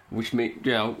 Which means,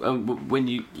 when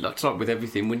you, it's like with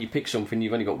everything, when you pick something,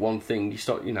 you've only got one thing, you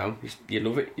start, you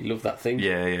love it, you love that thing.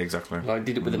 Yeah, exactly. Like, I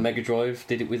did it with the Mega Drive,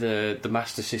 did it with the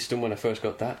Master System when I first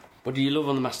got that. What do you love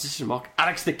on the Master System, Mark?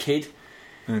 Alex the Kid.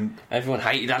 And Everyone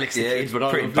hated Alex the Kid, but I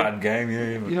pretty loved bad it. game,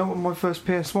 yeah. You know what my first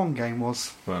PS1 game was?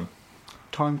 Fun.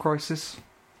 Time Crisis.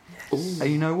 Yes.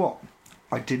 And you know what?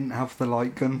 I didn't have the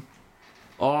light gun.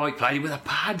 Oh, he played it with a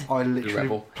pad. I The literally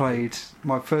rebel. played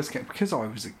my first game because I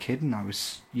was a kid and I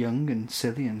was young and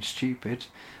silly and stupid.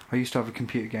 I used to have a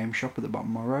computer game shop at the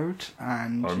bottom of my road,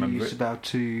 and I you remember used it. to be able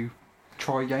to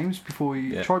try games before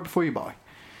you buy.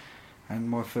 And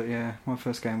my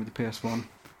first game with the PS1,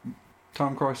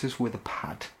 Time Crisis with a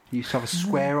pad. You used to have a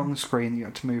square on the screen that you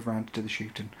had to move around to do the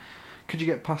shooting. Could you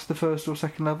get past the first or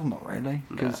second level? Not really,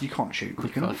 because you can't shoot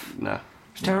quick enough. No.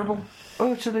 It's terrible,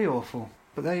 utterly awful.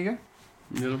 But there you go.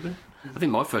 A little bit. I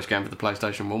think my first game for the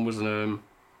PlayStation 1 was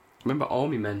remember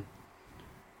Army Men?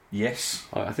 Yes.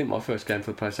 I think my first game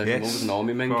for the PlayStation 1 was an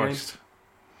Army Men Christ.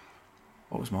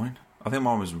 What was mine? I think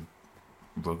mine was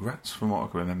Rugrats, from what I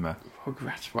can remember. game.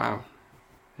 Rugrats, wow.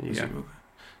 There you Was go. it Rugrats?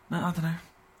 No, I don't know.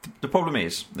 The problem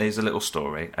is, there's a little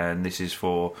story, and this is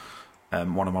for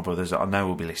one of my brothers that I know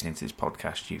will be listening to this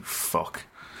podcast. You fuck.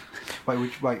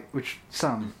 Which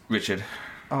Sam? Richard.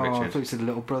 Oh, I Richard. thought you said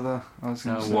little brother. I was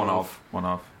going to say One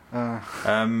of.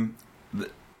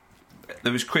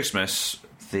 There was Christmas.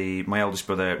 My eldest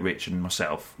brother Rich and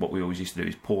myself, what we always used to do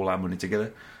is pool our money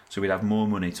together, so we'd have more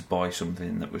money to buy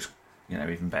something that was,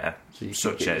 even better, So you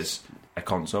such could get as a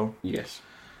console. Yes.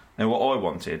 Now, what I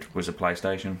wanted was a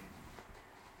PlayStation.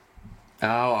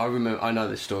 Oh, I remember. I know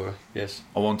this story. Yes.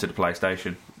 I wanted a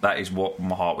PlayStation. That is what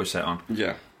my heart was set on.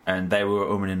 Yeah. And they were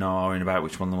umming and ahhing about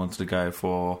which one they wanted to go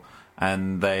for,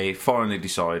 and they finally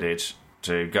decided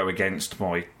to go against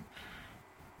my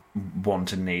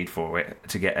want and need for it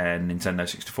to get a Nintendo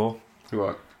 64.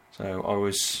 Right. So I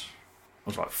was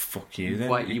like, fuck you then.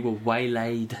 Wait, you were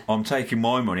waylaid. I'm taking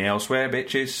my money elsewhere,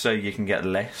 bitches, so you can get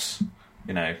less.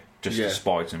 Just to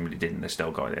spite them, but it didn't. They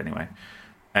still got it anyway.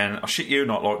 And I shit you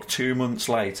not, like 2 months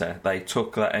later, they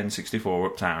took that N64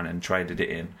 uptown and traded it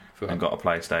in and got a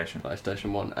PlayStation.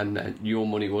 PlayStation 1, and your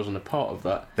money wasn't a part of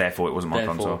that. Therefore, it wasn't my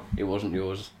console. It wasn't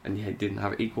yours, and you didn't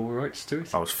have equal rights to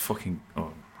it. I was fucking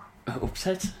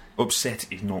Upset? upset.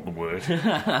 Is not the word.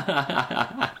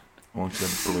 I wanted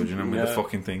to bludgeon him with the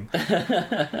fucking thing.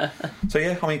 So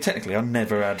yeah, I mean, technically, I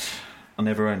never owned a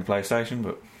PlayStation,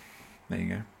 but there you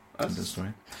go. That's the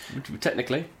story.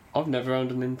 Technically, I've never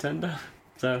owned a Nintendo,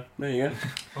 so there you go.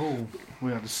 Oh,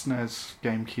 we had a SNES,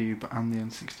 GameCube, and the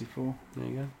N64, There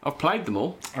you go. I've played them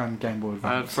all. and Game Boy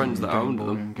Advance. I had friends and that Game owned Boy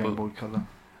them, and Game but- Boy Color.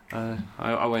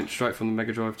 I went straight from the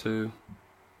Mega Drive to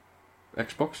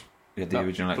Xbox. Yeah, the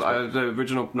original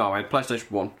Xbox. No, I had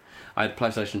PlayStation 1. I had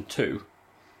PlayStation 2,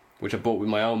 which I bought with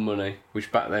my own money,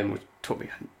 which back then took me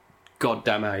a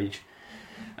goddamn age.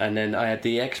 And then I had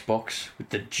the Xbox with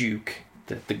the Duke,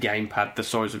 the gamepad the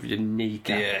size of your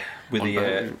kneecap. Yeah, with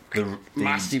the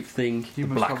massive thing. You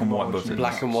must black have and white watched buttons. it.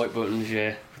 Black and white buttons,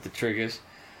 yeah, with the triggers.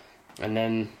 And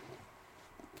then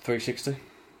 360.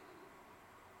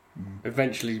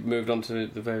 Eventually moved on to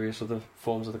the various other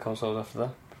forms of the consoles after that.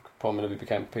 Primarily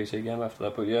became a PC game after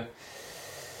that, but yeah.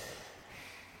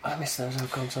 I miss those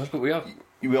old consoles, but we are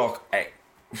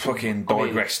fucking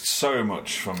digressed so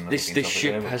much from the this fucking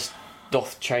ship topic there, has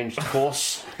doth changed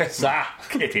course. Zah!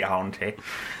 Kitty auntie.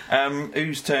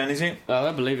 Whose turn is it?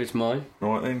 I believe it's mine.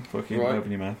 Right then, fucking Right.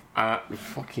 open your mouth.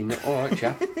 Fucking alright,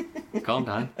 chap. Calm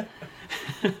down.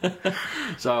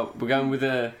 So we're going with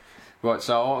right,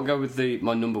 so I'll go with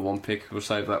my number one pick. We'll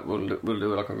save that. We'll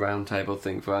do like a round table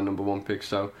thing for our number one pick.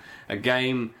 So a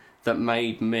game that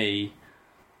made me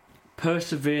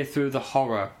persevere through the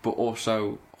horror, but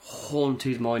also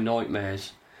haunted my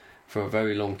nightmares for a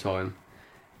very long time,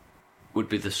 would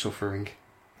be The Suffering.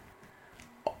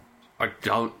 I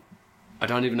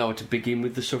don't even know how to begin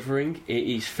with The Suffering. It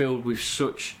is filled with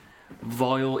such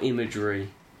vile imagery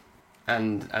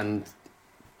and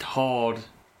hard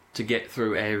to get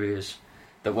through areas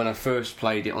that when I first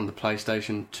played it on the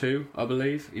PlayStation 2, I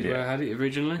believe, is where I had it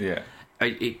originally. Yeah.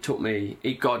 It took me.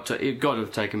 It got to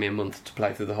have taken me a month to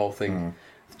play through the whole thing,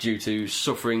 due to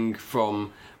suffering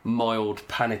from mild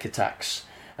panic attacks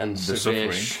and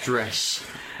severe stress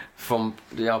from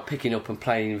picking up and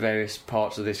playing various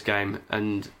parts of this game.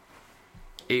 And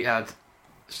it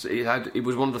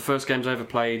was one of the first games I ever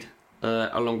played,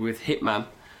 along with Hitman.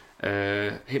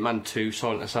 Hitman 2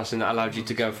 Silent Assassin, that allowed you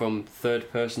to go from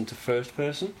third person to first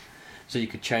person, so you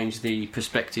could change the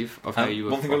perspective of how you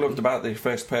were. One thing I loved about the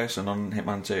first person on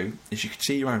Hitman 2 is you could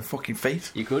see your own fucking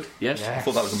feet. You could, yes. Yeah. I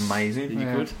thought that was amazing. You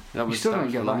could. You still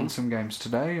don't get that in some games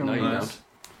today. No, you don't.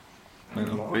 A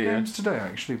lot of games today,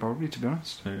 actually, probably, to be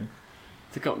honest. Yeah.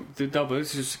 They got the double.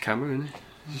 It's just a camera, isn't it?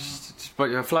 Just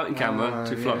but a floating camera,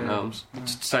 two floating arms. It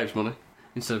just saves money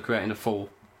instead of creating a full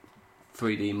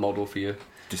 3D model for you.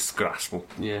 Disgraceful.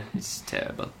 Yeah, it's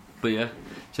terrible. But yeah,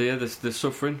 so yeah, the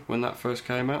Suffering when that first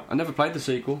came out. I never played the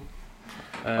sequel.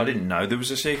 I didn't know there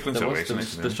was a sequel There until was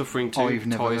recently. the Suffering 2. I've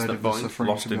never Ties heard That of The Bind. Suffering.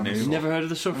 Lost to be in honest. New You've never heard of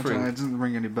the I Suffering? don't know, it doesn't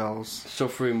ring any bells.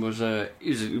 Suffering was it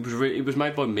was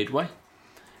made by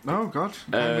Oh God,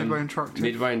 Midway Interactive.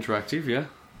 Midway Interactive, yeah.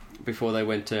 Before they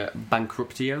went to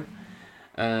bankruptio.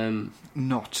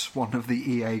 Not one of the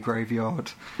EA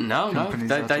graveyard. No,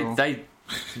 companies at all. they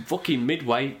fucking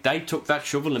Midway. They took that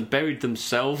shovel and buried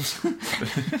themselves.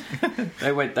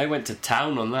 They went to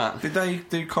town on that. Did they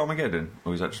do Carmageddon,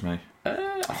 or was that just me?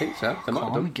 I think so. They might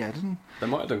have done. Carmageddon. They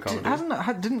might have done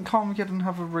Carmageddon. Didn't Carmageddon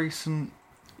have a recent?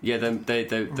 Yeah, there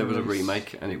was a Release.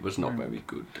 remake and it was not very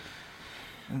good.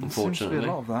 There seems to Unfortunately. be a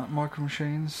lot of that. Micro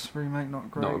Machines remake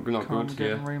not great. Not good, Carmageddon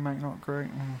yeah. remake not great.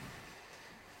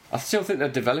 I still think they're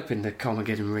developing the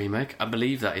Carmageddon remake. I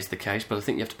believe that is the case, but I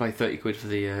think you have to pay £30 for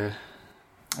the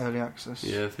Early access.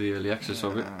 for the early access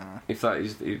of it. Yeah. If that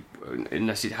is,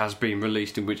 unless it has been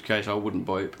released, in which case I wouldn't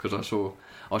buy it because I saw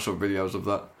videos of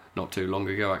that not too long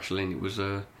ago actually, and it was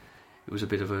a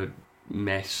bit of a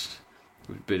mess. It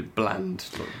was a bit bland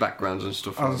like backgrounds and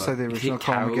stuff. I like was going to say the that. original Hit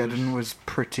cows. Carmageddon was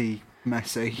pretty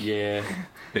messy. Yeah,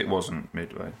 It wasn't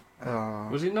Midway.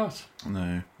 was it not?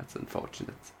 No. That's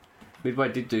unfortunate. Midway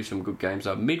did do some good games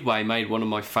though. Midway made one of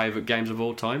my favourite games of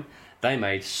all time. They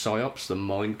made Psyops, the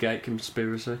Mindgate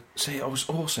Conspiracy. See, I was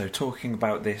also talking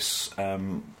about this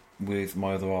with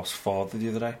my other half's father the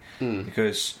other day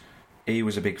because he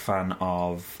was a big fan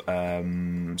of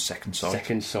Second Sight.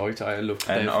 Second Sight, I loved.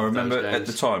 And both I of remember those at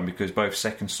the games. time because both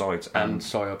Second Sight and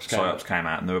Psyops came Psyops came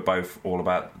out, and they were both all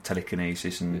about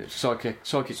telekinesis and Psychic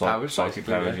powers. psychic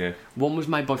basically, powers. yeah. Yeah, One was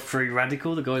made by Free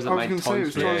Radical, the guys that I was made going to say it Time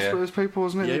was Split. Yeah, Time yeah. Splitters people,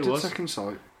 wasn't it? Yeah, They it did was. Second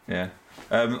Sight. yeah.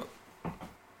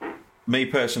 Me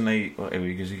personally, well, here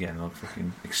he goes again. I'm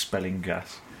fucking expelling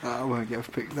gas. That won't get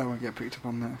picked up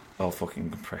on there. I'll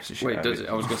fucking compress the shit Wait, out does of it?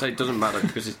 it. I was going to say it doesn't matter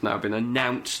because it's now been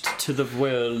announced to the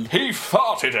world. He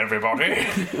farted, everybody.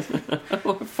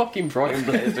 Fucking Brian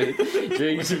Blair,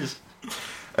 Jesus.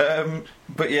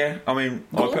 But yeah, I mean,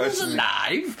 Balls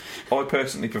alive. I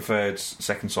personally preferred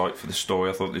Second Sight for the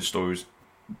story. I thought the story was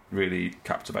really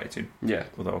captivating, Yeah,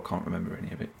 although I can't remember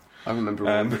any of it. I remember.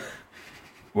 all of it.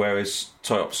 Whereas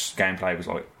Psyops gameplay was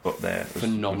like up there. It was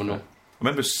Phenomenal. I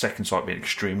remember Second Sight being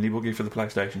extremely buggy for the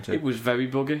PlayStation 2. It was very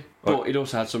buggy, but it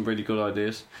also had some really good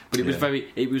ideas. But it was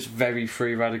Yeah. very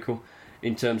Free Radical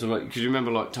in terms of like, because you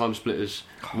remember like Time Splitters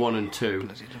 1 and 2.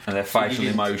 and their facial you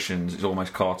did- emotions is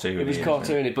almost cartoony. It was isn't it?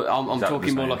 cartoony, but I'm Exactly talking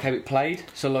the more same. like how it played.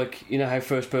 So like, you know how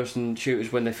first-person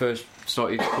shooters when they first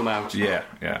started to come out, Yeah,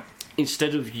 yeah.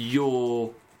 instead of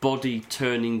your body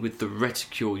turning with the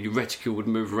reticule, your reticule would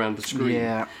move around the screen.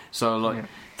 Yeah. So like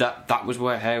Yeah. that was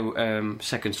where how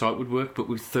second sight would work, but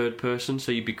with third person.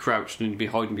 So you'd be crouched and you'd be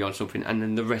hiding behind something, and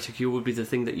then the reticule would be the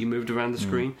thing that you moved around the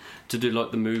screen to do like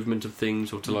the movement of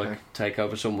things, or to like take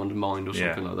over someone's mind or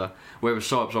something like that. Whereas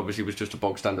Cypes obviously was just a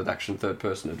bog standard action third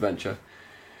person adventure,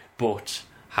 but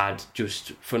had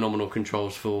just phenomenal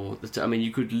controls for. I mean,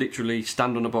 you could literally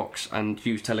stand on a box and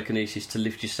use telekinesis to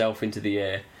lift yourself into the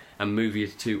air and move you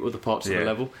to other parts of the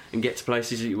level and get to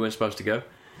places that you weren't supposed to go.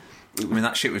 I mean,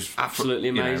 that shit was absolutely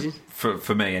amazing.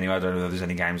 For me, anyway. I don't know if there's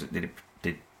any games that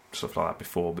did stuff like that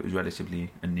before, but it was relatively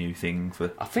a new thing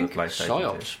for. I think for PlayStation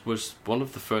Psyops was one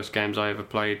of the first games I ever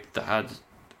played that had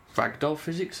ragdoll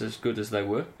physics as good as they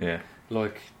were. Yeah,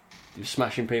 like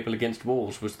smashing people against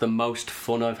walls was the most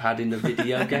fun I've had in a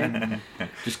video game.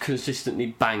 Just consistently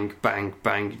bang, bang,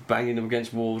 bang, banging them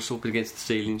against walls, up against the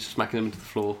ceilings, smacking them into the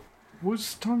floor.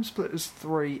 Was Time Splitters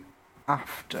 3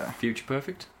 after Future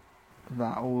Perfect?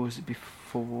 that, or was it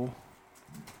before?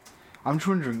 I'm just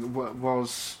wondering,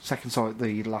 was Second Sight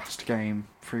the last game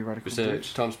Free Radical Was did?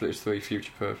 Time Splitters 3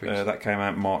 Future Perfect? that came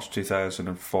out March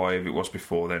 2005. It was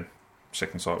before then.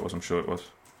 Second Sight was, I'm sure it was.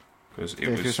 Because it If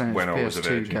you're was saying when it's I a was a PS2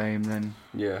 virgin. game, then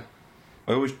Yeah.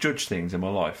 I always judge things in my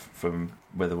life from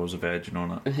whether I was a virgin or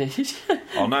not.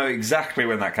 I'll know exactly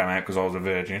when that came out because I was a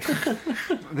virgin.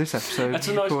 this episode That's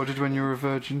was a nice- recorded when you were a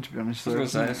virgin, to be honest. I was going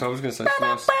to say,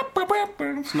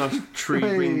 it's a nice tree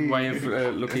ring way of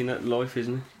looking at life,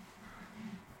 isn't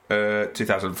it?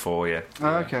 2004, yeah.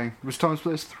 Oh, okay. Was Time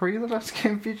Splitters 3 the last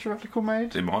game Future Radical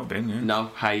made? It might have been, yeah. No,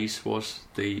 Haze was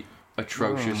the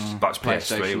atrocious That's PS3,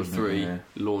 PlayStation wasn't it? 3 Yeah.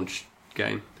 launch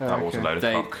game. Oh, That was a okay. load of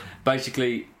They- cock.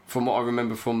 Basically, from what I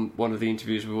remember from one of the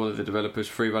interviews with one of the developers,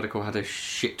 Free Radical had a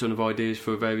shit ton of ideas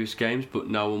for various games, but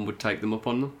no one would take them up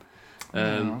on them.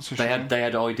 that's a shame. They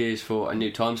had ideas for a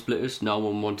new Time Splitters. No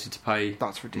one wanted to pay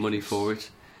That's ridiculous. money for it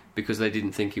because they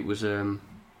didn't think it was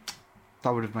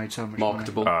That would have made so much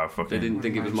marketable. Oh, fucking. They didn't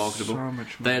think it was marketable. So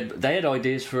much They had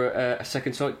ideas for a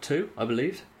Second Sight 2, I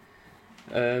believe.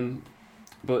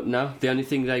 But no, the only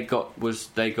thing they got was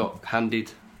they got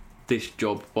handed this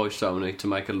job by Sony to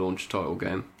make a launch title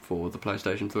game for the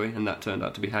PlayStation 3, and that turned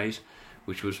out to be Haze,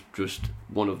 which was just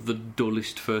one of the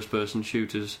dullest first-person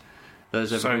shooters that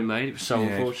has ever been made. It was so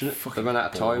unfortunate. They ran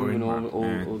out of time boring, and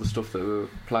man. all the stuff that they were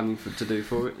planning to do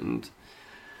for it, and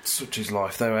Such is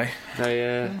life, though, eh?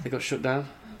 they got shut down.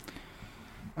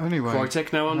 Anyway.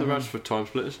 Crytek now on the rise for Time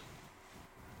Splitters.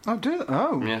 Oh, do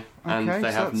oh. Yeah, and Okay, they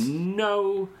so have that's-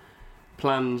 no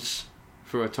plans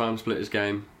for a Time Splitters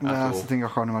game No, at that's all. the thing. I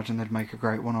can't imagine they'd make a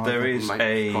great one. Either. There is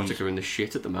Crytek are in the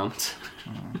shit at the moment.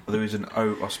 There is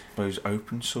I suppose,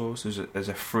 open source. There's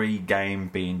a free game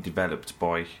being developed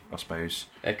by, I suppose,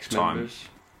 Ex-members.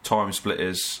 Time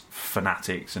Splitters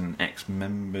fanatics and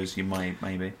ex-members.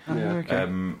 Maybe. Oh, Yeah.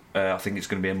 okay. I think it's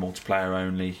going to be a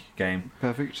multiplayer-only game.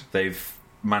 Perfect. They've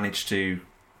managed to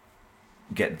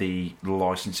get the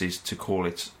licenses to call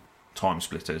it Time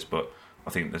Splitters, but I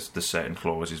think there's certain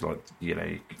clauses like you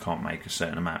can't make a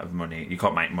certain amount of money. You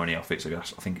can't make money off it. So I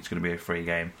think it's going to be a free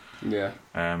game. Yeah.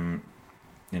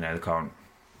 They can't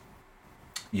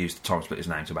use the Time Splitters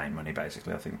name to make money.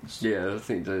 Basically, I think. Yeah, I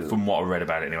think From what I read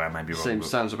about it, anyway, I may be wrong. but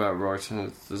sounds about right.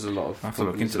 There's a lot of. I have to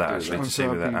look into that actually that. to see So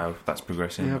whether how that's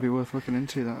progressing. Yeah, it'd be worth looking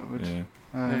into that. Would. Yeah.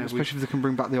 Yeah, Especially if they can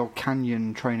bring back the old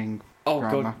Canyon training. Oh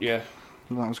Grandma. god, yeah.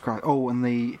 That was great. Oh, and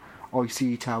the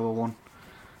Icy Tower one.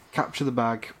 Capture the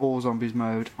bag, all zombies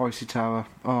mode, Icy Tower.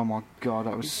 Oh my god,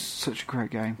 that was such a great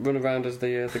game. Run around as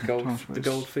the Time Splitters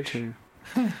goldfish. 2.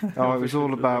 Oh, it was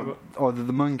all about either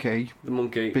the monkey, The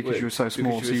monkey. because you were so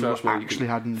small, so you actually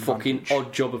had an fucking advantage.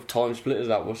 odd job of Time Splitters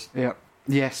that was. Yeah.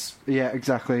 Yes. Yeah.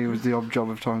 Exactly. It was the odd job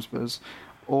of Time Splitters,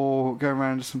 or go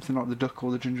around as something like the duck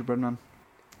or the gingerbread man.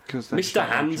 Mr.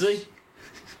 Hansy.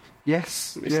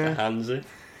 Yes. Mr. Yeah. Hansy.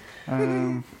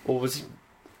 Or was it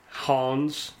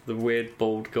Hans, the weird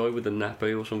bald guy with the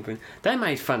nappy or something? They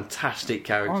made fantastic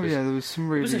characters. Oh yeah, there was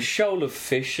some It was a really. shoal of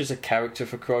fish as a character,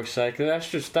 for Christ's sake. That's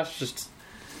just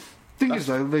Thing is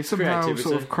though, they somehow creativity.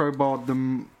 sort of crowbarred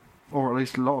them, or at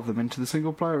least a lot of them, into the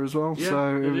single player as well. Yeah,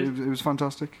 So it is. it was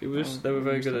fantastic. it was. They were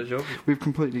very good at the job. We've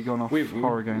completely gone off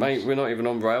horror games. Mate, we're not even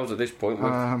on rails at this point.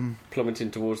 We're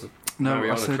plummeting towards the. No, I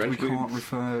Mariana said Trench. we can't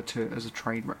refer to it as a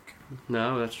train wreck.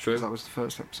 No, that's 'Cause true. that was the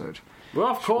first episode. Well,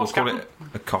 of We'll course, call Captain. it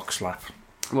a cock slap.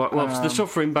 Well, the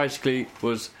suffering basically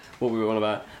was what we were on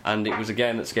about, and it was a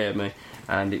game that scared me,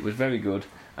 and it was very good,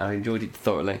 and I enjoyed it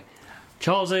thoroughly.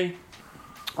 Charlesy,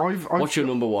 what's your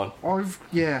number one?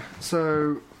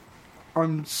 So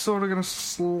I'm sort of going to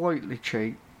slightly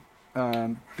cheat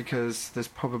because there's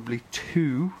probably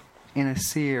two in a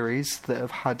series that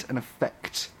have had an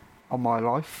effect on my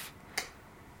life.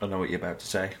 I know what you're about to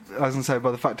say. I was going to say,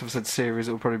 by the fact I've said series,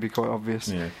 it will probably be quite obvious.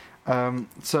 Yeah.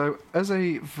 So, as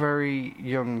a very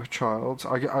young child,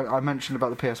 I mentioned about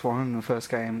the PS1, and the first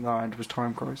game that I had was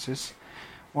Time Crisis.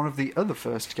 One of the other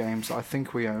first games that I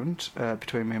think we owned,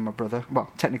 between me and my brother,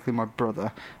 well, technically my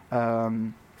brother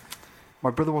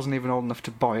wasn't even old enough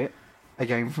to buy it, a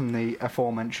game from the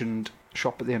aforementioned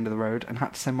shop at the end of the road, and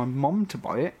had to send my mum to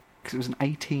buy it, because it was an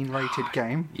 18-rated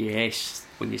game. Yes,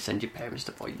 when you send your parents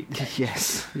to buy you games.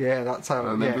 Yes, yeah, that's how.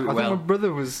 I remember it I well. think my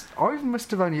brother was. I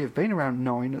must have only been around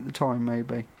 9 at the time,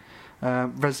 maybe.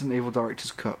 Resident Evil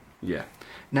Director's Cut. Yeah.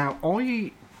 Now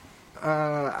I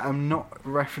am not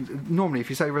normally, if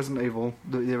you say Resident Evil,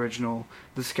 the original,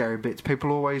 the scary bits,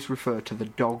 people always refer to the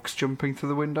dogs jumping through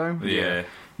the window. Yeah.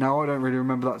 Now I don't really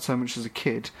remember that so much as a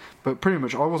kid, but pretty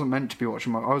much I wasn't meant to be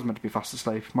watching. I was meant to be fast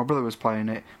asleep. My brother was playing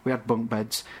it. We had bunk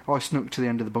beds. I snuck to the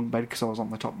end of the bunk bed because I was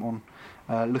on the top one,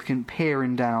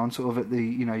 peering down, sort of at the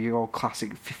your old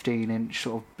classic 15-inch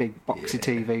sort of big boxy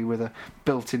TV with a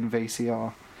built-in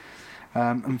VCR.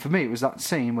 And for me, it was that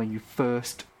scene when you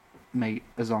first meet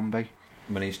a zombie.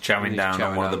 When he's chowing down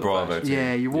on one of the Bravo team.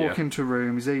 Yeah, you walk into a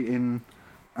room, he's eating,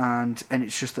 and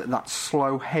it's just that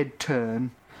slow head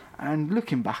turn. And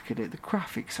looking back at it, the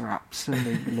graphics are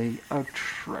absolutely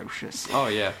atrocious. Oh,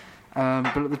 yeah.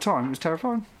 But at the time, it was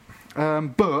terrifying.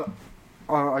 But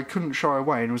I couldn't shy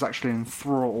away and was actually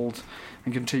enthralled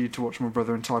and continued to watch my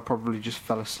brother until I probably just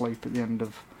fell asleep at the end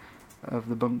of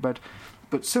the bunk bed.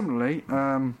 But similarly,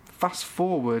 fast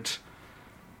forward,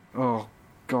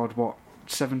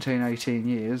 17, 18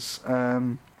 years,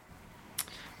 I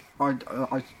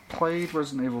played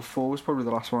Resident Evil 4, was probably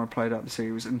the last one I played out of the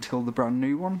series, until the brand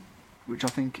new one, which I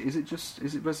think, is it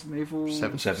Resident Evil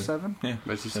 7? Yeah,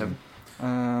 Resident 7.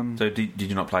 So did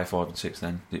you not play 5 and 6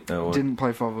 then? Didn't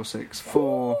play 5 or 6.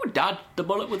 4. Ooh, Dad, the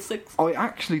bullet with 6. I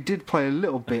actually did play a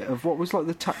little bit of what was like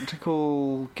the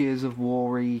tactical Gears of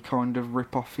War-y kind of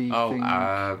rip-offy thing.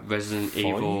 Resident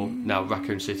Evil, no,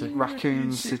 Raccoon City.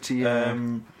 Raccoon City,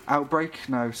 Outbreak?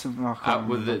 No, something like that.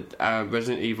 With the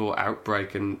Resident Evil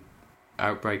Outbreak and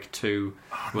Outbreak 2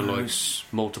 were like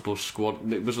multiple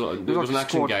squad. It was an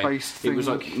action game. It was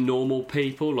like normal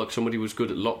people, like somebody was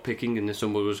good at lockpicking and then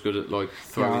somebody was good at like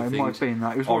throwing things. It might have been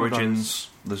that. It was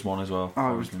Origins, there's one as well.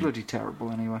 Oh, it was bloody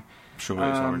terrible anyway. I'm sure it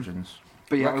was Origins.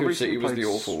 But yeah, Raccoon City was the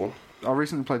awful one. I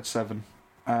recently played 7.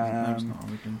 No, it's not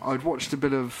Origins. I'd watched a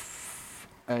bit of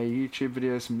a YouTube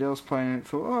video, somebody else playing it,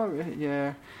 thought, oh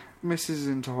yeah, Mrs. is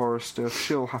into horror stuff,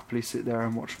 she'll happily sit there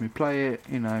and watch me play it,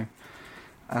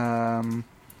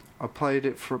 I played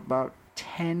it for about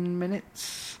 10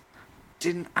 minutes.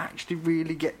 Didn't actually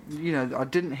really get, I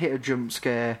didn't hit a jump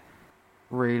scare,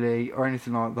 really, or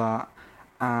anything like that.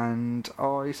 And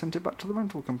I sent it back to the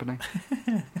rental company.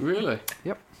 Really?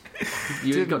 Yep.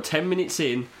 You got 10 minutes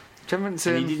in. 10 minutes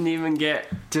and in. you didn't even get...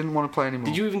 Didn't want to play anymore.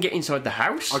 Did you even get inside the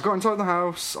house? I got inside the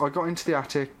house, I got into the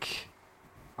attic,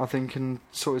 I think, and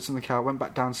sorted something out, went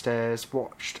back downstairs,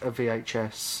 watched a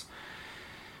VHS...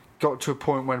 Got to a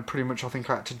point when pretty much I think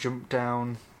I had to jump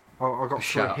down. I got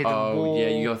through a hidden wall. Oh, yeah,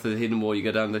 you go through the hidden wall, you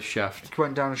go down the shaft.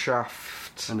 Went down a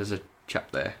shaft. And there's a chap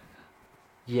there.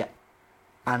 Yeah.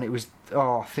 And it was...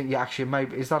 I think, actually,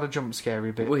 maybe... Is that a jump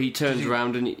scary bit? Well, he turns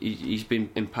around and he's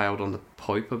been impaled on the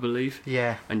pipe, I believe.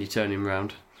 Yeah. And you turn him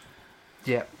round.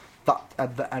 Yeah.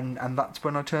 And that's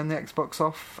when I turned the Xbox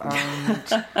off and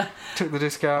took the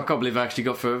disc out. I can't believe I actually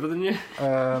got further than you.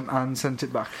 And sent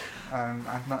it back. And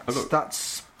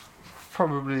that's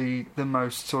probably the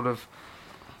most sort of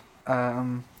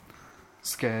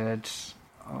scared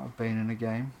I've been in a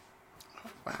game.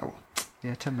 Wow.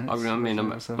 Yeah, 10 minutes. I mean,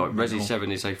 Resi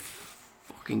 7 is a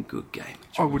fucking good game.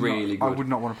 It's I would good.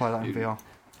 not want to play that in VR.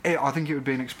 I think it would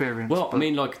be an experience. Well, I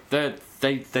mean, like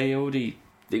they already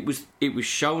it was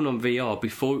shown on VR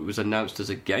before it was announced as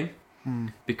a game,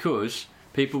 because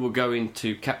people were going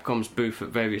to Capcom's booth at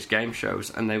various game shows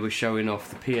and they were showing off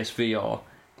the PSVR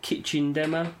kitchen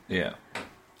demo. Yeah.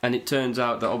 And it turns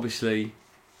out that obviously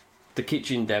the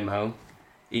kitchen demo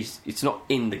it's not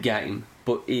in the game,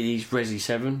 but it is Resi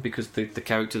 7 because the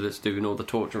character that's doing all the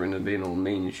torturing and being all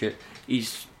mean and shit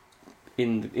is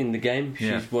in the game.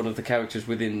 She's one of the characters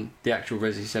within the actual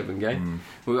Resi 7 game.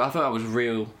 Well, I thought that was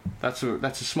real. That's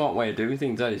a smart way of doing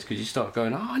things, that is, because you start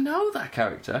going, I know that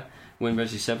character when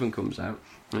Resi 7 comes out,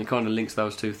 and it kind of links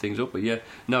those two things up. But yeah,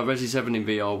 no, Resi 7 in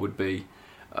VR would be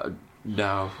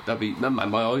no, that'd be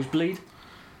my eyes bleed.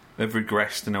 They've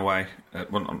regressed in a way.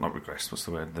 Well, not regressed. What's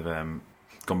the word? They've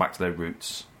gone back to their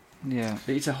roots. Yeah,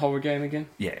 it's a horror game again.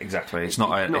 Yeah, exactly. It's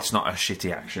not a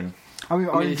shitty action. I mean,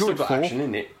 I it's still enjoyed got 4. action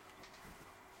in it.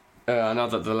 I know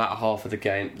that the latter part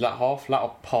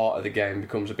of the game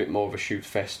becomes a bit more of a shoot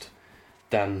fest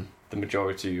than the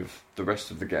majority of the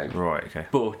rest of the game. Right, okay.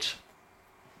 But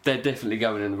they're definitely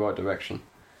going in the right direction.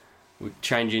 We're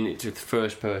changing it to the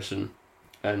first person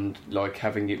and like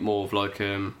having it more of like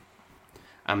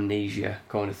amnesia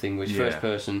kind of thing, which first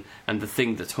person, and the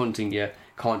thing that's hunting you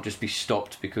can't just be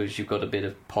stopped because you've got a bit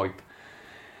of pipe.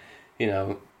 You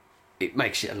know, it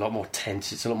makes it a lot more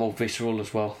tense. It's a lot more visceral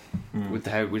as well with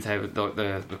how like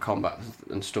the combat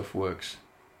and stuff works.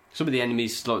 Some of the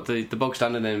enemies, like the bog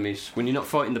standard enemies, when you're not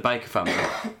fighting the Baker family,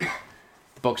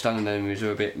 the bog standard enemies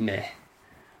are a bit meh.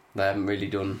 They haven't really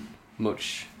done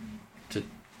much to.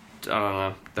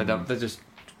 I don't know. They're just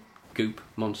goop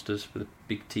monsters with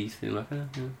big teeth. And you're like,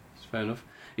 yeah, it's fair enough.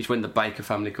 It's when the Baker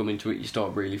family come into it, you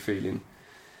start really feeling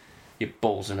your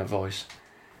balls in a voice.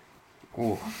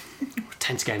 Oh,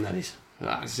 tense game that is.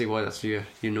 I can see why that's your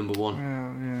number one.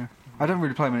 Yeah. I don't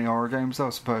really play many horror games, though,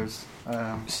 I suppose.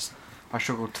 I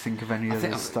struggle to think of any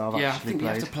others that I've actually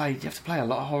played. You have to play a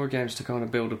lot of horror games to kind of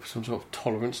build up some sort of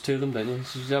tolerance to them, don't you?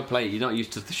 So you don't play it, you're not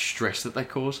used to the stress that they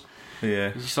cause.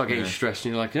 Yeah. You start getting stressed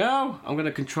and you're like, no, I'm going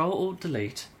to Control Alt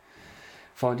Delete,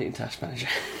 find it in Task Manager,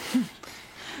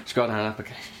 scroll down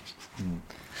applications.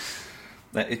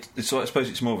 It's I suppose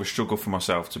it's more of a struggle for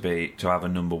myself to have a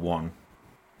number one,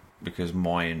 because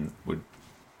mine would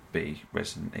be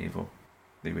Resident Evil,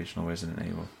 the original Resident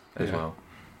Evil as well,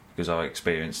 because I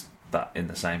experienced that in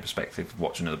the same perspective,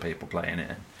 watching other people playing it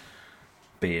and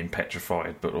being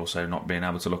petrified but also not being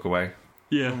able to look away.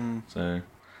 So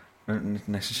I don't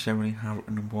necessarily have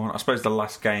a number one. I suppose the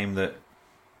last game that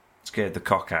scared the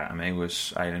cock out of me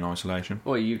was Alien Isolation.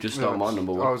 Well, you've just started my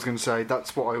number one. I was going to say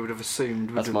that's what I would have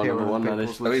assumed. That's my number one. That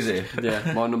is. Oh, is it?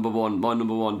 Yeah, my number one.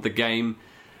 The game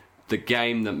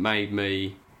that made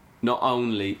me not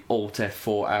only Alt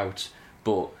F4 out,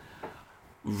 but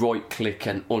right click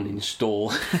and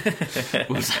uninstall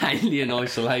was Alien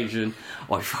Isolation.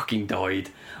 I fucking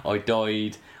died. I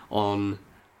died on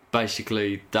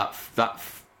basically that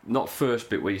not first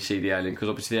bit where you see the alien, because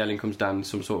obviously the alien comes down in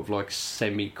some sort of like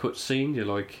semi-cut scene. You're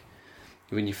like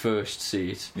when you first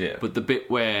see it. Yeah. But the bit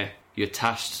where you're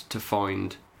tasked to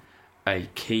find a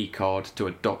key card to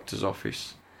a doctor's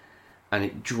office, and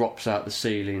it drops out the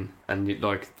ceiling, and you're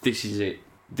like, this is it.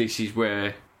 This is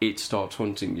where it starts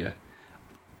hunting you.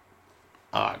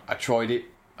 I tried it.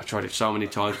 I tried it so many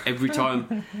times. Every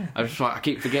time, I was like, I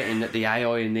keep forgetting that the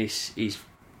AI in this is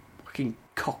fucking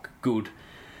cock good.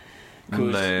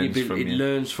 Because it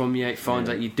learns from you. It finds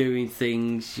out you're doing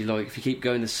things. You like, if you keep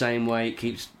going the same way, it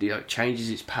keeps changes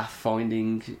its path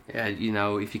finding. You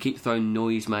know, if you keep throwing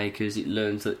noisemakers, it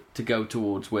learns that to go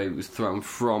towards where it was thrown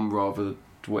from rather than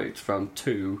where it's thrown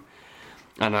to.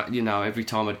 And every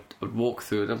time I'd walk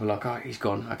through it, I'd be like, oh, he's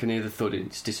gone. I can hear the thudding.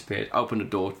 It's disappeared. Open the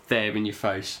door, there in your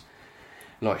face.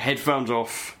 Like, headphones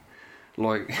off,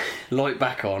 like, light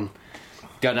back on,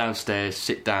 go downstairs,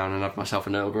 sit down and have myself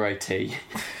an Earl Grey tea.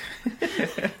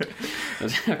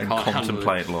 And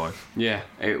contemplate life. Yeah,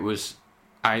 it was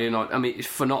Alien. I mean,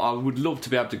 I would love to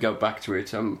be able to go back to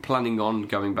it. I'm planning on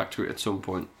going back to it at some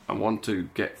point. I want to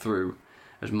get through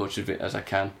as much of it as I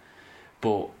can.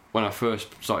 But when I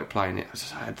first started playing it,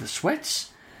 I had the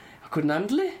sweats. I couldn't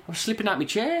handle it. I was slipping out my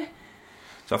chair.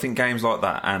 So I think games like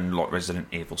that and like Resident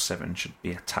Evil 7 should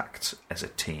be attacked as a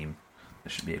team.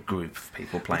 There should be a group of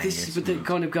people playing it. But it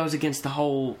kind of goes against the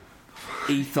whole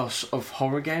ethos of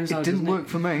horror games. It didn't work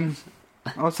for me.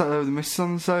 I was sat there with the missus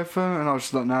on the sofa and I was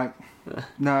just like,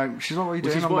 no. She's like, what are you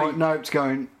doing? I'm like, no, it's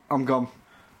going. I'm gone.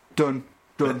 Done.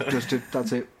 Dusted.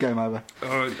 That's it. Game over.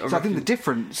 So I think the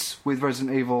difference with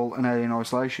Resident Evil and Alien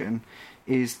Isolation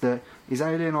is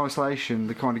Alien Isolation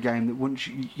the kind of game that once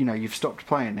you've stopped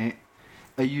playing it,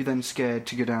 are you then scared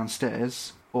to go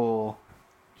downstairs, or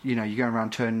you're going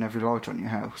around turning every light on your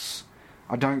house?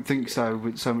 I don't think so.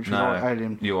 With so much with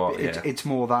Alien, it's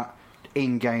more that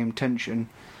in-game tension.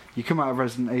 You come out of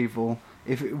Resident Evil.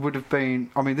 If it would have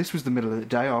been, I mean, this was the middle of the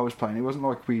day I was playing. It wasn't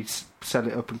like we set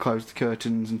it up and closed the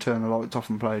curtains and turned the lights off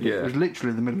and played it. It was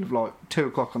literally the middle of like 2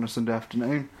 o'clock on a Sunday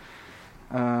afternoon.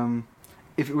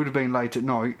 If it would have been late at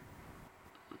night,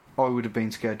 I would have been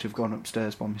scared to have gone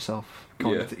upstairs by myself. It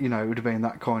would have been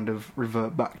that kind of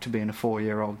revert back to being a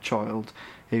 4-year-old child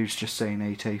who's just seen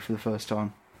E.T. for the first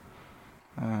time.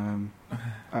 I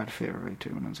had a fear of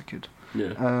E.T. when I was a kid.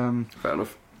 Yeah, fair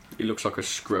enough. He looks like a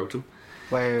scrotum.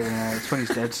 Well, it's when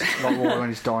he's dead, like when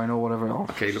he's dying or whatever.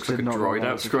 Okay, he looks like a dried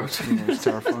out scrotum. It's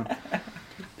terrifying.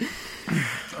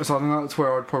 So I think that's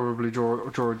where I'd probably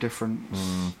draw a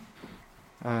difference.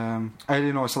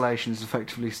 Alien Isolation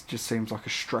effectively just seems like a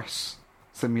stress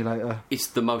simulator. It's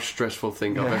the most stressful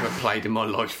thing I've ever played in my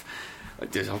life.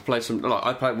 I've played some.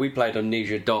 We played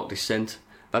Amnesia: Dark Descent.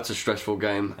 That's a stressful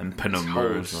game. And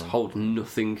Penumbra holds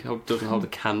nothing. Doesn't hold a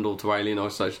candle to Alien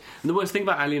Isolation. And the worst thing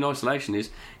about Alien Isolation is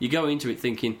you go into it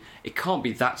thinking it can't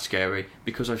be that scary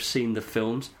because I've seen the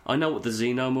films. I know what the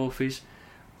xenomorph is.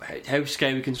 How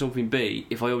scary can something be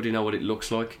if I already know what it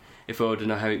looks like? If I already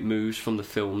know how it moves from the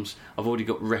films, I've already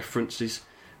got references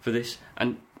for this.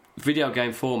 And video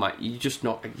game format, you're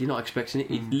not expecting it.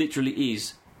 It literally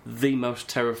is the most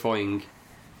terrifying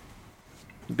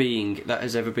being that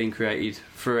has ever been created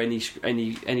for any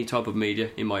type of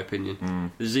media, in my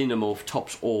opinion. The xenomorph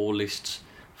tops all lists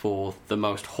for the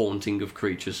most haunting of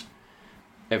creatures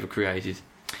ever created.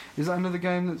 Is that another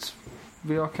game that's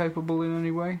VR capable in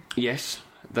any way? Yes,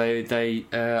 they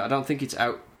I don't think it's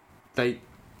out.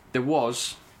 There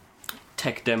was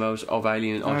tech demos of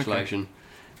Alien Isolation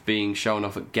being shown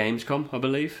off at Gamescom, I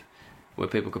believe, where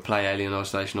people could play Alien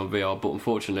Isolation on VR. But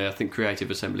unfortunately, I think Creative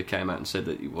Assembly came out and said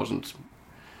that it wasn't.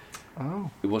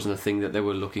 It wasn't a thing that they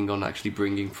were looking on actually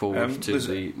bringing forward to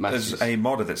the masses. There's a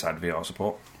modder that's had VR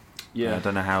support. Yeah, I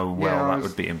don't know how well that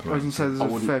would be implemented. I was going to say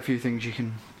there's a fair few things you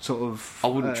can sort of. I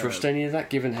wouldn't trust any of that,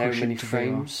 given how many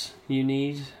frames you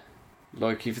need.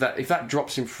 Like if that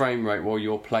drops in frame rate while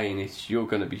you're playing it, you're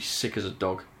going to be sick as a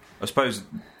dog. I suppose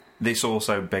this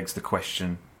also begs the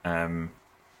question. Alien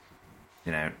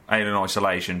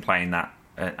Isolation, playing that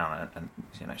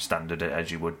standard as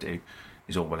you would do,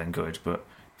 is all well and good, but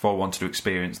if I wanted to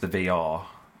experience the VR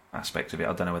aspect of it,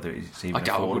 I don't know whether it's even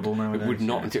affordable nowadays. It would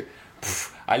not.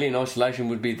 Alien Isolation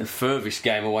would be the furthest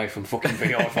game away from fucking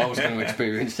VR if I was going to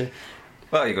experience it.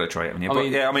 Well, you've got to try it, haven't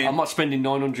you? I'm not spending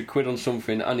 £900 on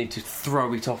something. I need to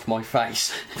throw it off my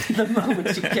face the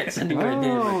moment it gets anywhere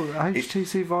near me.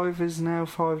 HTC Vive is now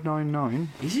 $599.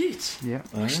 Is it? Yeah.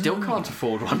 I still can't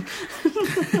afford one.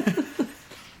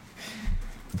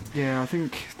 Yeah, I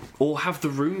think. Or have the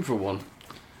room for one.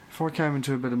 If I came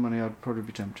into a bit of money, I'd probably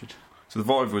be tempted. So the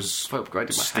Vive was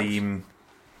Steam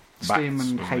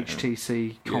and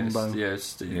HTC combo.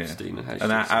 Steam and HTC.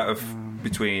 And out of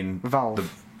between Valve,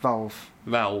 yes.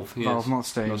 Valve, not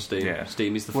Steam. Not Steam. Yeah.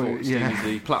 Steam is the Steam is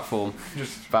the platform.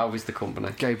 Valve is the company.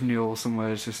 Gabe Newell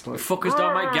somewhere is just like. Fuckers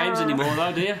don't make games anymore,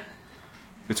 though, do you?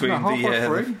 Between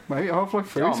Half-Life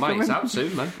 3. Oh, mate, it's out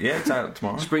soon, man. Yeah, it's out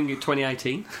tomorrow. Spring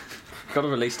 2018. Got a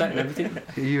release date and everything.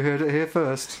 You heard it here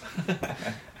first.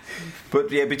 But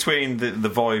yeah, between the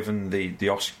Vive and the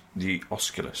Oculus. The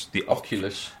Oculus. The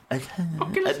Oculus.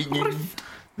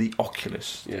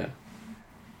 Yeah.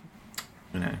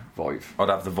 Vive. I'd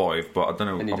have the Vive, but I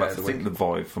don't know. I think the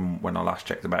Vive, from when I last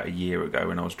checked about a year ago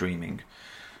when I was dreaming,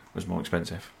 was more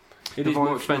expensive. It is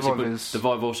more expensive, but the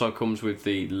Vive also comes with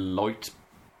the light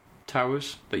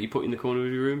towers that you put in the corner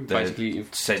of your room. Basically,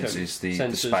 it senses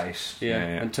the space. Yeah,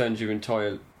 and turns your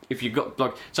entire. If you've got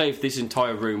say if this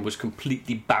entire room was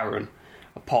completely barren,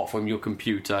 apart from your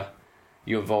computer,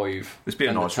 your Vive. There'd be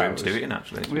a nice room to do it in,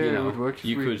 actually. Yeah, it would work.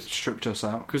 You could strip us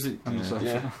out because it.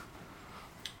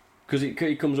 Because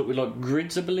it comes up with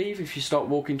grids, I believe. If you start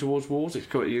walking towards walls, it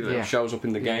shows up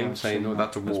in the game saying,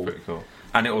 that's a wall. That's pretty cool.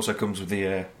 And it also comes with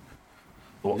the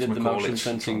motion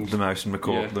sensing. The motion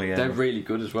record. Yeah. They're really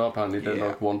good as well. Apparently,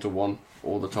 they're one-to-one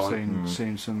all the time.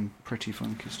 Seen some pretty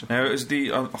funky stuff. Now, I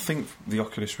think the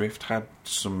Oculus Rift had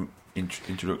some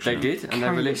introduction. They did, and they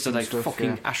released at a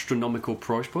fucking astronomical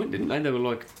price point, didn't they? They were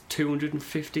like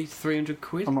 250, 300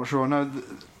 quid. I'm not sure. I know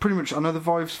the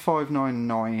Vive's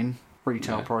 $599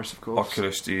 retail price, of course.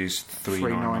 Oculus is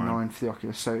 $399 for the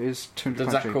Oculus, so it is $200.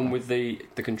 Does that come with the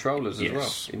controllers as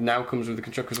well? It now comes with the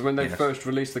controllers, because when they first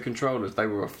released the controllers, they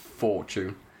were a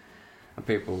fortune, and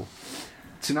people.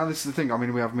 So now this is the thing. I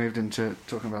mean, we have moved into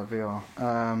talking about VR,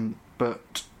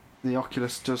 but the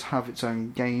Oculus does have its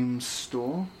own games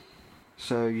store,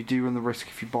 so you do run the risk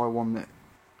if you buy one that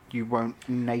you won't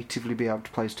natively be able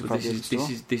to play stuff at the store.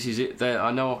 This is it.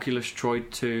 I know Oculus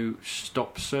tried to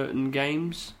stop certain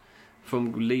games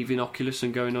from leaving Oculus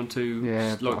and going onto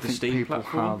the Steam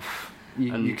platform.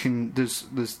 You can. There's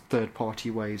third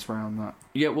party ways around that.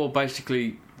 Yeah, well,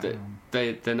 basically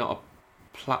they're not a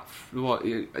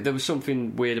platform. There was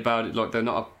something weird about it. Like they're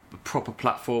not a proper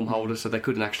platform holder, so they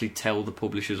couldn't actually tell the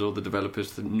publishers or the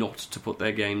developers not to put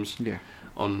their games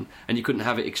on, and you couldn't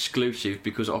have it exclusive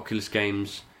because Oculus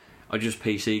games are just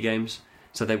PC games,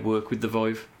 so they work with the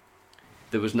Vive.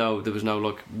 There was no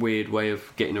weird way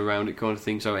of getting around it kind of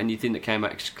thing. So anything that came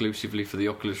out exclusively for the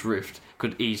Oculus Rift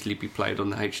could easily be played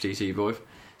on the HTC Vive.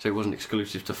 So it wasn't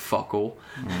exclusive to fuck all.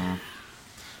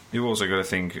 You've also got to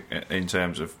think in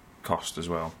terms of cost as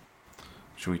well,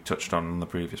 which we touched on the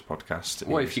previous podcast.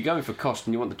 Well, if you're going for cost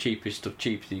and you want the cheapest of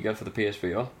cheap, you go for the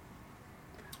PSVR.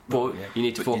 But Yeah. you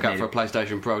need to But fork you out for a need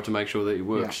PlayStation Pro to make sure that it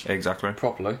works Exactly.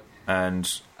 properly. And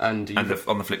And on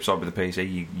the flip side with the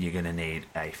PC, you're going to need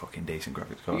a fucking decent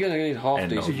graphics card. you're going to need half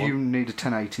End decent of. You one. need a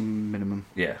 1080 minimum.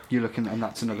 Yeah. You're looking, and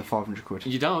that's another 500 quid.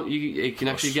 You don't. You can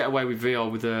actually get away with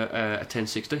VR with a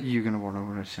 1060. You're going to want to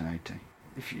run a 1080.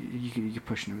 If you're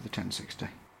pushing it with a 1060.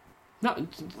 No,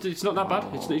 it's not that bad.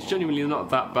 It's genuinely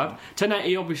not that bad.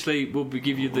 1080 obviously will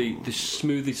give you the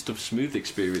smoothest of smooth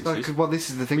experiences. Well, this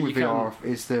is the thing But with you VR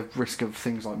is the risk of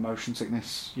things like motion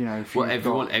sickness. You know, if Well, you've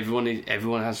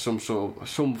everyone has some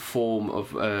form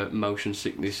of motion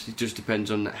sickness. It just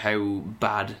depends on how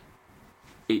bad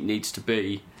it needs to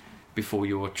be before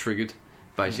you're triggered.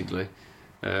 Basically,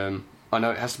 I know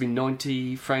it has to be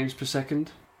 90 frames per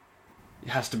second. It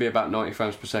has to be about 90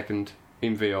 frames per second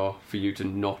in VR for you to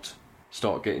not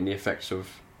start getting the effects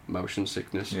of motion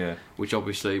sickness. Yeah. Which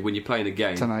obviously, when you're playing a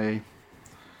game, 1080.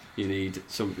 you need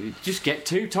some. Just get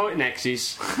two Titan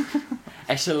X's.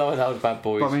 SLI those bad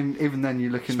boys. But I mean, even then,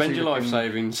 you're looking. Spend your life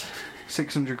savings.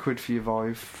 600 quid for your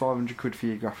Vive, 500 quid for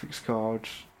your graphics card,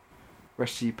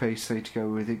 rest of your PC to go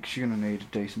with it, because you're going to need a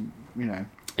decent,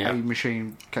 a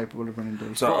machine capable of running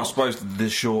decent. So I suppose the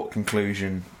short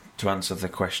conclusion to answer the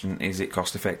question, is it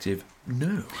cost effective?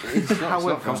 No. It's not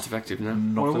However, cost effective now.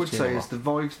 Not what I would at say all. is the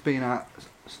Vive's been out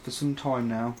for some time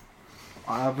now.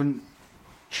 I haven't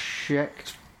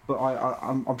checked, but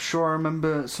I'm sure I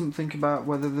remember something about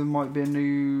whether there might be a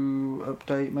new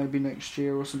update maybe next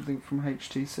year or something from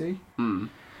HTC. Mm.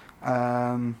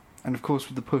 And of course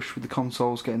with the push with the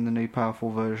consoles getting the new powerful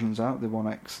versions out, the One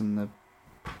X and the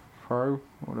Pro,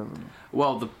 whatever.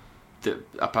 Well,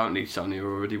 apparently Sony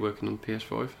are already working on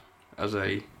PS5 as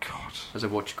a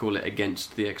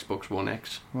against the Xbox One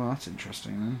X. Well, that's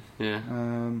interesting then. Yeah.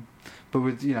 But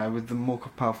with the more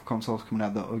powerful consoles coming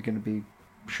out that are going to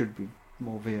should be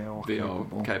more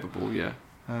VR capable, yeah.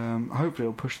 Hopefully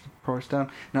it'll push the price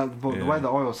down. Now, but the way that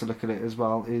I also look at it as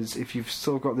well is if you've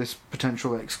still got this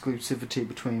potential exclusivity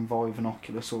between Vive and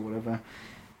Oculus or whatever,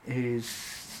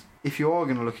 is if you are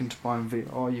going to look into buying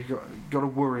VR, you've got to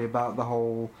worry about the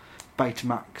whole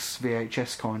Betamax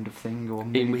VHS kind of thing, or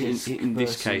in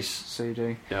this case,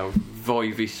 CD.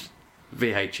 Vive is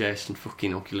VHS and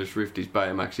fucking Oculus Rift is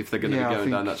Betamax. If they're going to be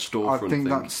going down that storefront, I think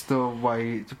that's the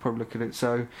way to probably look at it.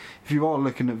 So, if you are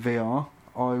looking at VR,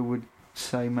 I would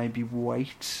say maybe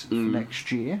wait for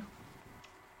next year.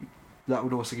 That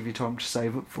would also give you time to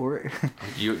save up for it.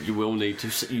 you will need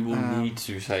to. You will need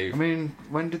to save. I mean,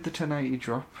 when did the 1080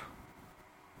 drop?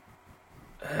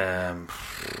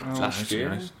 Last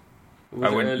year.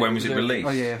 When was it released?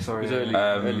 Oh yeah, sorry. It was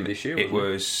early this year. It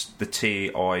was the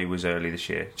TI was early this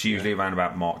year. It's usually around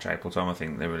about March, April time. I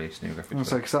think they release new graphics.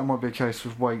 So, because that might be a case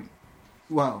of wait.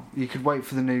 Well, you could wait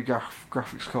for the new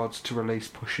graphics cards to release,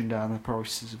 pushing down the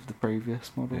prices of the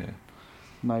previous model. Yeah.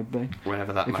 Maybe.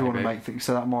 Whenever that. If you want to make things,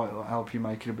 so that might help you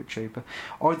make it a bit cheaper.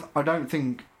 I don't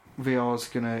think VR's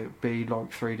going to be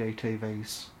like 3D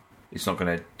TVs. It's not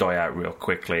going to die out real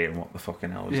quickly, and what the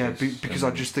fucking hell is this? Because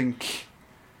I just think,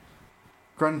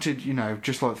 granted,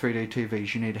 just like 3D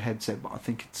TVs, you need a headset, but I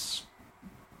think it's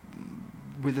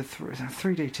with a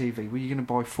 3D TV, where you're going to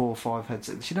buy 4 or 5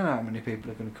 headsets. You don't know how many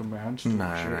people are going to come round to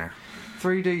watch it.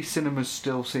 3D cinemas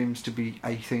still seems to be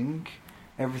a thing.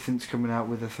 Everything's coming out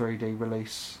with a 3D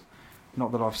release.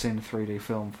 Not that I've seen a 3D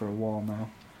film for a while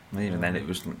now. Even then, it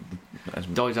was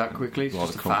dies out quickly. It's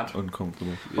just a fad.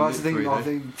 Uncomfortable. Well, that's the thing. I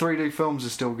think 3D films are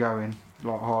still going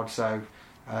like hard. So,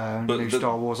 new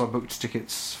Star Wars. I booked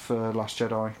tickets for Last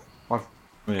Jedi. I've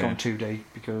gone 2D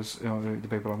because the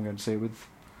people I'm going to see it with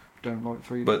don't like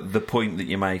 3D. But the point that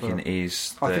you're making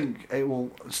is that I think it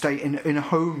will stay in a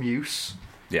home use.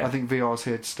 Yeah. I think VR's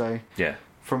here to stay. Yeah.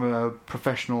 From a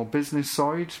professional business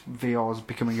side, VR is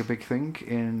becoming a big thing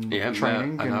in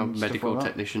training. I know and medical stuff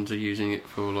like technicians are using it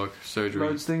for like surgery.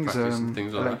 Loads of things, and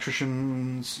things like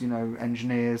electricians,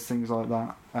 engineers, things like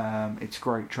that. It's a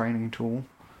great training tool,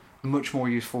 much more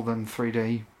useful than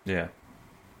 3D. Yeah.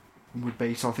 Would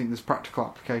be. So I think there's practical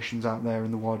applications out there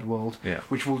in the wider world,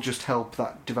 which will just help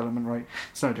that development rate.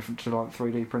 It's no different to like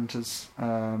 3D printers.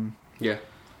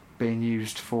 Being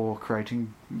used for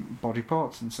creating body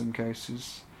parts in some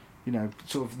cases.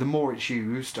 Sort of the more it's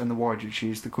used and the wider it's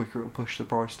used, the quicker it'll push the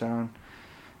price down,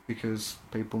 because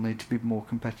people need to be more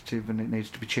competitive and it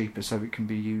needs to be cheaper so it can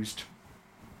be used.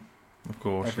 Of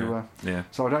course, everywhere. Yeah.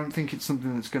 So I don't think it's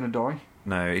something that's going to die.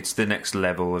 No, it's the next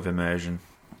level of immersion.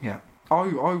 Yeah.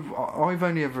 I've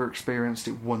only ever experienced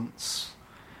it once,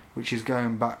 which is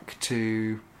going back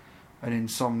to an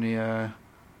Insomnia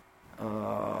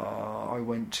I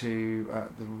went to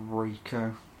at the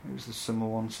Rico. It was the summer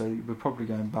one, so we're probably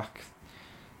going back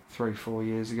 3-4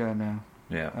 years ago now.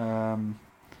 Yeah.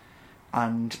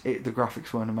 and the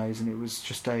graphics weren't amazing. It was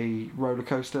just a roller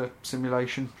coaster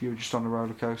simulation. You were just on a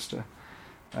roller coaster,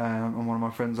 and one of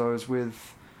my friends I was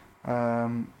with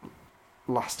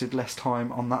lasted less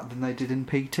time on that than they did in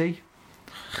PT,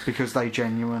 because they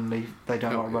don't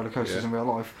like roller coasters in real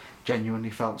life. Genuinely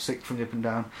felt sick from the up and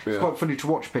down. It's quite funny to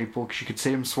watch people because you could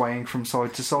see them swaying from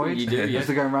side to side as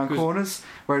they're going around corners,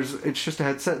 whereas it's just a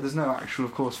headset. There's no actual,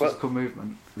 of course, physical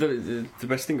movement. The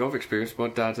best thing I've experienced, my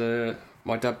dad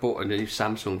bought a new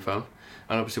Samsung phone,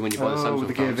 and obviously when you buy the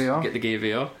Samsung phone, you get the Gear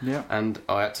VR. Yeah. And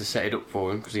I had to set it up for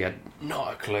him because he had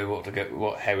not a clue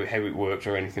how it worked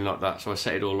or anything like that. So I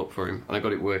set it all up for him, and I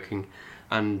got it working.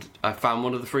 And I found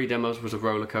one of the free demos was a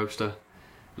roller coaster.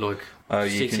 Like,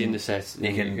 in the set.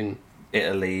 You can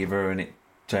hit a lever and it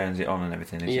turns it on and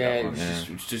everything.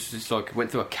 It's like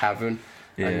went through a cavern.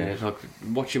 Yeah. And it's like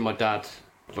watching my dad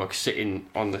like sitting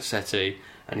on the settee,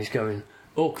 and he's going,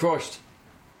 "Oh Christ!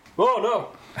 Oh no!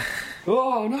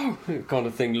 Oh no!" kind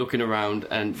of thing, looking around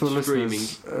and for the screaming.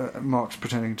 Listeners, Mark's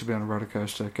pretending to be on a roller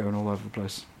coaster, going all over the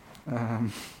place.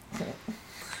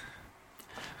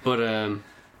 But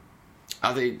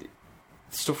I think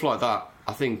stuff like that.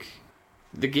 I think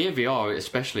the Gear VR,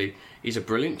 especially, is a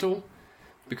brilliant tool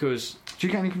because. Do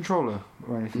you get any controller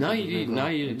or anything?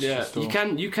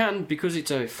 You can because it's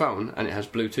a phone and it has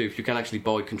Bluetooth. You can actually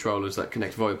buy controllers that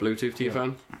connect via Bluetooth to your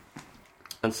phone.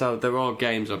 And so there are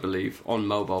games, I believe, on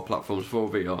mobile platforms for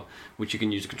VR which you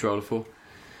can use a controller for.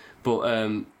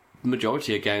 But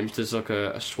majority of games, there's like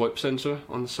a swipe sensor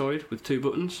on the side with 2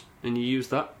 buttons, and you use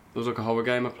that. There was like a horror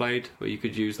game I played where you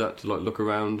could use that to like look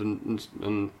around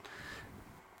and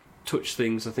touch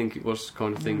things. I think it was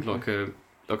kind of thing like a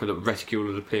reticule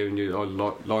would appear in your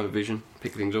line of vision,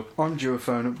 pick things up. I'm due a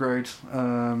phone upgrade.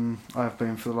 I have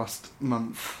been for the last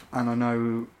month, and I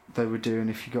know they were doing,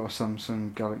 if you got a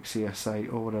Samsung Galaxy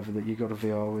S8 or whatever, that you got a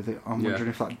VR with it. I'm wondering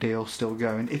if that deal's still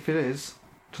going. If it is,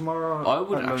 tomorrow at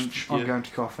lunch, I'm going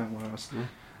to Coffee and Warehouse. Yeah.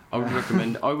 I would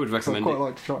recommend. I'd quite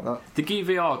like to try that. The Gear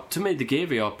VR, to me, the Gear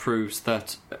VR proves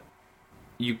that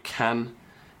you can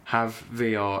have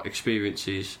VR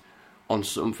experiences on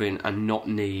something and not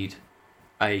need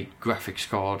a graphics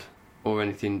card or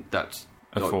anything that's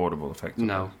affordable, effectively.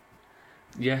 No,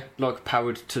 like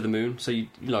powered to the moon. So you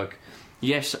like,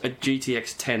 yes, a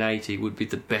GTX 1080 would be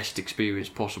the best experience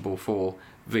possible for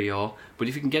VR, but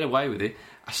if you can get away with it,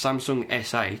 a Samsung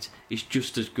S8 is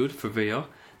just as good for VR.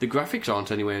 The graphics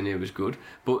aren't anywhere near as good,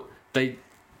 but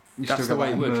that's the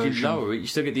way it works. You lower it, you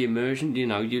still get the immersion. You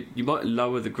know, you might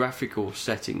lower the graphical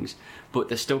settings, but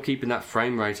they're still keeping that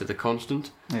frame rate at the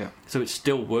constant. Yeah. So it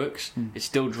still works. It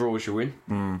still draws you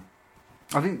in.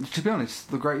 I think, to be honest,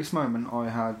 the greatest moment I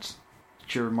had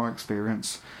during my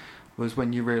experience was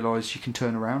when you realise you can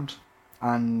turn around,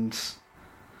 and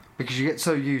because you get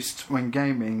so used when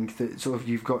gaming that sort of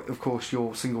you've got, of course,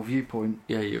 your single viewpoint.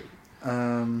 Yeah, you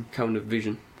cone of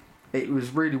vision. It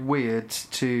was really weird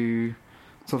to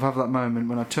sort of have that moment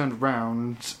when I turned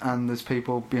around and there's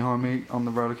people behind me on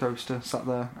the roller coaster sat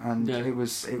there, and it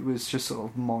was just sort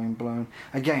of mind blown.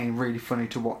 Again, really funny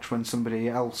to watch when somebody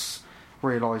else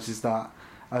realises that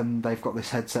and they've got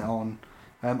this headset on.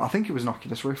 I think it was an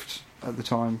Oculus Rift at the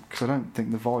time, because I don't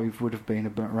think the Vive would have been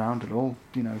around at all,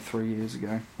 3 years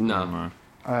ago. No.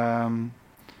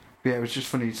 But yeah, it was just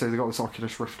funny. So they got this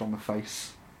Oculus Rift on the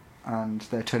face, and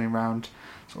they're turning around,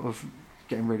 sort of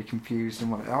getting really confused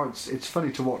and it's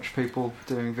funny to watch people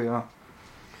doing VR.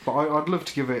 But I'd love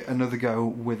to give it another go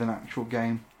with an actual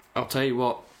game. I'll tell you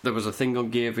what, there was a thing on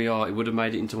Gear VR, it would have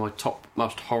made it into my top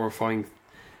most horrifying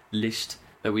list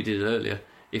that we did earlier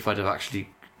if I'd have actually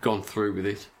gone through with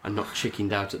it and not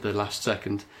chickened out at the last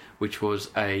second, which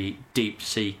was a deep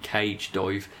sea cage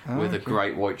dive with a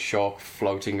great white shark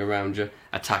floating around you,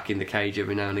 attacking the cage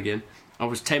every now and again. I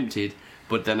was tempted,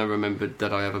 but then I remembered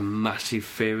that I have a massive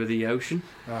fear of the ocean,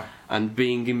 and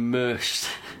being immersed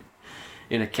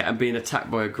in and being attacked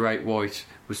by a great white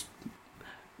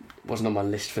wasn't on my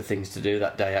list for things to do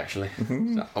that day. Actually,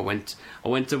 so I went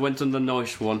on the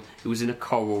nice one. It was in a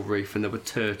coral reef and there were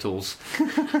turtles.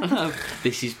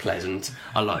 This is pleasant.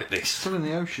 I like this. Still in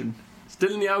the ocean.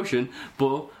 Still in the ocean,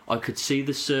 but I could see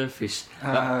the surface.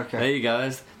 There you go.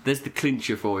 There's the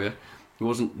clincher for you. It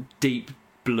wasn't deep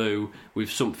blue with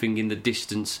something in the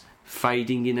distance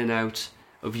fading in and out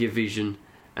of your vision,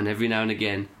 and every now and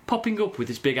again popping up with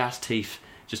its big ass teeth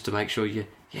just to make sure you're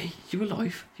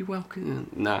alive, you're welcome.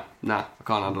 Nah, I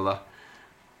can't handle that.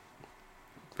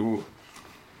 Ooh.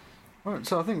 Right,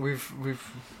 so I think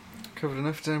we've covered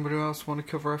enough. Does anybody else want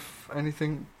to cover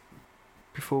anything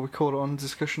before we call it on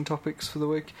discussion topics for the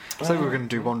week? I say we were going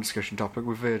to do one discussion topic.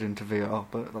 We veered into VR,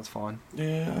 but that's fine.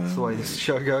 Yeah, that's the way this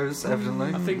show goes,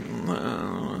 evidently. I think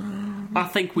I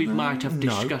think we might have No.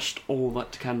 discussed all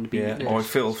that can be. Yeah, I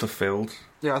feel fulfilled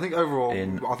Yeah, I think overall,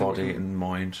 in I think body and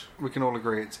mind. we can all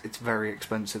agree it's very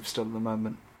expensive still at the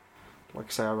moment. Like I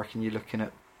say, I reckon you're looking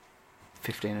at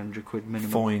 £1,500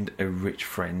 minimum. Find a rich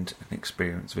friend and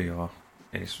experience VR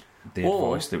is the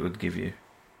Or- advice that would give you.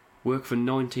 Work for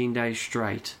 19 days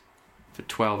straight for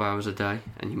 12 hours a day,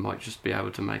 and you might just be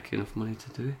able to make enough money to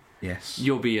do it. Yes.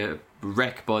 You'll be a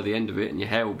wreck by the end of it, and your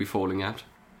hair will be falling out.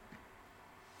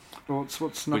 What's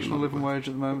Which national might living work. wage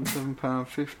at the moment?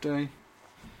 £7.50.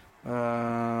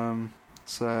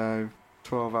 So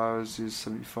 12 hours is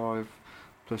 75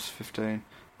 plus 15,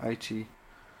 80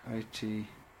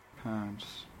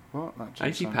 pounds. What? That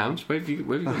doesn't sound £80? Where have you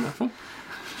got that from? right.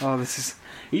 Oh,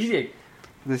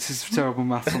 this is terrible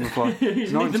maths on the fly.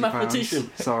 He's £90, the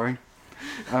mathematician. Sorry.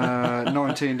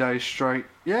 19 days straight.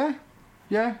 Yeah,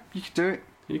 you could do it.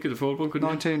 You could afford one, couldn't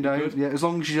 19 you? days. Yeah, as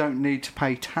long as you don't need to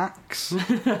pay tax,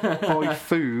 buy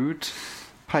food,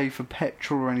 pay for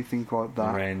petrol or anything like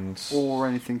that, Rents, or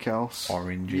anything else.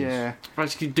 oranges. Yeah.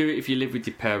 Basically, do it if you live with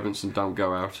your parents and don't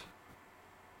go out.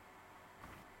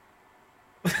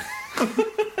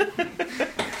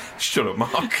 Shut up,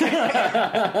 Mark.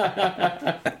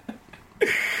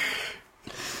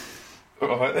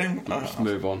 Alright then. Let's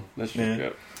move on. Let's just Yeah.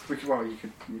 go. Well, you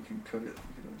can cut it. You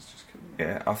can always just cut it.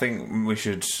 Yeah, I think we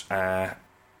should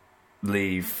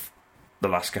leave the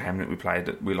last game that we played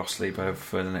that we lost sleep over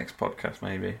for the next podcast,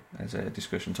 maybe, as a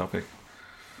discussion topic.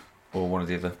 Or one of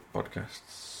the other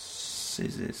podcasts.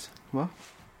 Is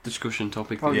Discussion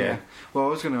topic. Oh, Yeah. yeah. Well, I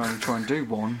was going to only try and do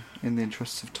one in the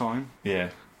interests of time.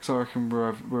 Yeah. So I reckon we're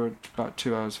at about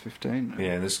 2 hours 15.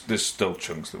 Yeah, there's still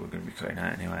chunks that we're going to be cutting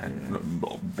out anyway. Yeah.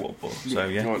 Blah, blah, blah. So,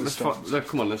 yeah. Right,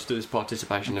 come on, let's do this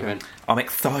participation Okay. event. I'm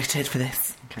excited for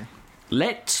this.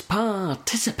 Let's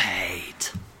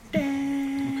participate.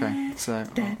 Okay, so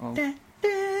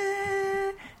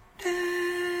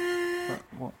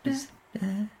what is...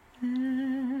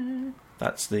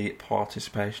 That's the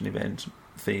participation event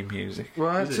theme music. Well,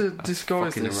 I had Is to it?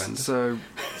 disguise Fucking this, horrendous.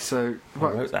 so I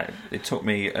right, wrote that. It took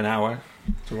me an hour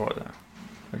to write that.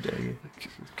 How dare you?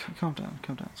 calm down.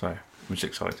 Sorry, I'm just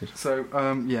excited. So,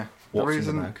 yeah, What's the in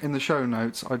reason the bag? in the show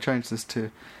notes I changed this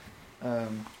to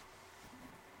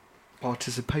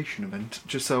participation event,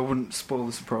 just so I wouldn't spoil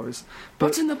the surprise. But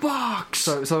What's in the box?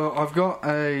 so I've got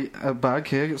a bag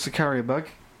here. It's a carrier bag.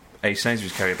 A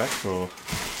Sainsbury's carrier bag for.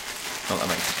 Not that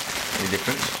makes any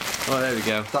difference. Oh, there we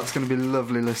go. That's going to be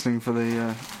lovely listening for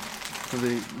the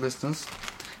listeners.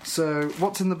 So,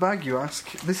 what's in the bag, you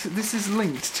ask? This is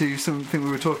linked to something we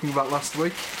were talking about last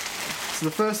week. So,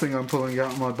 the first thing I'm pulling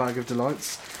out of my bag of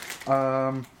delights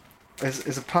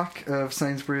is a pack of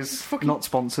Sainsbury's, not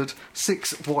sponsored,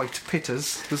 6 white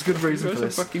pitters. There's good reason for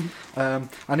this.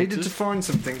 I needed to find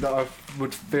something that I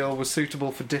would feel was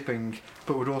suitable for dipping,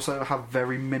 but would also have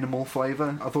very minimal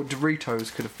flavour. I thought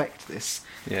Doritos could affect this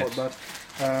Yes. quite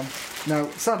bad. Now,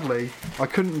 sadly, I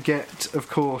couldn't get, of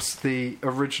course, the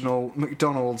original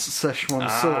McDonald's Szechuan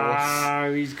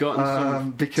sauce He's got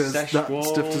some because that Szechuan.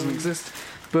 stuff doesn't exist.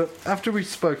 But after we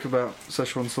spoke about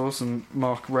Szechuan sauce and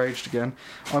Mark raged again,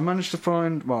 I managed to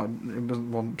find. Well, it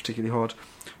wasn't particularly hard.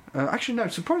 Actually, no.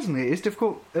 Surprisingly, it is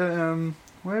difficult.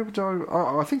 Where would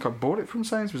I think I bought it from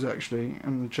Sainsbury's actually,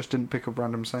 and just didn't pick up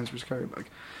random Sainsbury's carry bag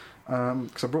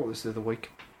because I brought this the other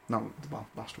week. No, well,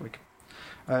 last week.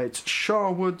 It's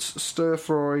Sharwood's stir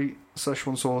fry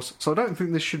Szechuan sauce. So I don't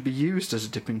think this should be used as a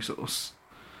dipping sauce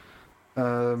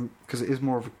because it is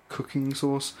more of a cooking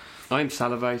sauce. I'm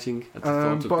salivating at the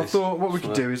thought of But I this. thought what we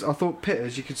could So- do is I thought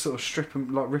pitters you could sort of strip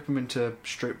them, like rip them into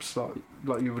strips, like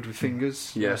you would with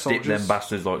fingers. Yeah, Dip them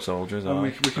bastards like soldiers. And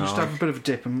we can just have a bit of a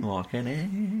dip. And Like an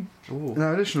egg. Ooh.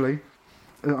 now, additionally,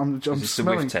 I'm This is the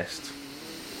smelling. whiff test.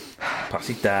 Pass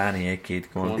it down here,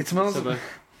 kid. Come on. It smells- Let's have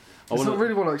It's not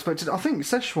really what I expected. I think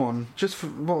Szechuan, just for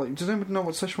does anybody know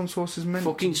what Szechuan sauce is meant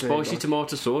fucking to be? spicy like?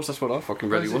 tomato sauce. That's what I fucking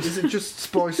really is, was. is it just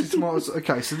spicy tomatoes?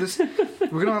 Okay, so this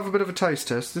we're gonna have a bit of a taste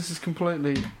test. This is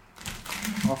completely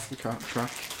off the track.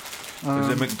 There's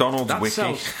a McDonald's That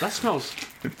wiki. smells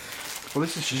Well,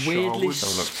 this is weirdly,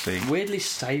 Sharwood. Oh, look, see. weirdly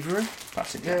savoury.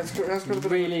 Pass it Yeah, down. it's got a bit of.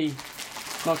 Really,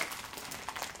 like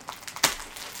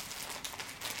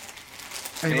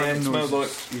Any Yeah, random it smells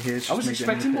noises you hear, it's I just was me getting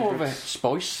expecting more of a favourites.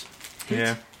 spice. Hit.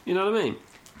 Yeah. You know what I mean?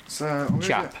 So, I'm gonna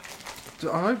Chap.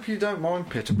 get- I hope you don't mind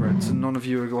pita breads and none of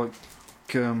you are like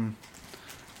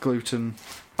gluten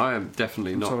I am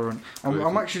definitely not. intolerant.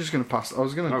 I'm actually just going to pass. I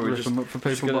was going to Oh, we're rip just- them up for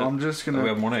just people, but gonna- I'm just going We to.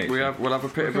 have one each. We'll have a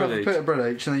bit of Have bread a each. bit of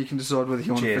bread each, and then you can decide whether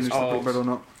you want Cheers. to finish the Oh, bit bread or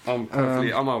not. I'm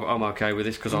perfectly. I'm okay with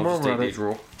this because I'll I'm just eat alright. these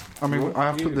raw. I mean, I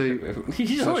have put the.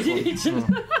 He's already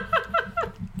eaten.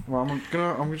 Well,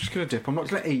 I'm just gonna dip. I'm not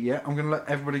gonna eat yet. I'm gonna let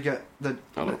everybody get the.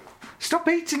 Oh. Stop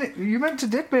eating it. You meant to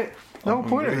dip it. The whole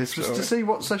point of this was to sorry. see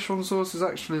what Szechuan sauce is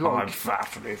actually like, fat,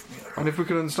 leave me alone. and if we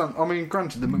could understand. I mean,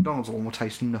 granted, the McDonald's one will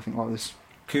taste nothing like this.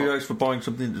 Kudos for buying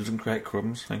something that doesn't create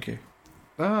crumbs. Thank you.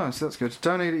 Ah, so that's good.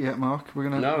 Don't eat it yet, Mark. We're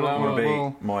gonna. No, That no, will we'll,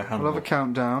 be my hand. we'll have a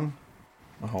countdown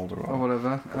a holder or on.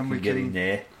 whatever, and we get in can.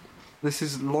 there. This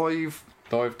is live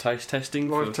taste testing.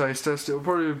 live for, taste test. It'll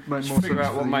probably make just more figure sense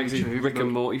out for what the makes these YouTube, Rick but-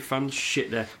 and Morty fans shit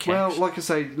their cakes. Well, like I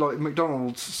say, like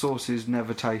McDonald's sauces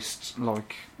never taste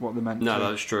like what they're meant no, to.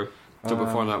 that's true. So we'll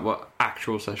find out what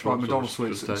actual Szechuan Like McDonald's sauce sweet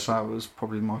does and taste. sour is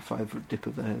probably my favourite dip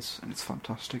of theirs, and it's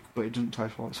fantastic. But it doesn't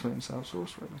taste like sweet and sour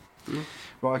sauce, really. Mm.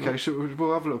 Right, okay. So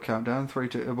we'll have a little countdown. 3,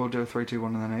 2. We'll do a 3, 2,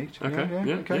 1, and then eat. Okay,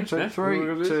 yeah, okay. yeah, So yeah. 3,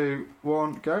 We'll do this. 2,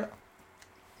 1, go.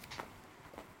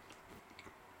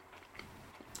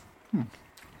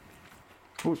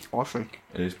 Oh, it's spicy.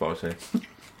 It is spicy.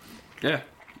 Yeah,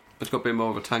 it's got a bit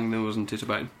more of a tang than I was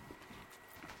anticipating.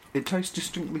 It tastes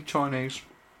distinctly Chinese.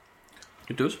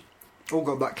 It does. Oh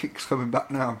god, that kick's coming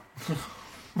back now.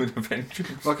 With a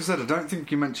vengeance. Like I said, I don't think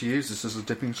you're meant to use this as a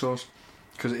dipping sauce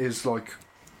because it is like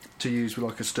to use with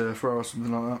like a stir fry or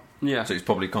something like that. Yeah. So it's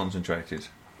probably concentrated.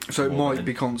 So it More might than-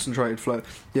 be concentrated flow.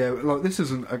 Yeah, like this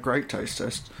isn't a great taste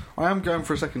test. I am going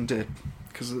for a second dip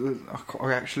because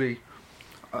I actually.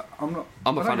 I'm not.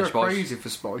 I'm a I fan don't of go spice. crazy for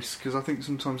spice because I think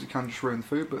sometimes it can just ruin the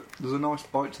food. But there's a nice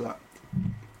bite to that.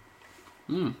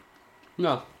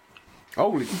 No.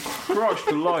 Holy Christ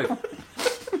alive.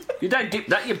 You don't dip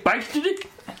that, you basted it.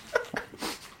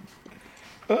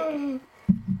 What are you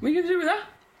going to do with that?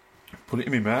 Put it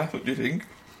in my mouth. What do you think?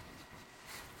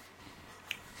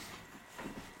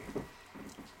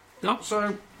 No.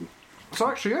 So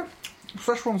actually, yeah,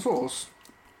 Szechuan sauce.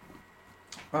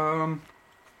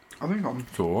 I think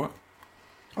It's alright.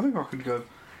 I could go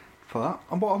for that.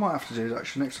 And what I might have to do is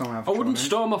actually next time I have. I wouldn't Chinese-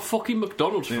 store my fucking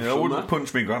McDonald's for Yeah, I some wouldn't that.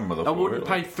 punch my grandmother. I for wouldn't it,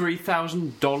 pay like.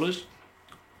 $3,000.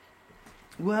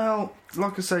 Well,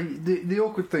 like I say, the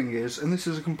awkward thing is, and this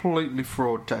is a completely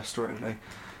fraud test, really,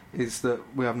 is that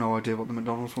we have no idea what the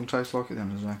McDonald's one tastes like at the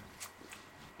end of the day.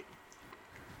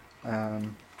 My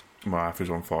mouth is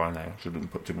on fire now. So I didn't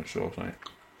put too much sauce on it.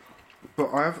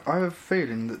 But I have a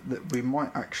feeling that we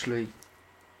might actually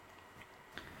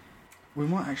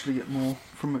get more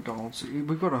from McDonald's.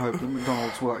 We've got to hope that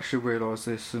McDonald's will actually realise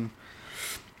this and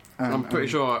I'm pretty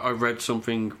sure I read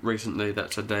something recently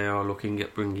that said they are looking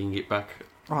at bringing it back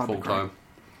that'd be full great. time.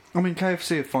 I mean,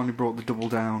 KFC have finally brought the Double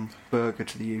Down burger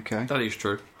to the UK. That is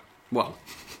true. Well,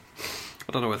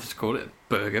 I don't know whether to call it a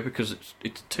burger because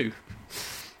it's two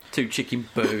chicken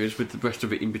burgers with the rest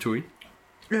of it in between.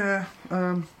 Yeah, I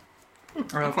have quite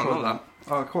tried like that.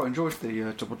 I quite enjoyed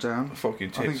the Double Down. Fucking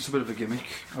I think it's tits. a bit of a gimmick.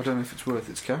 I don't know if it's worth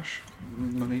its cash,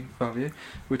 money, value.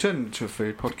 We're turning into a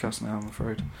food podcast now, I'm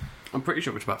afraid. I'm pretty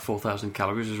sure it's about 4,000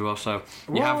 calories as well. So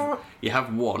What? you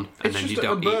have one and It's then just you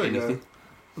don't a eat burger. anything.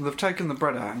 They've taken the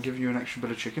bread out and given you an extra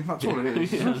bit of chicken. That's all it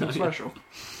is. It's nothing special.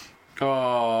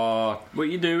 Oh, what are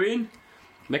you doing?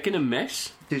 Making a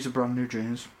mess? These are brand new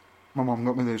jeans. My mum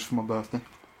got me these for my birthday.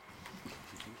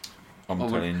 I'm Oh,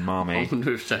 telling I Mommy.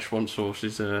 wonder if Szechuan sauce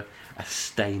is a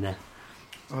stainer.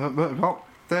 Well,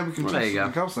 there we can Well, test there you go.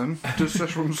 something else then. Does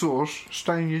Szechuan sauce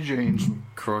stain your jeans?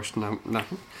 Christ, no. I'm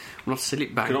not silly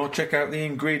back. Can I check out the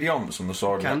ingredients on the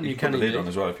side? of that? You You can put the lid indeed. on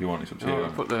as well if you want. It's up to you.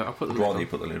 I'll put the I'd lid rather on. you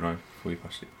put the lid on before you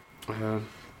pass it. Uh,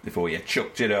 Before you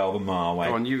chucked it over my way.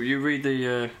 Go on, you read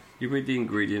the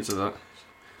ingredients of that.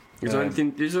 Is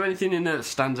there anything in there that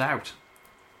stands out?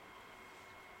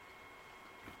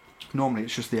 Normally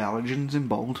it's just the allergens in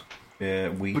bold. Yeah,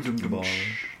 wheat. bar.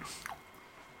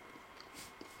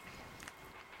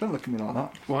 Don't look at me like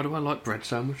that. Why do I like bread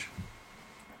so much?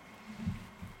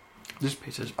 This,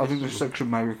 Pizza's I think this section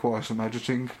may require some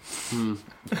editing. Hmm.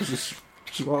 Because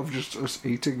it's rather just us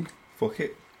eating. Fuck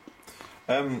it.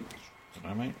 Don't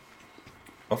know, mate.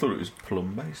 I thought it was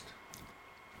plum based.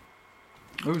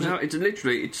 Oh, is No, it?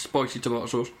 it's spicy tomato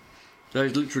sauce. That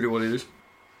is literally what it is.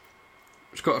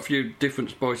 It's got a few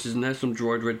different spices in there. Some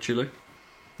dried red chilli,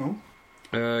 Oh.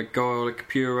 garlic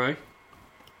puree,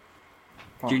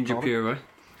 ginger Garlic. puree.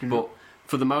 Ginger. But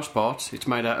for the most part, it's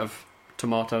made out of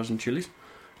tomatoes and chilies.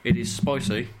 It is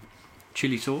spicy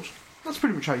chili sauce. That's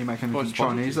pretty much how you make anything Well, it's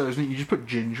Chinese, though, isn't it? You just put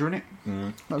ginger in it.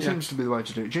 That Yeah. seems to be the way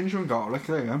to do it. Ginger and garlic,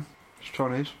 there you go. It's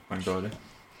Chinese. Thank God.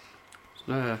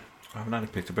 Uh, I haven't had a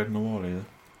bit of bread in a while either.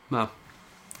 no,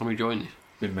 I'm enjoying it.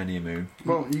 Been many a moon.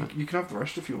 Well, you can have the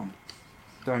rest if you want.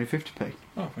 They're only 50p.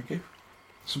 Oh, thank you.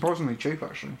 Surprisingly cheap,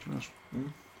 actually. To be honest.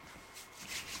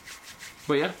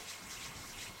 But yeah,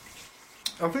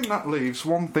 I think that leaves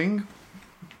one thing.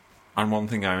 And one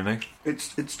thing only.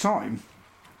 It's time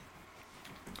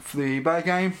for the eBay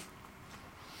game.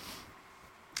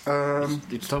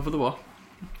 It's time for the what?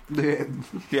 The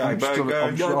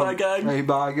eBay game.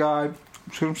 eBay game.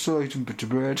 I'm still eating bit of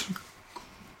bread.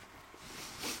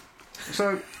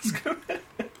 So,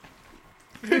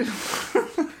 There's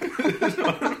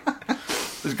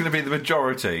going to be the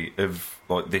majority of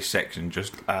like this section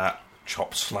just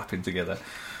chops slapping together.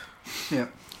 yeah.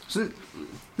 So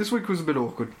this week was a bit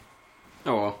awkward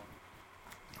Oh well.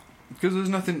 because there's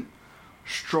nothing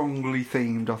strongly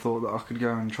themed. I thought that I could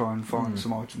go and try and find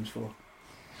some items for.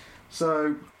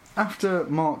 So after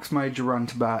Mark's major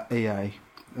rant about EA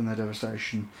and their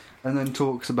devastation, and then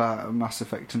talks about Mass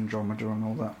Effect Andromeda and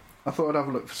all that, I thought I'd have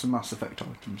a look for some Mass Effect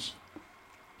items.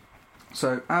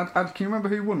 So, Ad, can you remember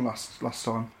who won last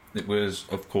time? It was,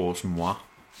 of course, moi.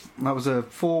 That was a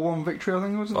 4-1 victory, I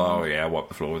think, wasn't it? Oh yeah, wipe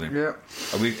the floor with him. Yeah.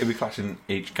 Are we classing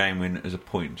each game win as a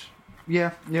point?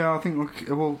 Yeah, I think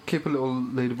we'll keep a little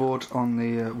leaderboard on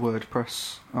the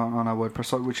WordPress, on our WordPress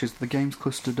site, which is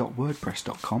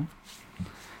thegamescluster.wordpress.com,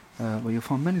 where you'll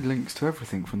find many links to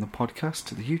everything from the podcast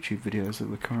to the YouTube videos that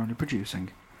we're currently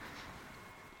producing.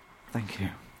 Thank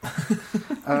you.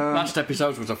 Last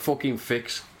episode was a fucking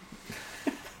fix.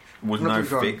 Was Nothing no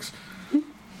wrong. fix.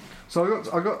 So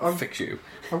I've Fix you.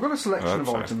 got a selection of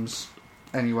sorry. items.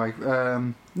 Anyway,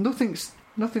 nothing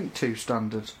too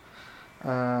standard,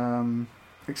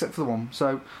 except for the one.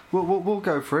 So we'll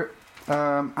go for it.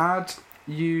 Ad,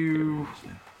 you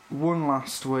won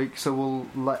last week, so we'll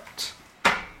let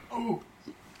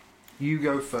you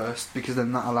go first because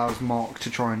then that allows Mark to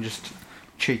try and just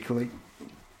cheekily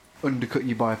undercut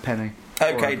you by a penny.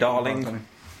 Okay, Or darling. by a penny.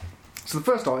 So the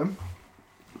first item,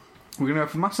 we're going to go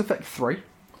for Mass Effect 3.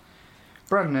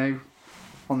 Brand new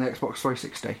on the Xbox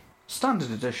 360.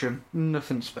 Standard edition,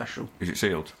 nothing special. Is it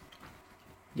sealed?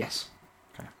 Yes.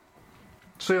 Okay.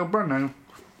 Sealed, brand new.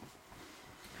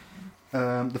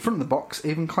 The front of the box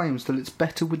even claims that it's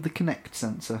better with the Kinect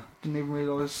sensor. Didn't even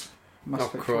realise Mass Oh,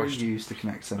 Effect 3 Christ. used the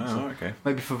Kinect sensor. Oh, okay.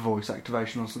 Maybe for voice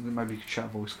activation or something. Maybe you could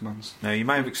shout voice commands. Now, you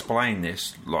may have explained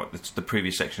this, like the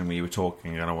previous section where you were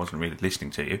talking and I wasn't really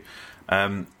listening to you.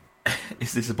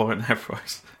 Is this a buy and have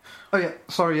price? Oh yeah,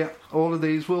 sorry, yeah. All of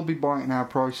these will be buying our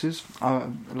prices.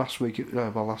 Last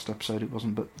episode it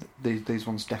wasn't, but these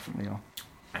ones definitely are.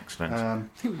 Excellent. I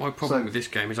think my problem So- with this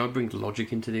game is I bring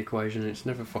logic into the equation and it's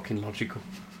never fucking logical.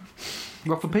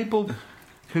 Well, for people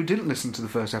who didn't listen to the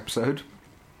first episode,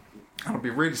 and I'd be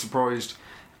really surprised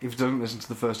if you don't listen to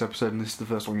the first episode and this is the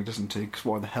first one you listen to, because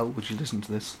why the hell would you listen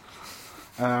to this?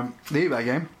 The eBay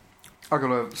game, I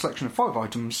got a selection of 5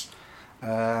 items.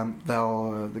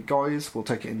 The guys will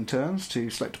take it in turns to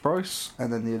select a price,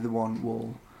 and then the other one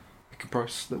will pick a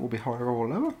price that will be higher or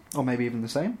lower, or maybe even the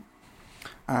same.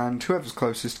 And whoever's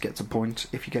closest gets a point.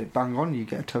 If you get it bang on, you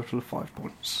get a total of 5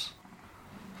 points.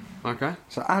 Okay.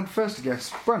 So add first to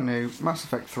guess, brand new, Mass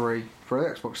Effect 3 for the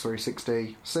Xbox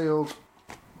 360, sealed,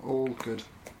 all good.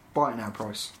 Buy it now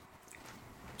price.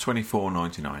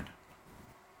 $24.99.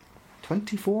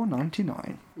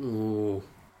 $24.99. Ooh.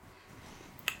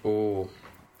 Oh,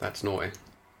 that's naughty.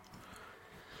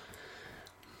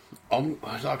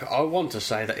 I want to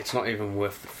say that it's not even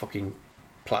worth the fucking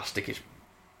plastic it's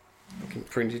fucking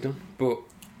printed on, but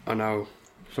I know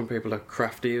some people are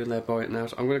crafty and they buy it now,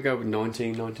 so I'm going to go with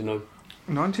 $19.99.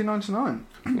 $19.99.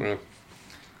 Yeah.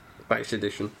 Base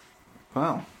edition.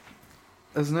 Wow.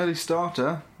 As an early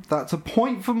starter, that's a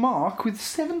point for Mark with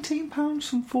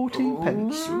 £17.14.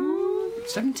 pence.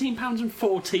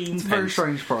 £17.14. It's a very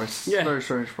strange price. Yeah. Very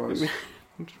strange price.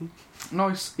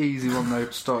 Nice, easy one though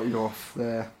to start you off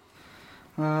there.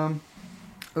 The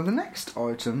next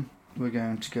item we're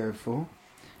going to go for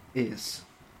is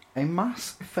a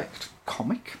Mass Effect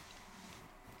comic.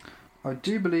 I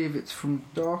do believe it's from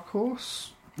Dark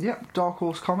Horse. Yep, Dark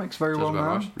Horse Comics, very well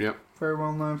known. Yep. Very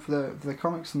well known for their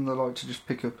comics, and they like to just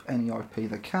pick up any IP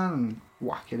they can and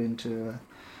whack it into a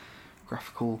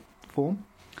graphical form.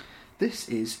 This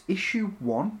is issue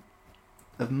 1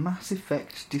 of Mass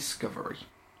Effect Discovery.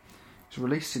 It's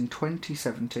released in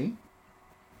 2017.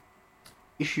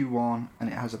 Issue 1, and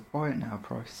it has a buy it now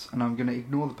price. And I'm going to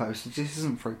ignore the postage. This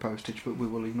isn't free postage, but we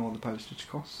will ignore the postage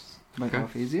costs to make Okay.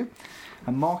 life easier.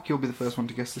 And Mark, you'll be the first one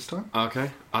to guess this time.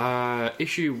 Okay.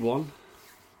 Issue 1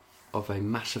 of a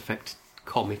Mass Effect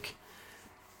comic,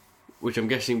 which I'm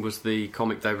guessing was the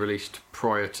comic they released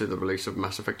prior to the release of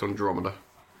Mass Effect Andromeda.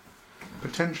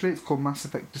 Potentially, it's called Mass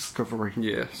Effect Discovery.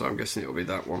 Yeah, so I'm guessing it'll be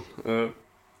that one. I'm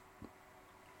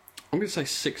going to say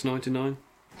 $6.99.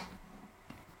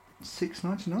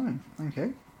 $6.99.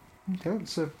 Okay,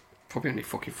 that's a... Probably only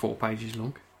fucking 4 pages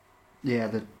long. Yeah,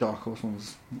 the Dark Horse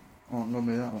ones aren't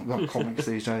normally that long. Well, comics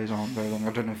these days aren't very long.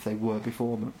 I don't know if they were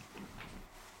before, but...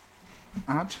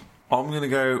 Ad? I'm going to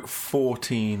go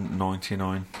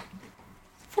 $14.99.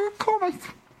 For a comic?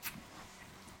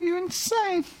 You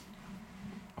insane?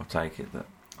 I'll take it that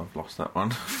I've lost that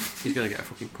one. He's going to get a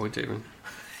fucking point even.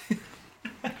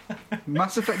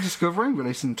 Mass Effect Discovery,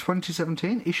 released in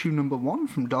 2017, issue number 1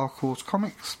 from Dark Horse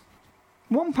Comics.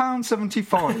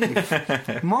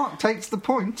 £1.75. Mark takes the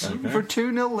point for a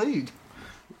 2-0 lead.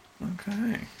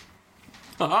 Okay.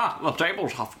 Aha! The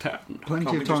tables have turned. Plenty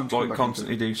Can't we of time just to come back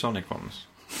constantly do Sonic ones?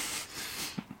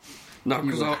 No,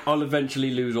 because I'll eventually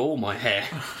lose all my hair.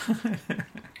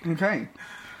 Okay,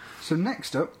 so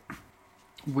next up,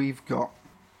 we've got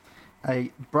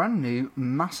a brand new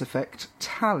Mass Effect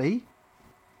Tally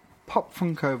Pop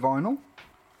Funko vinyl,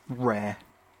 rare.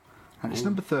 And it's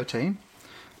number 13.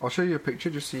 I'll show you a picture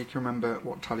just so you can remember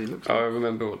what Tally looks like. I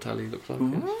remember what Tally looks like. Yeah.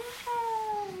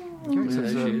 Okay, so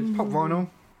it's There she a is. pop vinyl,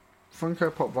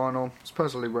 Funko pop vinyl,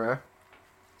 supposedly rare.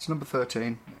 It's number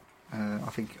 13. I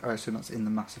assume that's in the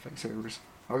Mass Effect series.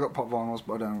 I've got pop vinyls,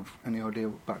 but I don't have any idea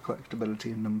about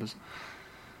collectability and numbers.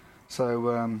 So,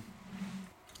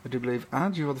 I do believe,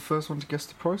 Ad, you are the first one to guess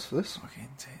the price for this. Fucking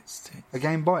tits.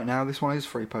 Again, buy it now. This one is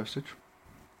free postage.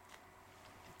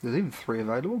 There's even 3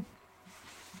 available.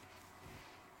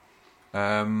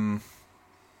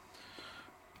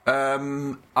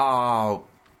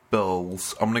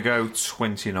 Bills. I'm going to go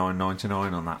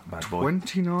 $29.99 on that bad boy.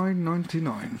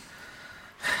 $29.99.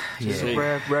 Is it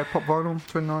Yeah. rare pop vinyl?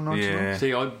 $29.99. Yeah.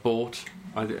 See, I bought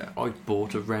a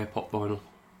rare pop vinyl.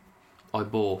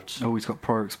 Oh, he's got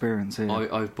prior experience here.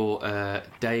 I bought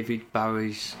David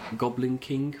Bowie's Goblin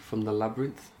King from the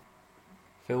Labyrinth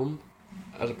film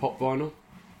as a pop vinyl.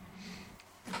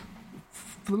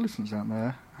 For the listeners out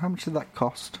there, how much did that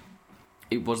cost?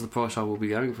 It was the price I will be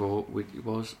going for, which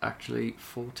was actually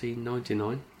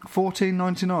 $14.99.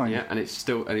 $14.99. Yeah, and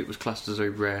it was classed as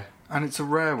a rare And it's a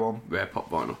rare one. pop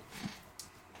vinyl.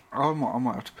 I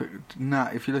might have to put...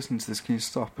 Nat, if you're listening to this, can you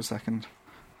stop a second?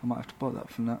 I might have to buy that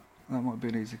from Nat. That might be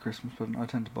an easy Christmas present. I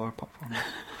tend to buy a pop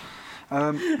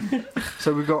vinyl.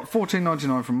 So we've got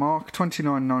 $14.99 from Mark,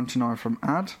 $29.99 from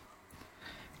Ad.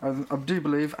 I do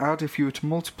believe, Ad, if you were to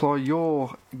multiply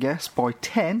your guess by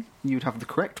 10, you'd have the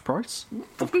correct price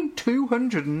of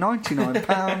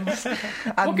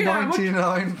 £299 and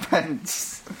 99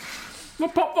 pence. A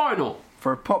pop vinyl?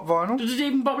 For a pop vinyl? Does it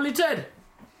even bubble its head?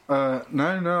 No,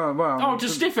 well... Oh, it's a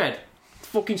stiff head.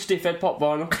 Fucking stiff head pop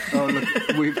vinyl. Oh, look,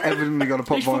 we've evidently got a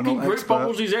pop This fucking vinyl grip expert.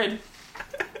 bubbles his head.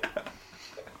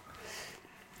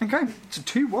 Okay, it's a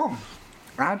 2-1.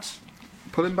 Ad,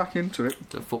 pull him back into it.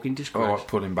 It's a fucking Oh, disgrace. I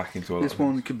put him back into a This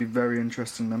one could be very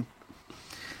interesting then.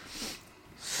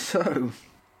 So,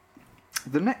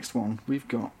 the next one we've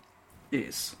got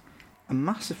is a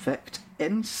Mass Effect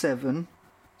N7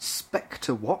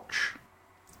 Spectre Watch,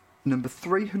 number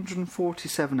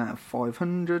 347 out of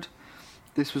 500.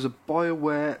 This was a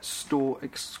BioWare store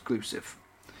exclusive.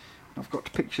 I've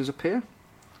got pictures up here.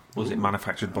 Was it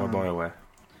manufactured by BioWare?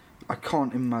 I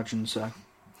can't imagine so.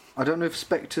 I don't know if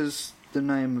Spectre's the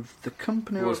name of the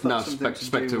company or if that's something to do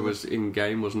Spectre with- was in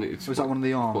game, wasn't it? It's Was that one of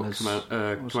the armours?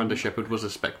 Commander something? Shepard was a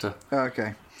Spectre.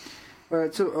 Okay.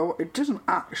 So it doesn't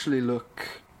actually look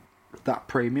that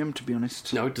premium, to be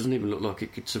honest. No, it doesn't even look like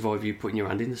it could survive you putting your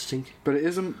hand in the sink. But it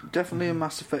isn't definitely a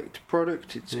Mass Effect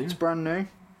product. It's Yeah. brand new,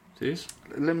 It is.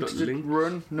 limited links.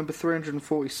 run, number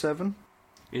 347,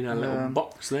 In a little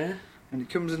box there. and it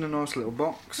comes in a nice little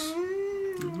box.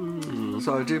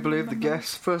 So I do believe the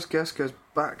first guess goes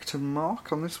back to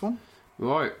Mark on this one.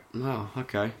 Right. Oh,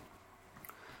 okay.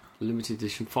 Limited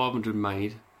edition, 500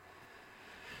 made.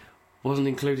 Wasn't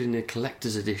included in the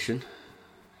collector's edition,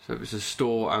 so it was a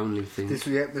store-only thing. This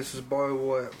is a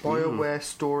BioWare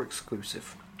store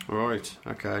exclusive. Right.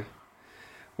 Okay.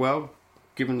 Well,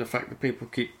 given the fact that people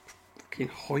keep fucking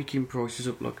hiking prices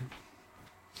up like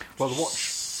Well, the watch,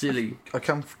 silly. I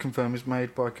can confirm, is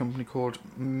made by a company called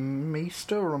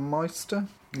Meister or Meister.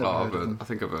 Never heard of them. I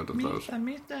think I've heard of those.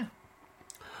 Mister.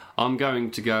 I'm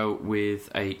going to go with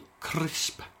a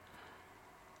crisp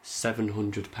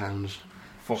 £700.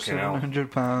 Fucking hell.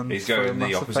 £700. He's for a going the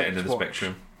Mass opposite Effect end of the watch.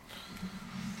 spectrum.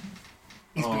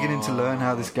 He's beginning to learn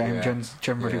how this game yeah.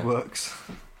 generally Yeah. works.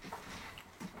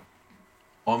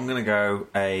 I'm going to go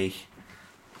a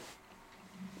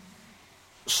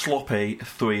sloppy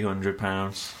 £300.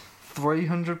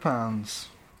 £300.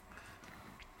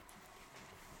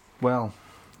 Well,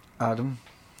 Adam,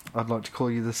 I'd like to call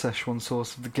you the Szechuan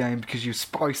sauce of the game because you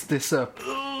spiced this up.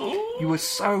 You were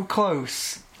so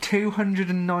close.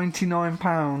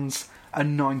 £299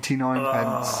 and 99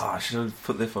 pence. I should have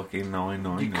put the fucking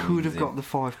 999. You could have got the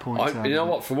 5 points out. You know of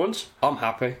it. what? For once, I'm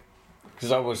happy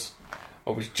because I was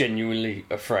I was genuinely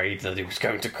afraid that it was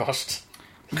going to cost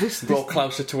This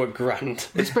closer to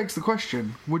 £1,000. this begs the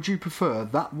question: would you prefer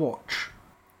that watch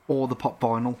or the pop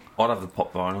vinyl? I'd have the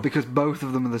pop vinyl. Because both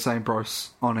of them are the same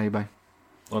price on eBay.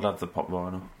 I'd have the pop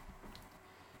vinyl.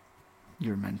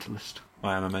 You're a mentalist.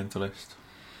 I am a mentalist.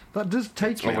 That does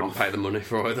take I it. wouldn't pay the money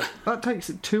for either. That takes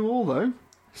it 2-2 though.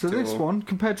 So 2-2. this one,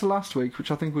 compared to last week,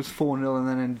 which I think was 4-0 and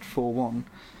then ended 4-1,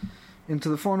 into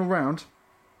the final round.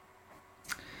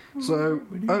 So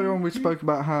earlier on we spoke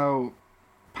about how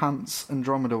pants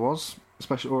Andromeda was,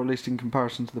 especially, or at least in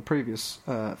comparison to the previous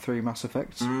 3 Mass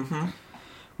Effects. Mm-hmm.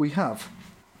 We have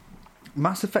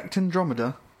Mass Effect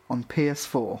Andromeda on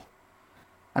PS4,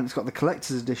 and it's got the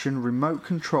collector's edition remote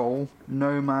control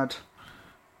Nomad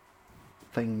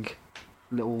thing,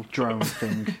 little drone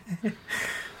thing.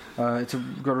 It's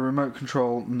got a remote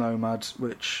control Nomad,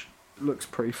 which looks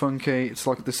pretty funky. It's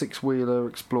like the 6-wheeler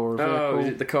Explorer vehicle. Oh, is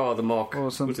it the car, the Mark? Or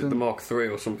Was something. it the Mark 3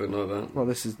 or something like that? Well,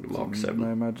 this is The Mark 7.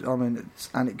 Nomad. I mean, it's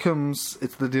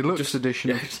the deluxe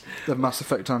edition of Mass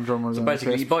Effect Andromeda. So on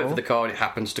basically, you buy it PS4. for the car and it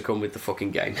happens to come with the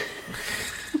fucking game.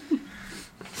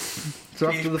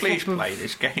 So Please play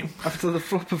this game. After the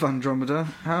flop of Andromeda,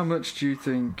 how much do you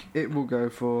think it will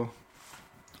go for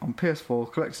on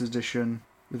PS4 Collector's Edition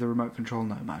with a remote control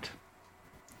Nomad?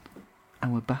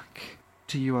 And we're back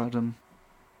to you, Adam,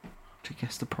 to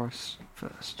guess the price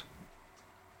first.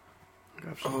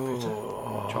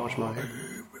 Charge my head.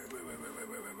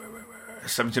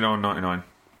 $79.99.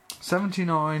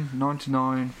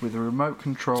 $79.99 with a remote It's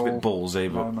control a bit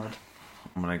ballsy, but Nomad.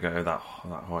 I'm gonna go that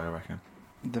high, I reckon.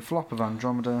 The flop of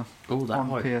Andromeda Oh, that on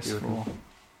high. PS4.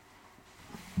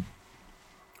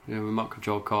 Yeah, remote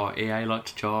control car. EA like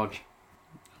to charge.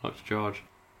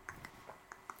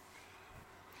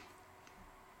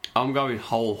 I'm going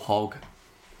whole hog.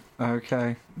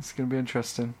 Okay, it's going to be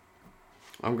interesting.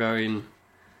 I'm going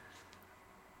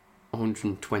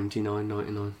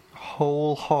 $129.99.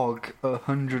 Whole hog,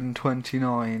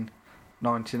 $129.99,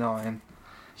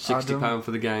 £60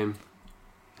 for the game,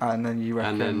 and then you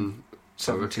reckon and then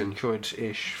 70 reckon- quid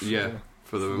ish. for the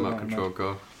for the remote Nomad. control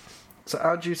car. So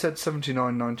Ad, said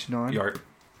 $79.99. Yarp.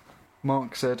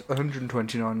 Mark said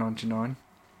 $129.99.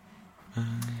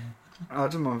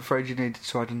 Adam, I'm afraid you needed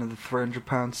to add another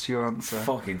 £300 to your answer.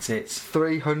 Fucking tits.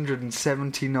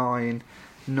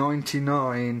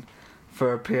 $379.99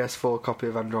 for a PS4 copy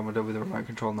of Andromeda with a remote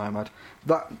control Nomad.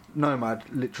 That Nomad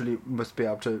literally must be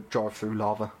able to drive through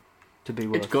lava to be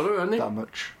worth It's got it, hasn't it? that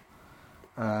much.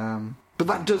 But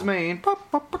that does mean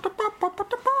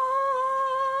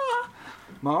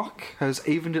Mark has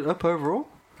evened it up overall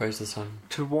Praise the sun.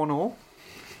 to 1-1.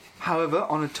 However,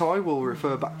 on a tie, we'll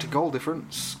refer back to goal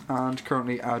difference, and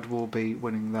currently Ad will be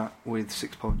winning that with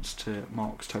 6 points to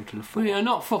Mark's total of 4. Well, you're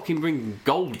not fucking bringing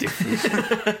gold difference.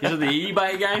 Is it the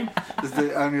eBay game? It's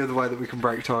the only other way that we can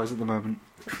break ties at the moment.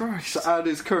 Christ. So Ad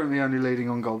is currently only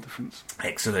leading on goal difference.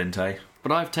 Excellent, eh?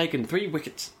 But I've taken 3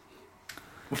 wickets.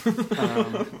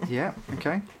 Yeah,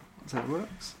 okay. That's how it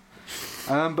works.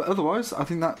 But otherwise, I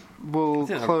think that will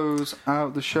Yeah. close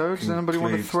out the show. Does anybody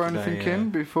want to Concludes throw today, anything yeah.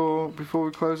 in before we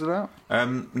close it out?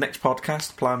 Next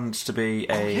podcast plans to be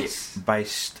yes.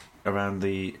 based around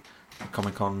the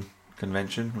Comic-Con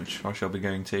convention, which I shall be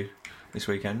going to this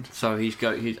weekend. So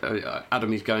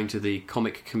Adam is going to the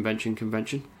comic convention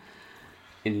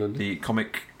in London. The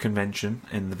comic convention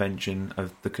in the vention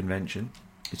of the convention.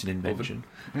 It's an invention.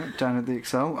 Yeah, down at the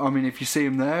Excel. I mean, if you see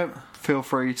him there, feel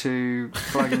free to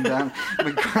flag him down.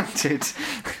 But granted,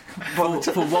 For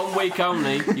 1 week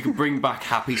only, you can bring back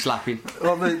Happy Slapping.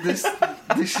 well, this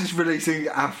is releasing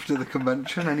after the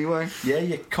convention anyway. Yeah,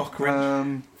 you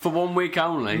cockroach. For 1 week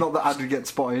only. Not that Ad would get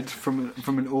spotted from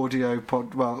an audio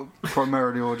pod. Well,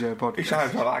 primarily audio It podcast.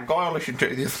 sounds like that guy I listened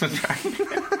to the other day.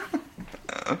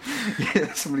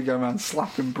 Yeah, somebody going around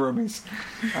slapping brummies.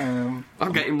 I'm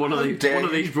getting one of these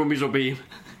brummies will be.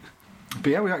 But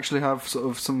yeah, we actually have sort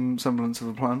of some semblance of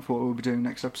a plan for what we'll be doing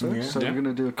next episode. Yeah. So Yeah. we're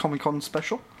going to do a Comic-Con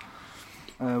special.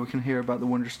 We can hear about the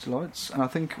Wondrous Delights, and I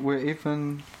think we're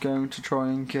even going to try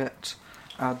and get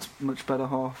Ad's much better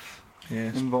half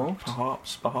Yes, involved.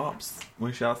 Perhaps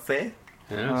we shall see.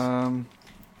 Yes. And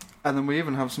then we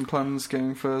even have some plans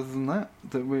going further than that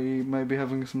we may be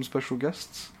having some special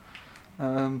guests.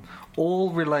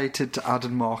 All related to Ad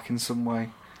and Mark in some way.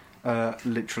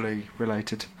 Literally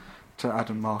related to Ad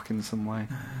and Mark in some way.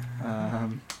 So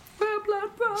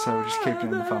we're just keeping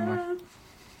it in the family.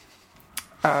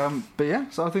 But yeah,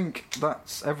 so I think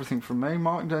that's everything from me.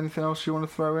 Mark, anything else you want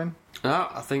to throw in? No,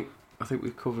 I think I think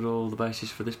we've covered all the bases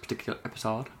for this particular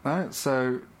episode. Alright,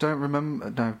 so don't remember.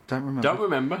 Don't remember. Don't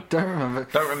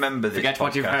remember this. Forget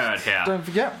what you've heard here. Don't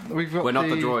forget, we've got We're not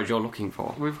the droids you're looking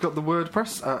for. We've got the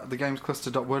WordPress at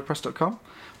thegamescluster.wordpress.com.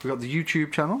 We've got the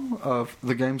YouTube channel of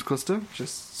The Games Cluster.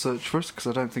 Just search for us, because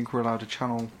I don't think we're allowed a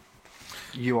channel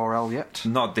URL yet.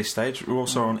 Not at this stage. We're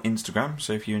also on Instagram,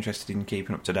 so if you're interested in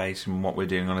keeping up to date on what we're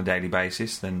doing on a daily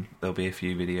basis, then there'll be a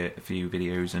few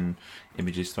videos and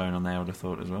images thrown on there, I would have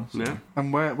thought, as well. So. Yeah.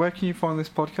 And where can you find this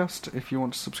podcast if you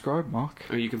want to subscribe, Mark?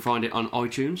 You can find it on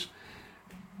iTunes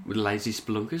with Lazy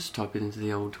Spelunkers. Type it into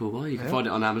the old toolbar. You can find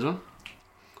it on Amazon.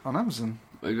 On Amazon?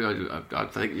 I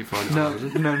think you find it on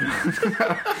Amazon. No.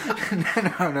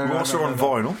 We're also on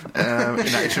vinyl in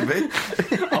HMV.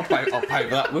 I'll pay for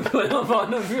that. We'll put it on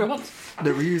vinyl if you want.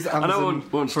 No, we use Amazon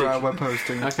one for our Stitcher. web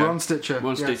hosting. Okay. We're on Stitcher. We're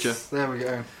on Stitcher. There we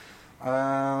go.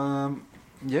 Or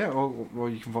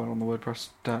you can find it on the WordPress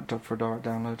for a direct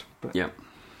download. But Yeah.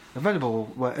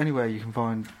 available anywhere you can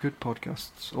find good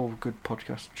podcasts or good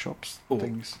podcast shops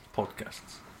things.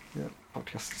 Podcasts. Yeah,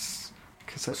 podcasts,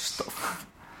 cassette stuff.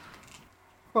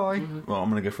 Bye. Well, I'm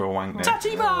going to go for a wank now.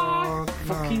 Tatty bye! Oh, no.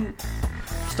 Fucking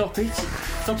stop it.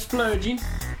 Stop splurging.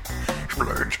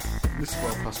 Splurge. This is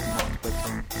well past Mark's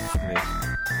bedtime. Yes.